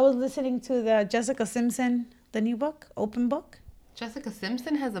 I was listening to the Jessica Simpson, the new book, Open Book. Jessica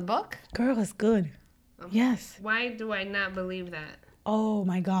Simpson has a book? Girl, it's good. Yes. Why do I not believe that? Oh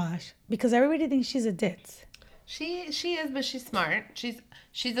my gosh. Because everybody thinks she's a ditz. She is, but she's smart. She's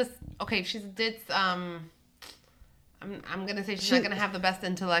a ditz. I'm gonna say she's not gonna have the best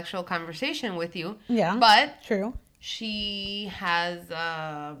intellectual conversation with you. Yeah. But true. She has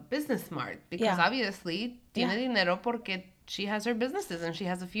business smart because obviously tiene dinero porque she has her businesses and she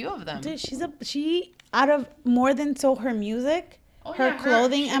has a few of them. Dude, she out of more than her music. Her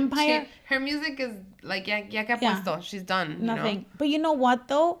clothing empire. Her music is like, ya que puesto. She's done. Nothing. You know? But you know what,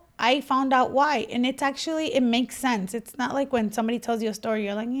 though? I found out why. And it makes sense. It's not like when somebody tells you a story,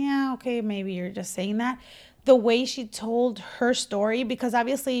 you're like, yeah, okay, maybe you're just saying that. The way she told her story, because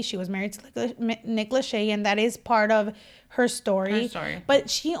obviously she was married to Nick Lachey, and that is part of her story. But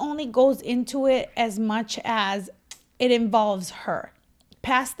she only goes into it as much as it involves her.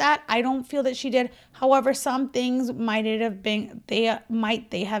 Past that, I don't feel that she did. However, some things might have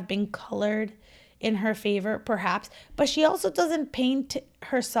been colored in her favor, perhaps. But she also doesn't paint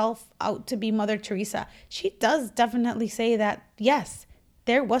herself out to be Mother Teresa. She does definitely say that, yes,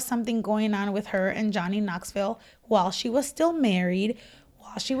 there was something going on with her and Johnny Knoxville while she was still married,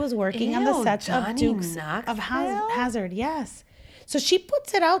 while she was working on the sets of Dukes of Hazzard. Yes. So she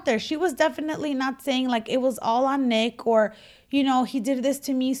puts it out there. She was definitely not saying like it was all on Nick or, you know, he did this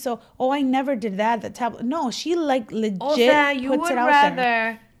to me. So, oh, I never did that. The tablet. No, she like legit O sea, you puts would it out rather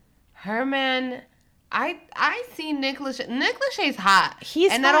there. her man. I see Nick Lachey. Nick Lachey's hot.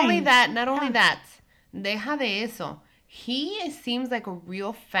 He's and not fine. only that, deja de eso. He seems like a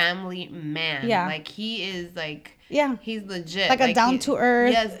real family man. Yeah. Like he is like. Yeah. He's legit. Like a down to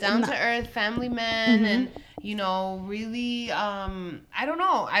earth. Yes, down to earth family man, and you know, really. I don't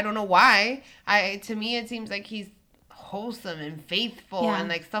know. I don't know why. To me, it seems like he's wholesome and faithful and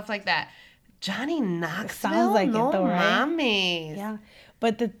like stuff like that. Johnny Knoxville, sounds like no it though, right? mames. Yeah,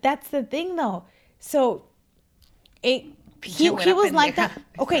 but that's the thing though. So he güera was like pendeja. that.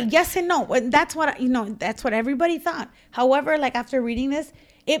 Okay, yes and no. That's what that's what everybody thought. However, like after reading this,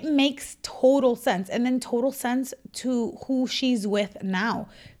 it makes total sense, and then total sense to who she's with now,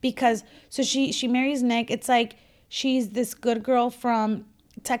 because so she marries Nick. It's like she's this good girl from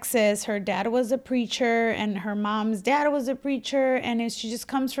Texas. Her dad was a preacher, and her mom's dad was a preacher, and she just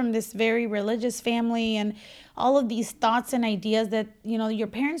comes from this very religious family, and all of these thoughts and ideas that your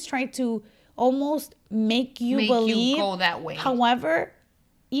parents try to almost make you believe go that way. However,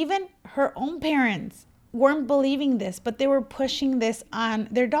 even her own parents weren't believing this, but they were pushing this on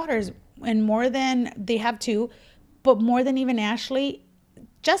their daughters, and more than they have two, but more than even Ashley,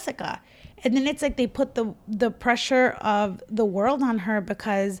 Jessica. And then it's like they put the pressure of the world on her,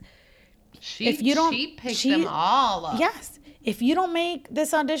 because she picked them all up. Yes. If you don't make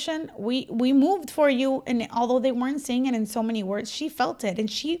this audition, we moved for you. And although they weren't saying it in so many words, she felt it.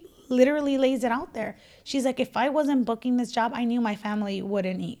 And she literally lays it out there. She's like, if I wasn't booking this job, I knew my family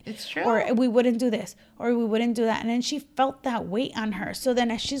wouldn't eat. It's true. Or we wouldn't do this, or we wouldn't do that. And then she felt that weight on her. So then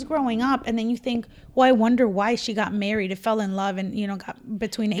as she's growing up, and then you think, well, I wonder why she got married, fell in love, and, got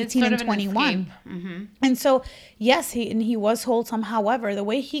between 18 and 21. Mm-hmm. And so, yes, he was wholesome. However, the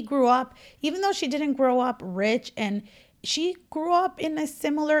way he grew up, even though she didn't grow up rich, and she grew up in a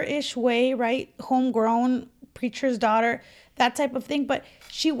similar-ish way, right? Homegrown, preacher's daughter, that type of thing. But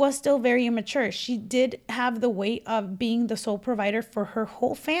she was still very immature. She did have the weight of being the sole provider for her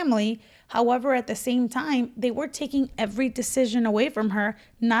whole family. However, at the same time, they were taking every decision away from her,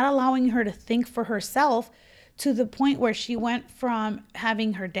 not allowing her to think for herself, to the point where she went from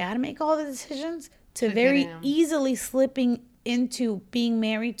having her dad make all the decisions to very easily slipping into being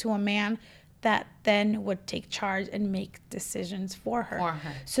married to a man that then would take charge and make decisions for her.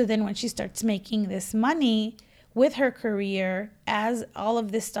 So then when she starts making this money with her career, as all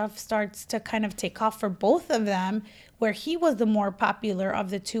of this stuff starts to kind of take off for both of them, where he was the more popular of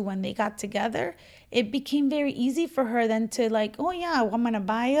the two when they got together, it became very easy for her then to like, oh yeah, well, I'm going to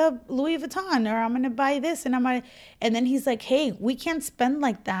buy a Louis Vuitton, or I'm going to buy this, and and then he's like, hey, we can't spend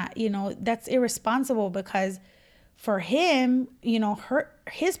like that. That's irresponsible, because for him,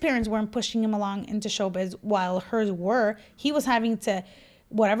 his parents weren't pushing him along into showbiz while hers were. He was having to,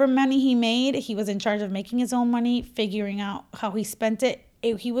 whatever money he made, he was in charge of making his own money, figuring out how he spent it.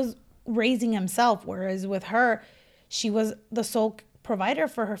 He was raising himself, whereas with her, she was the sole provider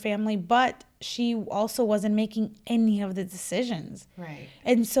for her family, but she also wasn't making any of the decisions. Right.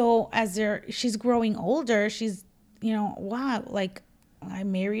 And so as she's growing older, she's, wow, like, I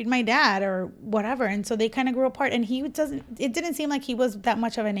married my dad or whatever. And so they kind of grew apart, and it didn't seem like he was that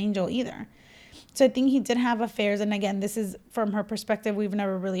much of an angel either. So I think he did have affairs. And again, this is from her perspective. We've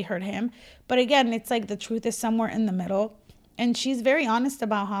never really heard him. But again, it's like the truth is somewhere in the middle. And she's very honest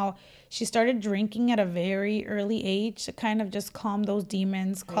about how she started drinking at a very early age to kind of just calm those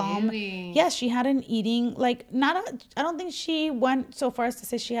demons. Really? Yes, she had an eating, like, I don't think she went so far as to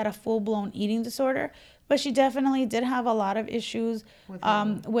say she had a full-blown eating disorder, but she definitely did have a lot of issues with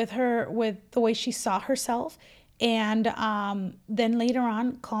the way she saw herself. And then later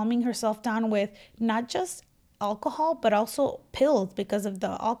on, calming herself down with not just alcohol, but also pills, because of the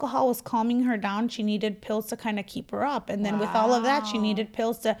alcohol was calming her down. She needed pills to kind of keep her up. And then with all of that, she needed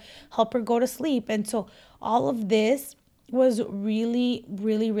pills to help her go to sleep. And so all of this was really,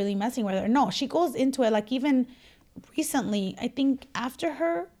 really, really messing with her. No, she goes into it, like, even recently, I think after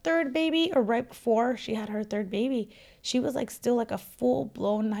her third baby, or right before she had her third baby, she was like still like a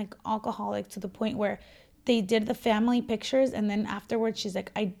full-blown like alcoholic, to the point where they did the family pictures, and then afterwards she's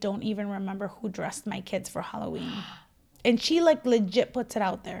like, I don't even remember who dressed my kids for Halloween. And she like legit puts it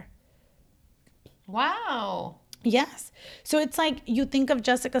out there. Wow. Yes. So it's like, you think of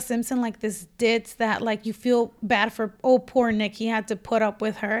Jessica Simpson like this ditz that like you feel bad for, oh, poor Nick, he had to put up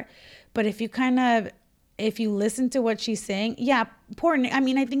with her. But if you listen to what she's saying, yeah, poor Nick. I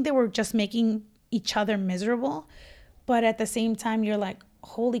mean, I think they were just making each other miserable. But at the same time, you're like,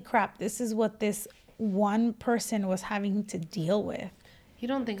 holy crap, this is what this one person was having to deal with. You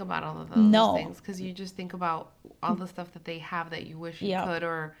don't think about all of those things because you just think about all the stuff that they have that you wish you could,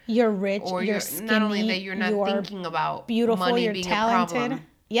 or you're rich, or you're skinny, not only that you're not thinking about beautiful, money you're being talented. a problem.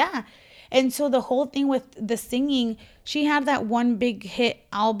 Yeah. And so the whole thing with the singing, she had that one big hit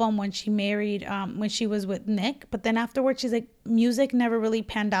album when she married, when she was with Nick. But then afterwards, she's like, music never really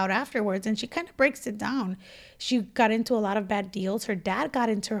panned out afterwards. And she kind of breaks it down. She got into a lot of bad deals. Her dad got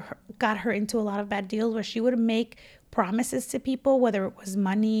her into a lot of bad deals where she would make promises to people, whether it was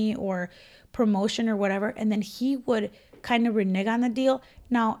money or promotion or whatever. And then he would kind of renege on the deal.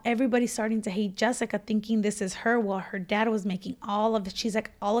 Now everybody's starting to hate Jessica, thinking this is her, while her dad was making all of it. She's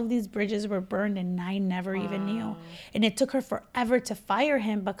like, all of these bridges were burned and I never even knew. And it took her forever to fire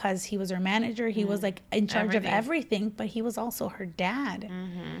him because he was her manager. He was like in charge of everything, but he was also her dad.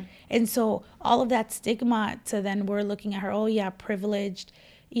 And so all of that stigma to then we're looking at her, oh yeah, privileged,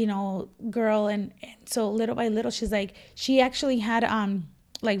 you know, girl. And so little by little, she's like, she actually had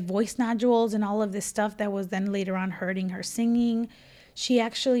like voice nodules and all of this stuff that was then later on hurting her singing. She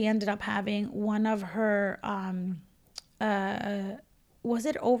actually ended up having one of her, was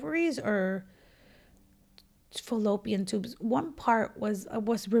it ovaries or fallopian tubes? One part was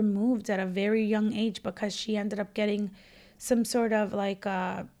removed at a very young age because she ended up getting some sort of like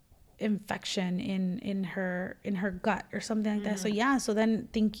infection in her gut or something like that. So yeah, so then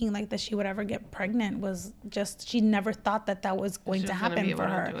thinking like that she would ever get pregnant was just, she never thought that was going to happen for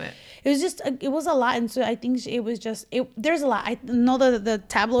her. It was just it was a lot. And so I think it was just there's a lot. I know the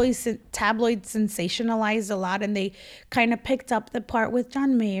tabloids sensationalized a lot, and they kind of picked up the part with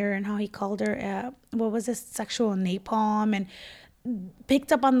John Mayer and how he called her what was this, sexual napalm, and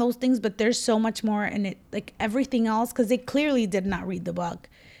picked up on those things. But there's so much more in it, like everything else, because they clearly did not read the book.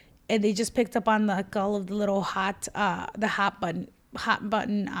 And they just picked up on all of the little hot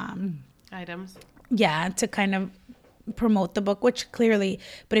button items. Yeah, to kind of promote the book, which clearly,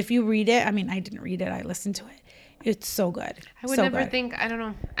 but if you read it, I mean, I didn't read it, I listened to it. It's so good. I would never think, I don't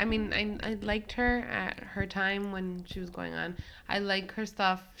know. I mean, I liked her at her time when she was going on. I like her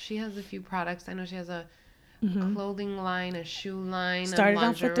stuff. She has a few products. I know she has a clothing line, a shoe line, started a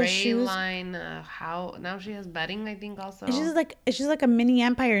lingerie off with the shoes line. Now she has bedding, I think, also. It's just like a mini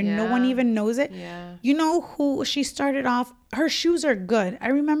empire. Yeah. No one even knows it. Yeah. You know who she started off? Her shoes are good. I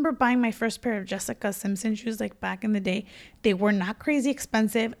remember buying my first pair of Jessica Simpson shoes like back in the day. They were not crazy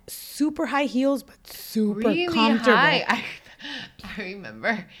expensive, super high heels, but super really comfortable. High. I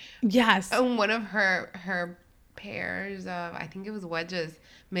remember. Yes. One of her pairs of, I think it was wedges,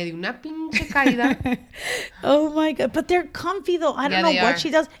 me dio una pinche caída. Oh my God. But they're comfy though. I don't know what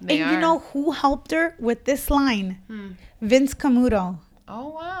she does. You know who helped her with this line? Vince Camuto. Oh,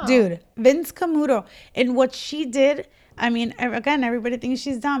 wow. Dude, Vince Camuto. And what she did, I mean, again, everybody thinks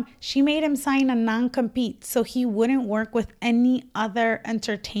she's dumb. She made him sign a non-compete so he wouldn't work with any other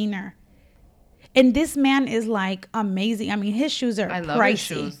entertainer. And this man is like amazing. I mean, his shoes are pricey. His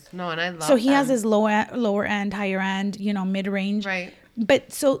shoes. No, and I love So he has his lower end, higher end, mid-range. Right.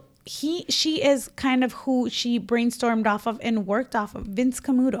 But so she is kind of who she brainstormed off of and worked off of, Vince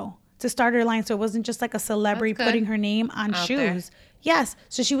Camuto, to start her line. So it wasn't just like a celebrity putting her name on shoes. There. Yes.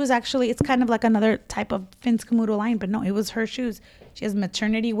 So she was actually, it's kind of like another type of Vince Camuto line, but no, it was her shoes. She has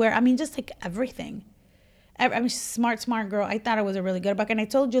maternity wear. I mean, just like everything. I mean, smart girl. I thought it was a really good book. And I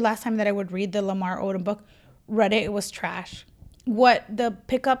told you last time that I would read the Lamar Odom book. Read it. It was trash. What the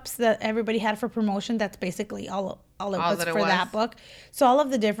pickups that everybody had for promotion, that's basically all it was for that book. So all of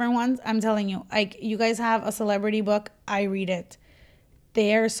the different ones, I'm telling you, like, you guys have a celebrity book, I read it.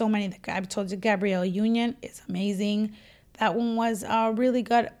 There are so many. I've told you, Gabrielle Union is amazing. That one was really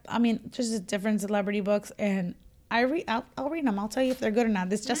good. I mean, just different celebrity books, and I'll read them. I'll tell you if they're good or not.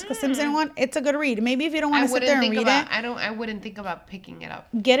 This Jessica Simpson one, it's a good read. Maybe if you don't want to sit there and read it, I wouldn't think about picking it up.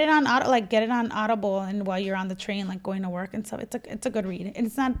 Get it on Audible, and while you're on the train, like going to work and stuff, it's a good read, and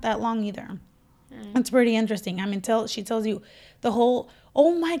it's not that long either. It's pretty interesting. I mean, she tells you the whole.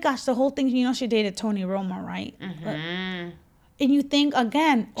 Oh my gosh, the whole thing. She dated Tony Romo, right? And you think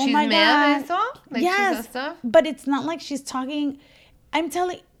again, oh my God, like yes, stuff? But it's not like she's talking. I'm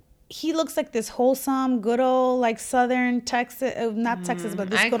telling. He looks like this wholesome, good old, like Southern Texas, not Texas, but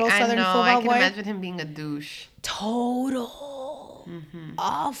this good old Southern football boy. I can imagine him being a douche. Total.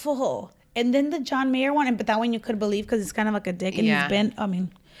 Awful. And then the John Mayer one, but that one you could believe because it's kind of like a dick, and he's been, I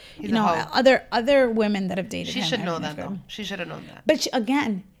mean, he's other women that have dated him. She should know that, though. She should have known that. But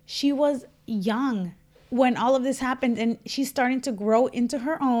she was young when all of this happened, and she's starting to grow into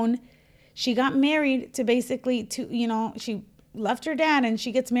her own. She got married she left her dad and she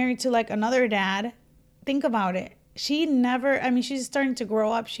gets married to like another dad. Think about it. she never, I mean, she's starting to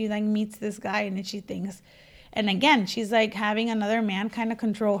grow up. She like meets this guy and then she thinks, and again, she's like having another man kind of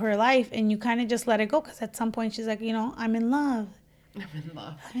control her life, and you kind of just let it go because at some point she's like, you know, I'm in love. I'm in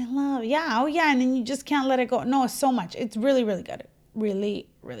love. I'm in love. Yeah. Oh, yeah. And then you just can't let it go. No, it's so much. It's really, really good. Really,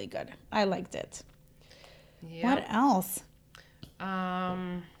 really good. I liked it. Yep. What else?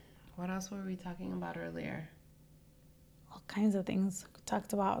 What else were we talking about earlier? All kinds of things. We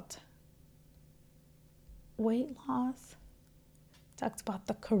talked about weight loss. Talked about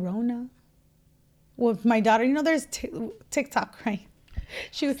the corona. With my daughter, you know, there's TikTok, right?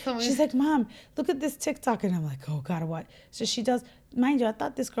 She's like, Mom, look at this TikTok. And I'm like, oh, God, what? So she does. Mind you, I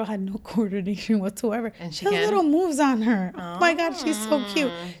thought this girl had no coordination whatsoever. And she has little moves on her. Oh, my God, she's so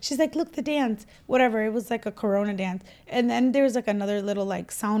cute. She's like, look, the dance. Whatever. It was like a Corona dance. And then there's like another little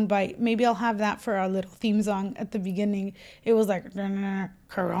like sound bite. Maybe I'll have that for our little theme song at the beginning. It was like,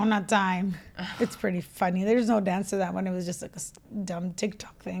 Corona time. It's pretty funny. There's no dance to that one. It was just like a dumb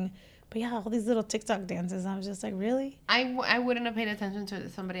TikTok thing. But yeah, all these little TikTok dances. I was just like, really? I wouldn't have paid attention to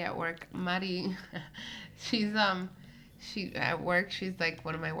somebody at work. Mari, she at work. She's like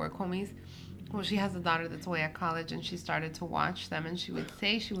one of my work homies. Well, she has a daughter that's away at college, and she started to watch them. And she would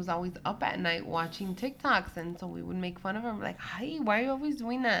say she was always up at night watching TikToks, and so we would make fun of her. We're like, "Hi, why are you always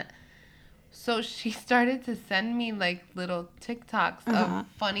doing that?" So she started to send me like little TikToks of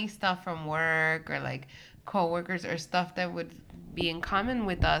funny stuff from work or like coworkers or stuff that would be in common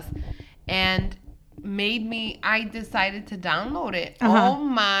with us, and I decided to download it. Oh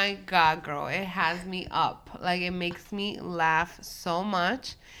my God, girl, it has me up. Like, it makes me laugh so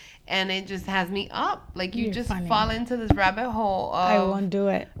much, and it just has me up. Like, you just funny. Fall into this rabbit hole of, I won't do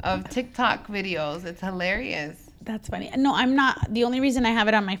it. Of TikTok videos. It's hilarious. That's funny. No, I'm not. The only reason I have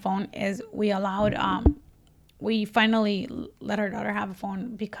it on my phone is we finally let our daughter have a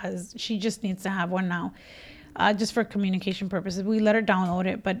phone because she just needs to have one now. Just for communication purposes. We let her download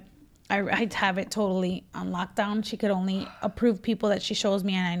it, but I have it totally on lockdown. She could only approve people that she shows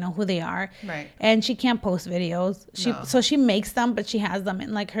me, and I know who they are. Right. And she can't post videos. So she makes them, but she has them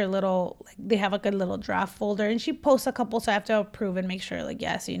in like her little, like they have like a little draft folder, and she posts a couple, so I have to approve and make sure, like,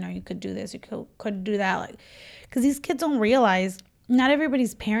 yes, you know, you could do this, you could do that, like, because these kids don't realize not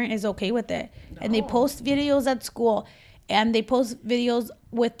everybody's parent is okay with it, and they post videos at school. And they post videos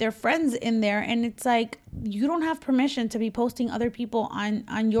with their friends in there. And it's like, you don't have permission to be posting other people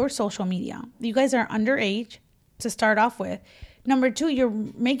on your social media. You guys are underage to start off with. Number two, you're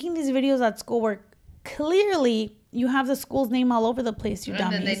making these videos at school where clearly you have the school's name all over the place, you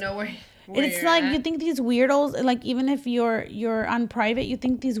dummies. And then they know where it's like at. You think these weirdos, like even if you're on private, you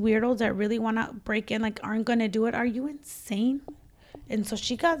think these weirdos that really want to break in like aren't going to do it. Are you insane? And so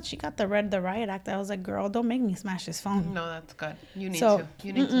she got the riot act. I was like, girl, don't make me smash this phone. No, that's good. You need to.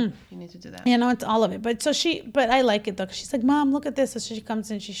 You need to do that. You know, it's all of it. But I like it though. Cause she's like, Mom, look at this. So she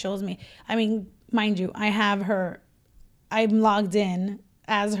comes in, she shows me. I mean, mind you, I'm logged in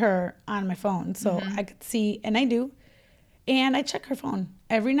as her on my phone. So I could see, and I do. And I check her phone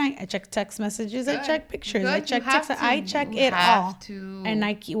every night. I check text messages. Good. I check pictures. Good. I check text. I check it all. And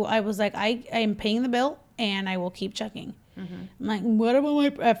I was like, I am paying the bill and I will keep checking. I'm like, what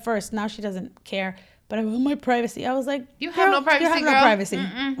about at first, now she doesn't care, but about my privacy. I was like, you have no privacy, girl. No privacy.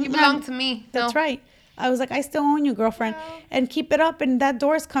 You belong to me. That's right. I was like, I still own you, girlfriend. And keep it up, and that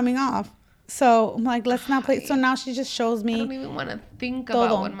door's coming off. So I'm like, let's not play. So now she just shows me. I don't even want to think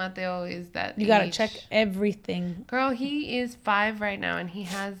about when Mateo is that You got to check everything. Girl, he is 5 right now, and he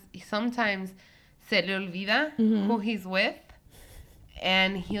sometimes se le olvida who he's with,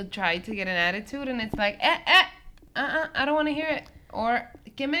 and he'll try to get an attitude, and it's like, I don't want to hear it. Or,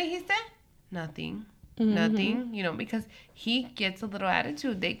 ¿qué me dijiste? Nothing. Nothing. You know, because he gets a little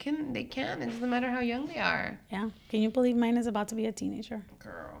attitude. They can. It doesn't matter how young they are. Yeah. Can you believe mine is about to be a teenager?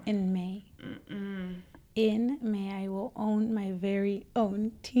 Girl. In May. In May, I will own my very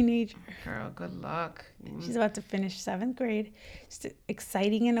own teenager. Girl, good luck. She's about to finish 7th grade. It's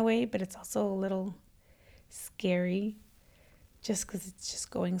exciting in a way, but it's also a little scary. Just because it's just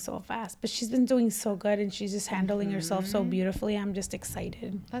going so fast. But she's been doing so good, and she's just handling herself so beautifully. I'm just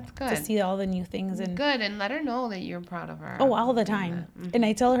excited. That's good. To see all the new things. And good, and let her know that you're proud of her. Oh, all the time. And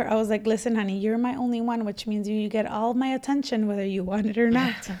I tell her, I was like, listen, honey, you're my only one, which means you get all my attention, whether you want it or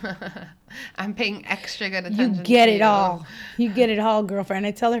not. I'm paying extra good attention. You get it all. You get it all, girlfriend.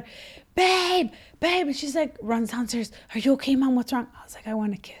 I tell her, babe. And she's like, runs downstairs. Are you okay, Mom? What's wrong? I was like, I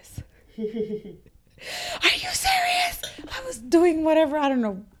want a kiss. Are you serious? I was doing whatever. I don't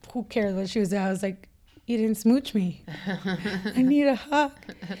know. Who cares what she was doing? I was like, you didn't smooch me. I need a hug.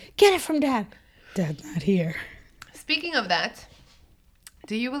 Get it from Dad. Dad's not here. Speaking of that,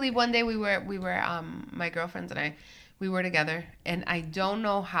 Do you believe one day we were my girlfriends and I, we were together, and I don't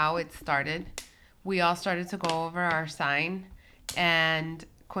know how it started. We all started to go over our sign, and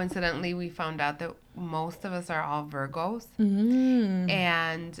coincidentally we found out that most of us are all Virgos,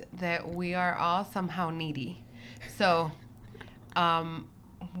 and that we are all somehow needy. So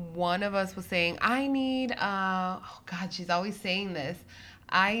one of us was saying, I need oh god, she's always saying this.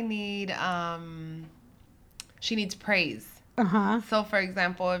 I need she needs praise. So, for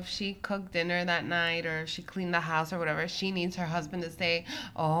example, if she cooked dinner that night or if she cleaned the house or whatever, she needs her husband to say,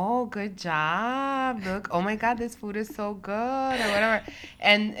 oh, good job. Look, oh my God, this food is so good or whatever.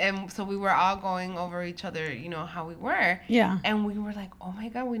 And so we were all going over each other, you know, how we were. Yeah. And we were like, oh my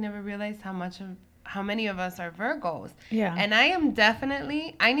God, we never realized how many of us are Virgos. Yeah. And I am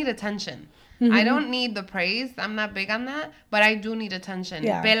definitely, I need attention. I don't need the praise. I'm not big on that. But I do need attention.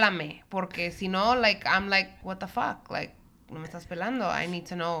 Yeah. Pélame. Porque si no, like, I'm like, what the fuck? Like, no me estás pelando. I need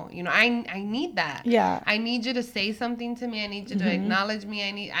to know. You know, I need that. Yeah. I need you to say something to me. I need you to acknowledge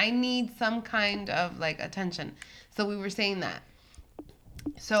me. I need some kind of, like, attention. So we were saying that.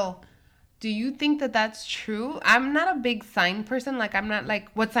 So do you think that that's true? I'm not a big sign person. Like, I'm not like,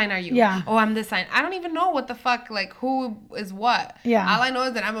 what sign are you? Yeah. Oh, I'm this sign. I don't even know what the fuck, like, who is what. Yeah. All I know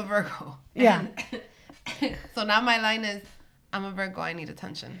is that I'm a Virgo. Yeah. So now my line is, I'm a Virgo. I need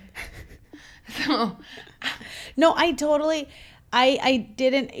attention. So. No, I totally... I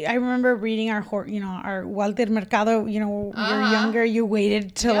didn't... I remember reading our Walter Mercado, you know, you're younger, you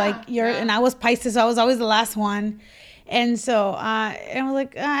waited till and I was Pisces, so I was always the last one. And so I was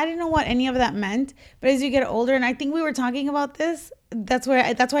like, I didn't know what any of that meant. But as you get older, and I think we were talking about this, that's why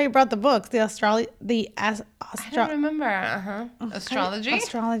I brought the books, I don't remember. Astrology?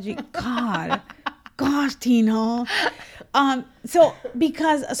 Astrology. God. Gosh, Tino. So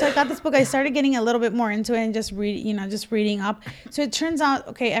I got this book, I started getting a little bit more into it and just reading up. So it turns out,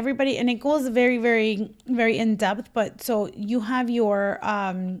 okay, everybody, and it goes very, very, very in depth. But so you have your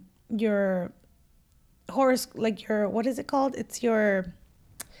horoscope, like your, what is it called? It's your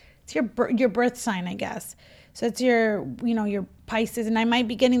birth sign, I guess. So it's your Pisces, and I might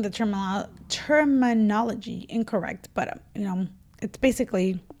be getting the terminology incorrect, but it's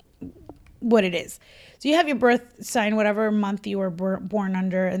basically what it is. So you have your birth sign, whatever month you were born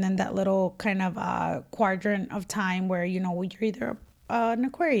under, and then that little kind of quadrant of time where you're either an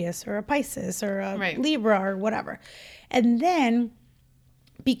Aquarius or a Pisces or a Libra or whatever. And then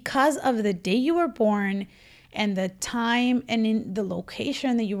because of the day you were born and the time and in the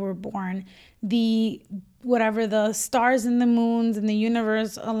location that you were born, the stars and the moons and the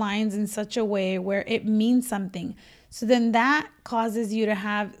universe aligns in such a way where it means something. So then that causes you to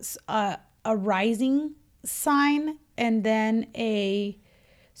have a rising sign, and then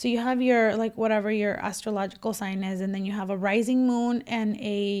so you have your, like, whatever your astrological sign is, and then you have a rising moon and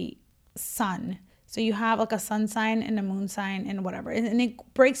a sun. So you have like a sun sign and a moon sign and whatever, and it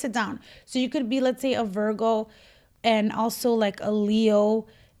breaks it down. So you could be, let's say, a Virgo and also like a Leo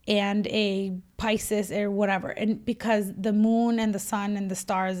and a Pisces or whatever. And because the moon and the sun and the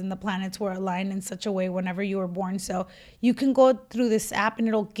stars and the planets were aligned in such a way whenever you were born. So you can go through this app and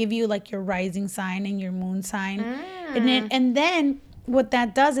it'll give you like your rising sign and your moon sign. And then what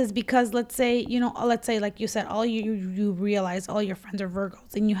that does is, because let's say like you said, all you realize all your friends are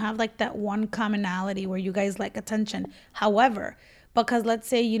Virgos, and you have like that one commonality where you guys like attention. However, because let's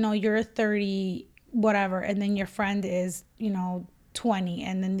say you're 30 whatever, and then your friend is 20,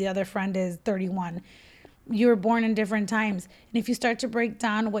 and then the other friend is 31. You were born in different times, and if you start to break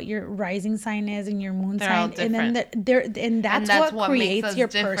down what your rising sign is and your moon sign, and then that's what creates your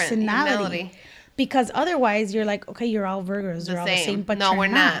personality. Because otherwise, you're like, okay, you're all Virgos, you're all the same, but no, we're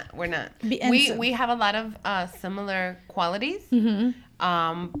not. We're not. We have a lot of similar qualities,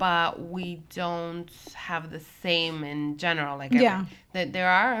 but we don't have the same in general. Like, there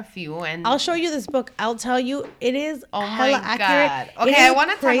are a few, and I'll show you this book. I'll tell you, it is hella accurate. Okay, I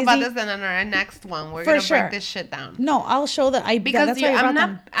want to talk about this in our next one. We're gonna break this shit down. No, I'll show that.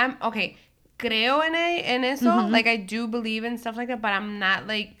 I'm okay. Creo en eso. Like, I do believe in stuff like that, but I'm not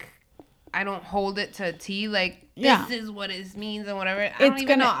like, I don't hold it to a T, like, this is what it means and whatever. I don't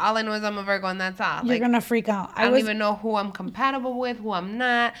even know. All I know is I'm a Virgo and that's all. You're going to freak out. I don't even know who I'm compatible with, who I'm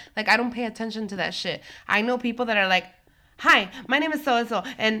not. Like, I don't pay attention to that shit. I know people that are like, hi, my name is so and so,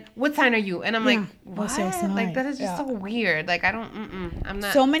 and what sign are you? And I'm Yeah. like, What's what? your sign? Like that is just Yeah. so weird. Like I don't. I'm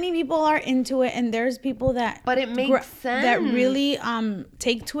not. So many people are into it, and there's people that But it makes sense. that really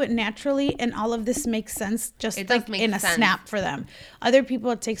take to it naturally, and all of this makes sense just It does like make in a sense. snap for them. Other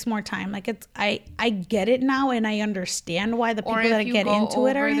people, it takes more time. Like it's I get it now, and I understand why the people Or if that you get go into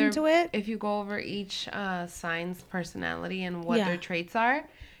it are over into it. If you go over each sign's personality and what Yeah. their traits are,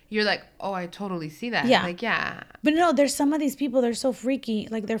 you're like, oh, I totally see that. Yeah. Like, yeah. But no, there's some of these people, they're so freaky.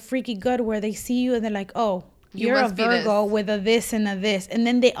 Like they're freaky good where they see you and they're like, oh, you're a must be Virgo this. with a this and a this. And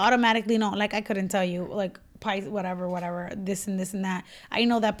then they automatically know. Like I couldn't tell you, like Pisces, whatever, this and this and that. I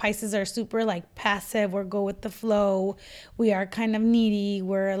know that Pisces are super like passive or go with the flow. We are kind of needy.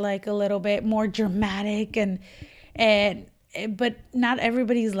 We're like a little bit more dramatic and but not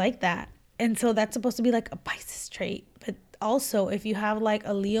everybody's like that. And so that's supposed to be like a Pisces trait. But also, if you have like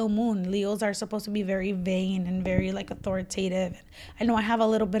a Leo moon, Leos are supposed to be very vain and very like authoritative. I know I have a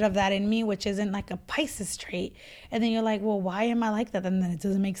little bit of that in me, which isn't like a Pisces trait. And then you're like, well, why am I like that? And then it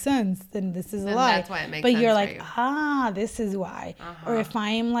doesn't make sense. Then this is a lie. That's why it makes but sense you're for like, you. this is why. Or if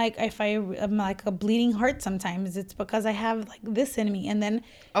I'm like a bleeding heart sometimes, it's because I have like this in me. And then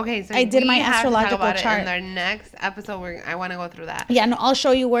Okay, so I did my have to talk astrological about chart. it in our next episode. I want to go through that. Yeah, no, I'll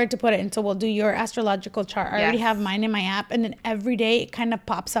show you where to put it. And so we'll do your astrological chart. I already Yes. have mine in my app. And then every day it kind of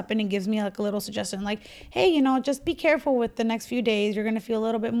pops up and it gives me like a little suggestion like, hey, just be careful with the next few days. You're going to feel a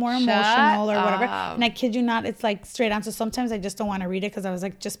little bit more emotional or whatever. up. And I kid you not, it's like straight on. So sometimes I just don't want to read it because I was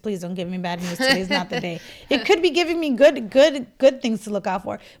like, just please don't give me bad news. Today's not the day. It could be giving me good things to look out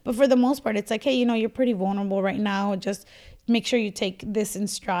for. But for the most part, it's like, hey, you're pretty vulnerable right now. Just make sure you take this in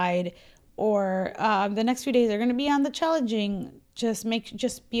stride. Or the next few days are going to be on the challenging.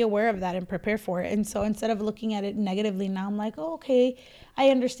 Just be aware of that and prepare for it. And so instead of looking at it negatively, now I'm like, oh, okay, I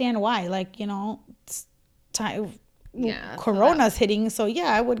understand why. Like, it's time, Yeah, so Corona's hitting, so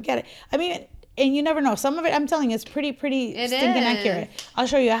yeah, I would get it. I mean, and you never know. Some of it, I'm telling you, is pretty It stinking is. accurate. I'll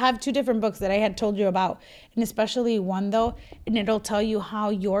show you. I have 2 different books that I had told you about, and especially one though, and it'll tell you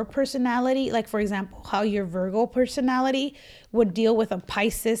how your personality, like for example, how your Virgo personality would deal with a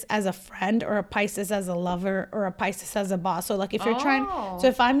Pisces as a friend, or a Pisces as a lover, or a Pisces as a boss. So like if you're so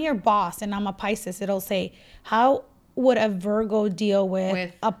if I'm your boss and I'm a Pisces, it'll say how would a Virgo deal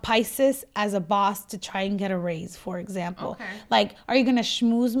with a Pisces as a boss to try and get a raise, for example? Okay. Like, are you going to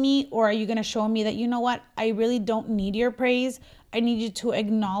schmooze me, or are you going to show me that, you know what, I really don't need your praise. I need you to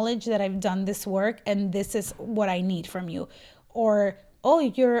acknowledge that I've done this work and this is what I need from you. Or, oh,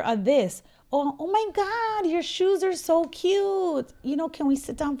 you're a this. Oh my God, your shoes are so cute. Can we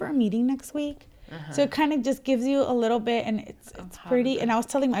sit down for a meeting next week? So it kind of just gives you a little bit, and it's pretty. And I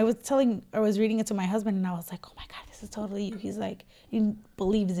was reading it to my husband, and I was like, oh my God, this is totally you. He's like, he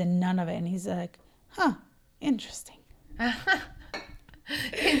believes in none of it, and he's like, huh, interesting.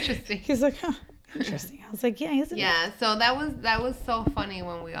 Interesting. He's like, huh, interesting. I was like, yeah, isn't it? Yeah, so that was so funny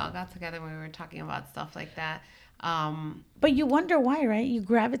when we all got together when we were talking about stuff like that. But you wonder why, right? You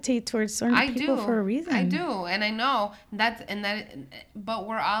gravitate towards certain people for a reason. I do, and I know but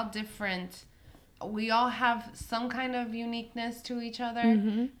we're all different. We all have some kind of uniqueness to each other,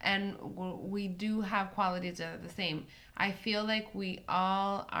 and we do have qualities that are the same. I feel like we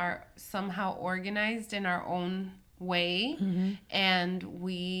all are somehow organized in our own way, and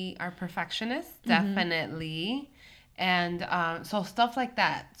we are perfectionists, definitely. And so stuff like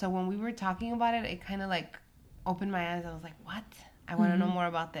that. So when we were talking about it, it kind of like opened my eyes. I was like, what? I want to know more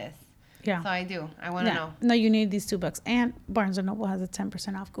about this. Yeah. So I do. I want to know. No, you need these 2 books. And Barnes & Noble has a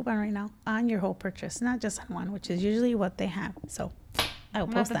 10% off coupon right now on your whole purchase, not just on one, which is usually what they have. So I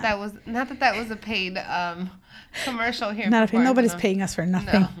will post that. Not that was a paid commercial here. Nobody's paying us for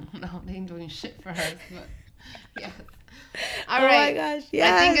nothing. No, they ain't doing shit for us. But yes. All Oh right. my gosh,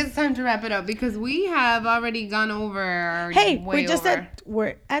 yes. I think it's time to wrap it up because we have already gone over. Hey,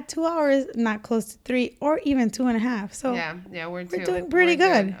 we're at 2 hours, not close to 3 or even 2.5. So yeah, we're doing pretty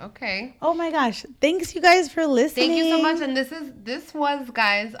good. Okay. Oh my gosh, thanks you guys for listening. Thank you so much. And this was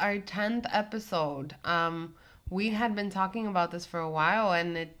guys our 10th episode. We had been talking about this for a while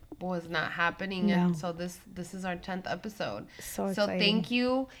and it was not happening, and so this is our 10th episode. So exciting. Thank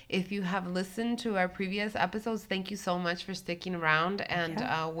you if you have listened to our previous episodes. Thank you so much for sticking around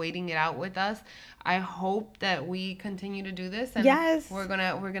and waiting it out with us. I hope that we continue to do this, and yes, we're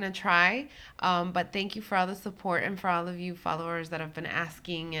gonna try. But thank you for all the support and for all of you followers that have been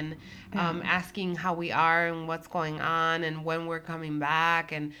asking and asking how we are and what's going on and when we're coming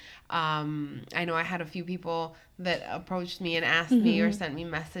back. And I know I had a few people that approached me and asked me or sent me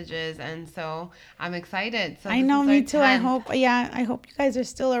messages, and so I'm excited. So I know, me too. I hope you guys are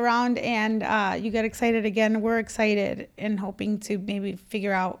still around and you get excited again. We're excited and hoping to maybe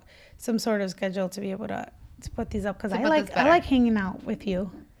figure out some sort of schedule to be able to put these up, because I like hanging out with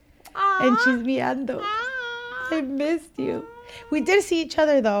you. Aww. And chismeando. I missed you. We did see each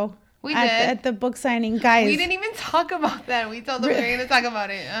other though. We did at the book signing, guys. We didn't even talk about that. We told them we were going to talk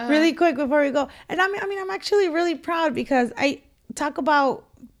about it. Really quick before we go, and I'm actually really proud, because I talk about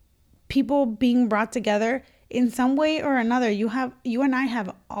people being brought together in some way or another. You and I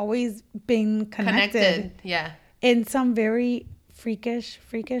have always been connected. Yeah. In some very freakish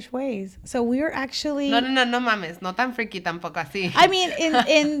ways. So we were actually no mames, no tan freaky tampoco así. I mean,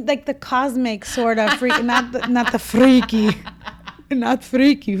 in like the cosmic sort of freak, not the freaky. Not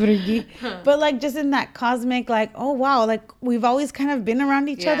freaky, but like just in that cosmic, like, oh wow, like we've always kind of been around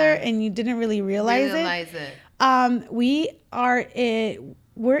each other and you didn't really realize it.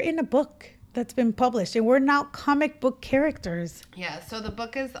 We're in a book that's been published, and we're now comic book characters. Yeah, so the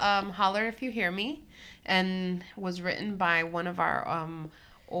book is Holler If You Hear Me, and was written by one of our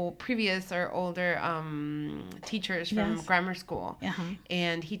older teachers from grammar school.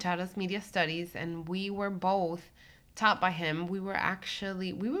 And he taught us media studies, and we were both taught by him. We've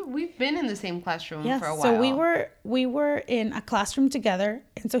been in the same classroom for a while. So we were in a classroom together,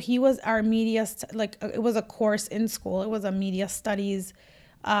 and so he was our media it was a course in school. It was a media studies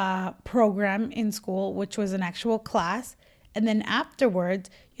program in school, which was an actual class. And then afterwards,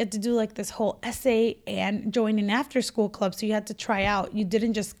 you had to do like this whole essay and join an after school club. So you had to try out. You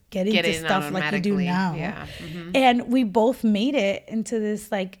didn't just get into stuff like you do now. Yeah. And we both made it into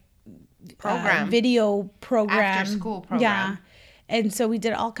this like video program, after school program. Yeah. And so we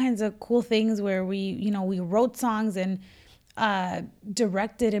did all kinds of cool things where we wrote songs and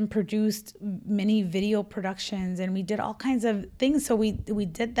directed and produced many video productions, and we did all kinds of things. So we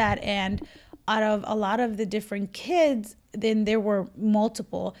did that, and out of a lot of the different kids, then there were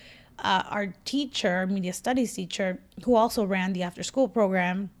multiple. Our media studies teacher, who also ran the after school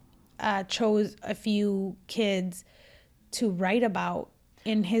program, chose a few kids to write about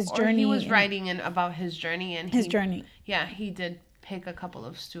in his journey. He was writing about his journey and his journey. Yeah, he did pick a couple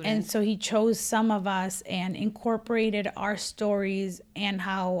of students. And so he chose some of us and incorporated our stories and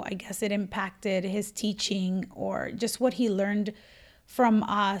how, I guess, it impacted his teaching or just what he learned from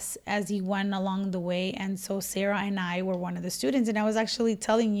us as he went along the way. And so Sarah and I were one of the students. And I was actually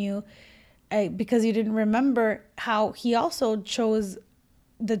telling you, because you didn't remember, how he also chose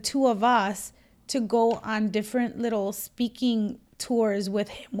the two of us to go on different little speaking tours with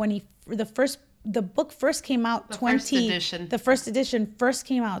him when the book first came out. The first edition first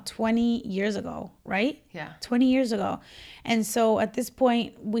came out 20 years ago, right? Yeah. 20 years ago. And so at this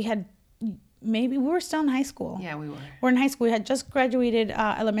point we were still in high school. Yeah, we were. We're in high school. We had just graduated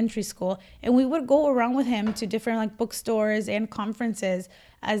elementary school, and we would go around with him to different like bookstores and conferences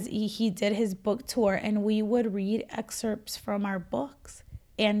as he did his book tour, and we would read excerpts from our books.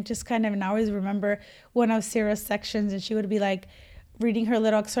 And just kind of, and I always remember one of Sarah's sections, and she would be like reading her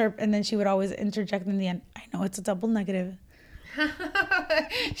little excerpt, and then she would always interject in the end, I know it's a double negative.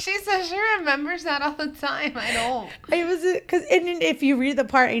 She says she remembers that all the time. I don't. It was because, and if you read the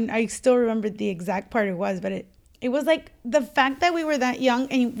part, and I still remember the exact part it was, but it was like the fact that we were that young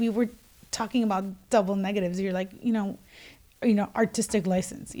and we were talking about double negatives. You're like, artistic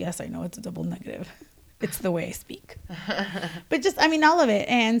license. Yes, I know it's a double negative. It's the way I speak. But just, all of it.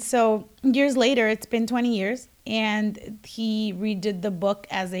 And so years later, it's been 20 years, and he redid the book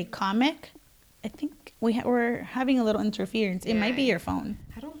as a comic. I think we're having a little interference. It might be your phone.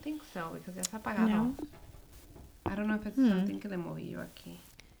 I don't think so, because ya está apagado. No? I don't know if it's something que le moví yo aquí.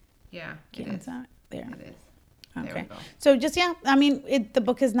 Yeah, it is. There. It is. Okay. There we go. So just, the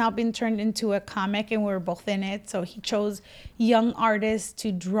book has now been turned into a comic, and we're both in it. So he chose young artists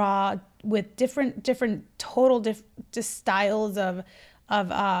to draw with different just styles of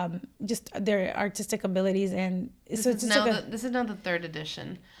just their artistic abilities. And this is now the third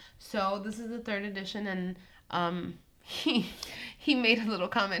edition. So this is the third edition, and he made a little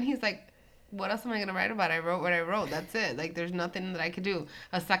comment. He's like, what else am I going to write about? I wrote what I wrote. That's it. Like, there's nothing that I could do.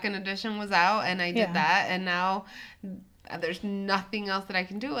 A second edition was out, and I did that, and now there's nothing else that I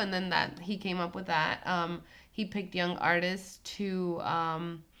can do. And then he came up with that. He picked young artists to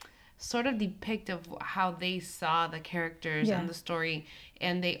sort of depict of how they saw the characters and the story,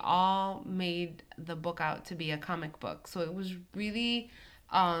 and they all made the book out to be a comic book. So it was really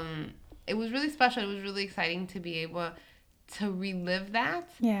special. It was really exciting to be able to relive that.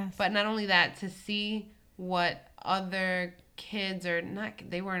 Yes. But not only that, to see what other kids, or not,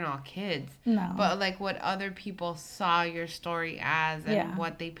 they weren't all kids, No. but like what other people saw your story as, and Yeah.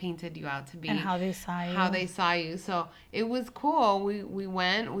 what they painted you out to be, And how they saw you. how they saw you. So it was cool. We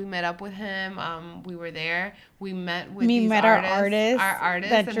went, we met up with him. We were there. We met with these artists, our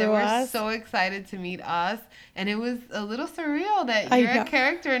artists, that and they drew were us. so excited to meet us. And it was a little surreal that I you're know. a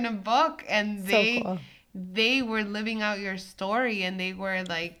character in a book, and So they cool. they were living out your story, and they were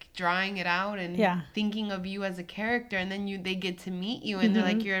like drawing it out and Yeah. thinking of you as a character, and then they get to meet you, and they're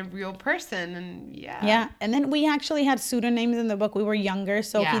like, you're a real person. And Yeah, and then we actually had pseudonyms in the book. We were younger,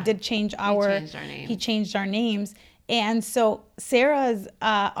 so he Yeah. did change name. he changed our names. And so Sarah's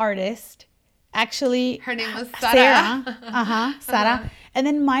artist actually, Her name was Sarah. Sarah. Sarah. And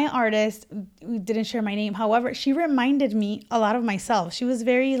then my artist, we didn't share my name. However, she reminded me a lot of myself. She was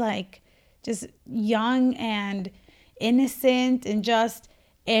very like just young and innocent, and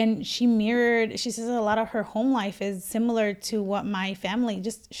she says a lot of her home life is similar to what my family,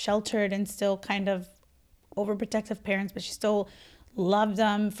 just sheltered and still kind of overprotective parents, but she still loved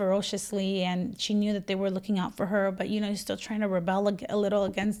them ferociously, and she knew that they were looking out for her, but still trying to rebel a little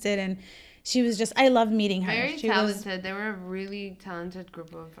against it. And she was just, I loved meeting her. Very She talented. They were a really talented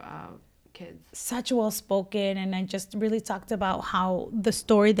group of kids. Such well spoken, and I just really talked about how the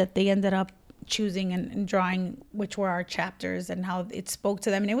story that they ended up choosing and drawing, which were our chapters, and how it spoke to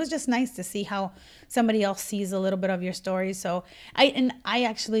them. And it was just nice to see how somebody else sees a little bit of your story. So I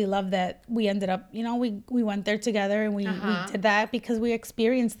actually love that we ended up, we went there together, and we did that because we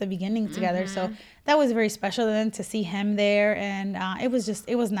experienced the beginning together. So that was very special. And then to see him there, and it was nice.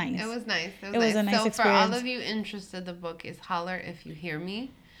 It was nice. It was nice. a nice so experience. For all of you interested, the book is Holler If You Hear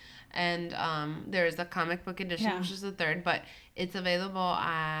Me. And there's a comic book edition, which is the third, but it's available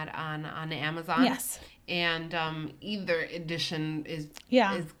on Amazon. Yes. And either edition is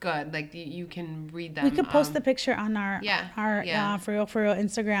good. Like you can read them. We could post the picture on our For Real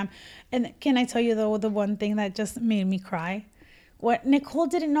Instagram. And can I tell you though, the one thing that just made me cry? What Nicole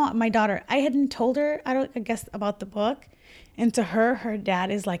didn't know, my daughter, I hadn't told her, I guess, about the book. And to her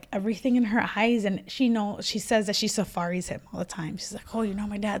dad is like everything in her eyes. And she says that she safaris him all the time. She's like, oh,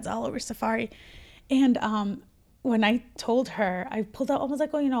 my dad's all over safari. And when I told her, I pulled out, I was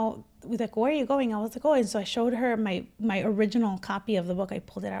like, like, where are you going? I was like, oh, and so I showed her my original copy of the book. I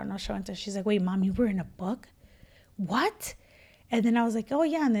pulled it out and I was showing it to her. She's like, wait, Mom, you were in a book? What? And then I was like, oh,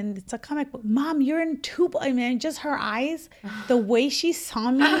 yeah. And then it's a comic book. Mom, you're in two books. I mean, just her eyes, the way she saw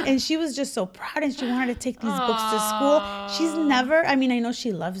me. And she was just so proud. And she wanted to take these books to school. She's never, I know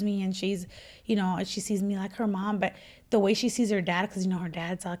she loves me. And she's, she sees me like her mom. But the way she sees her dad, because, her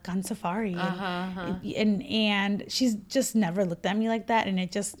dad's like on safari. And she's just never looked at me like that. And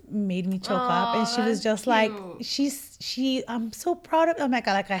it just made me choke up. And she was just cute. Like, I'm so proud of, oh my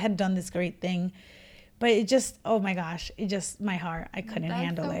God, like I had done this great thing. But it just, oh my gosh, my heart, I couldn't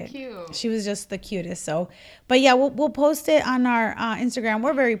handle it. Cute. She was just the cutest. So, but yeah, we'll post it on our Instagram.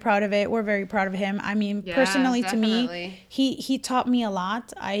 We're very proud of it. We're very proud of him. Personally, definitely. To me, he taught me a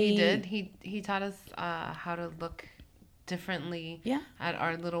lot. He did. He taught us how to look differently at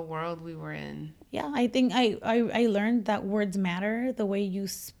our little world we were in. Yeah, I think I learned that words matter. The way you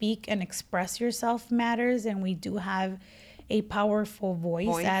speak and express yourself matters. And we do have a powerful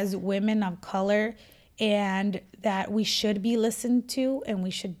voice as women of color. And that we should be listened to, and we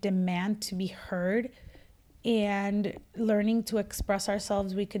should demand to be heard. And learning to express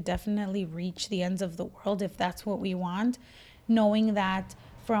ourselves, we could definitely reach the ends of the world if that's what we want. Knowing that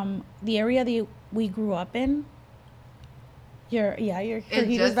from the area that we grew up in, your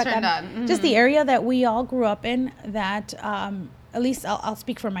heater's back on. Mm-hmm. Just the area that we all grew up in, that at least I'll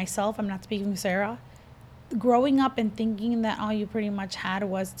speak for myself. I'm not speaking for Sarah. Growing up and thinking that all you pretty much had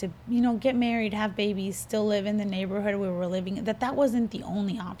was to, get married, have babies, still live in the neighborhood we were living, that wasn't the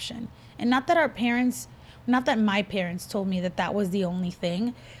only option. And not that my parents told me that was the only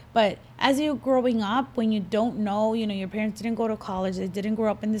thing, but as you're growing up, when you don't know, your parents didn't go to college, they didn't grow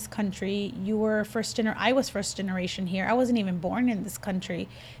up in this country, I was first generation here, I wasn't even born in this country,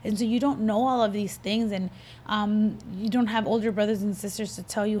 and so you don't know all of these things, and you don't have older brothers and sisters to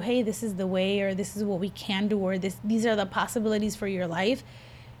tell you, hey, this is the way, or this is what we can do, or these are the possibilities for your life.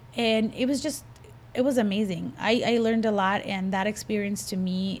 And it was amazing. I learned a lot, and that experience to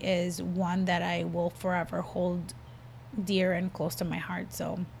me is one that I will forever hold dear and close to my heart.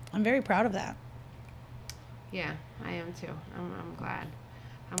 So I'm very proud of that. Yeah, I am too. I'm glad.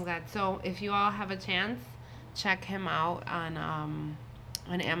 So if you all have a chance, check him out on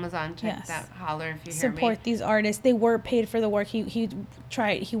Amazon. Check that Holler If You Hear Me. Support these artists. They were paid for the work. He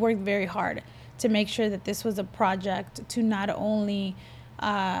worked very hard to make sure that this was a project to not only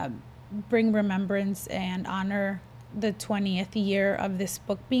bring remembrance and honor the 20th year of this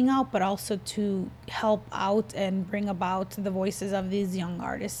book being out, but also to help out and bring about the voices of these young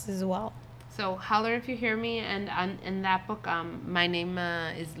artists as well. So holler if you hear me, and in that book, my name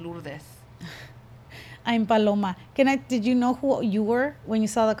is Lourdes. I'm Paloma. Did you know who you were when you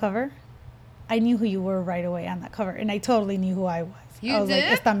saw the cover? I knew who you were right away on that cover, and I totally knew who I was. You I was did?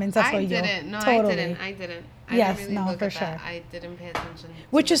 like, esta mensa soy I yo. didn't. No, Totally. I didn't. Yes, didn't really no, look for at that. sure. I didn't pay attention.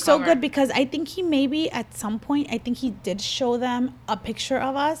 Which to is the so cover. good because I think he maybe at some point, I think he did show them a picture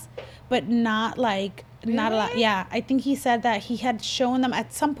of us, but not like, not a lot. Really? Yeah, I think he said that he had shown them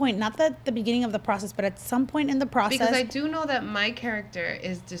at some point, not at the beginning of the process, but at some point in the process. Because I do know that my character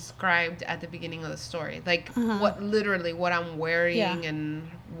is described at the beginning of the story, like what I'm wearing and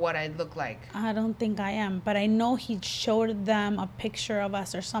what I look like. I don't think I am, but I know he showed them a picture of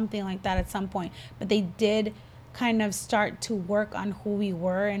us or something like that at some point. But they did kind of start to work on who we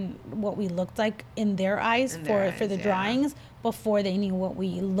were and what we looked like in their eyes for the drawings before they knew what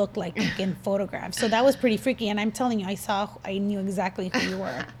we looked like in photographs. So that was pretty freaky. And I'm telling you, I knew exactly who you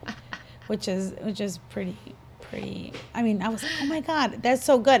were, which is pretty. I mean, I was like, oh my God, that's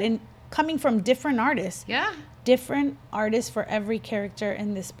so good. And coming from different artists. Yeah. Different artists for every character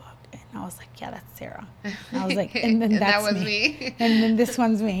in this book. And I was like, yeah, that's Sarah. And I was like, and then that's that was me. And then this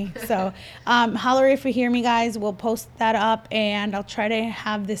one's me. So holler if you hear me, guys. We'll post that up, and I'll try to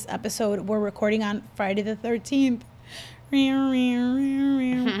have this episode. We're recording on Friday the 13th.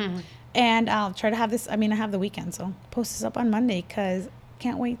 And I'll try to have this. I mean, I have the weekend, so post this up on Monday because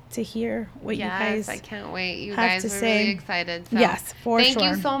can't wait to hear what you guys. Yes, I can't wait. You have guys to are say. really excited. So Yes, for sure. Thank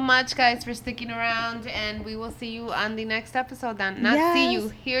you so much, guys, for sticking around, and we will see you on the next episode. Then, not see you,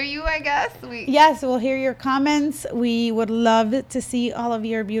 hear you. I guess Yes, we'll hear your comments. We would love to see all of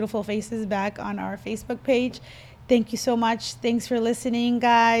your beautiful faces back on our Facebook page. Thank you so much. Thanks for listening,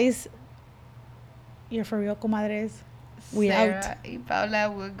 guys. You're for real, comadres. We Sarah out. and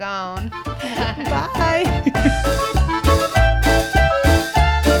Paula, we're gone. Bye.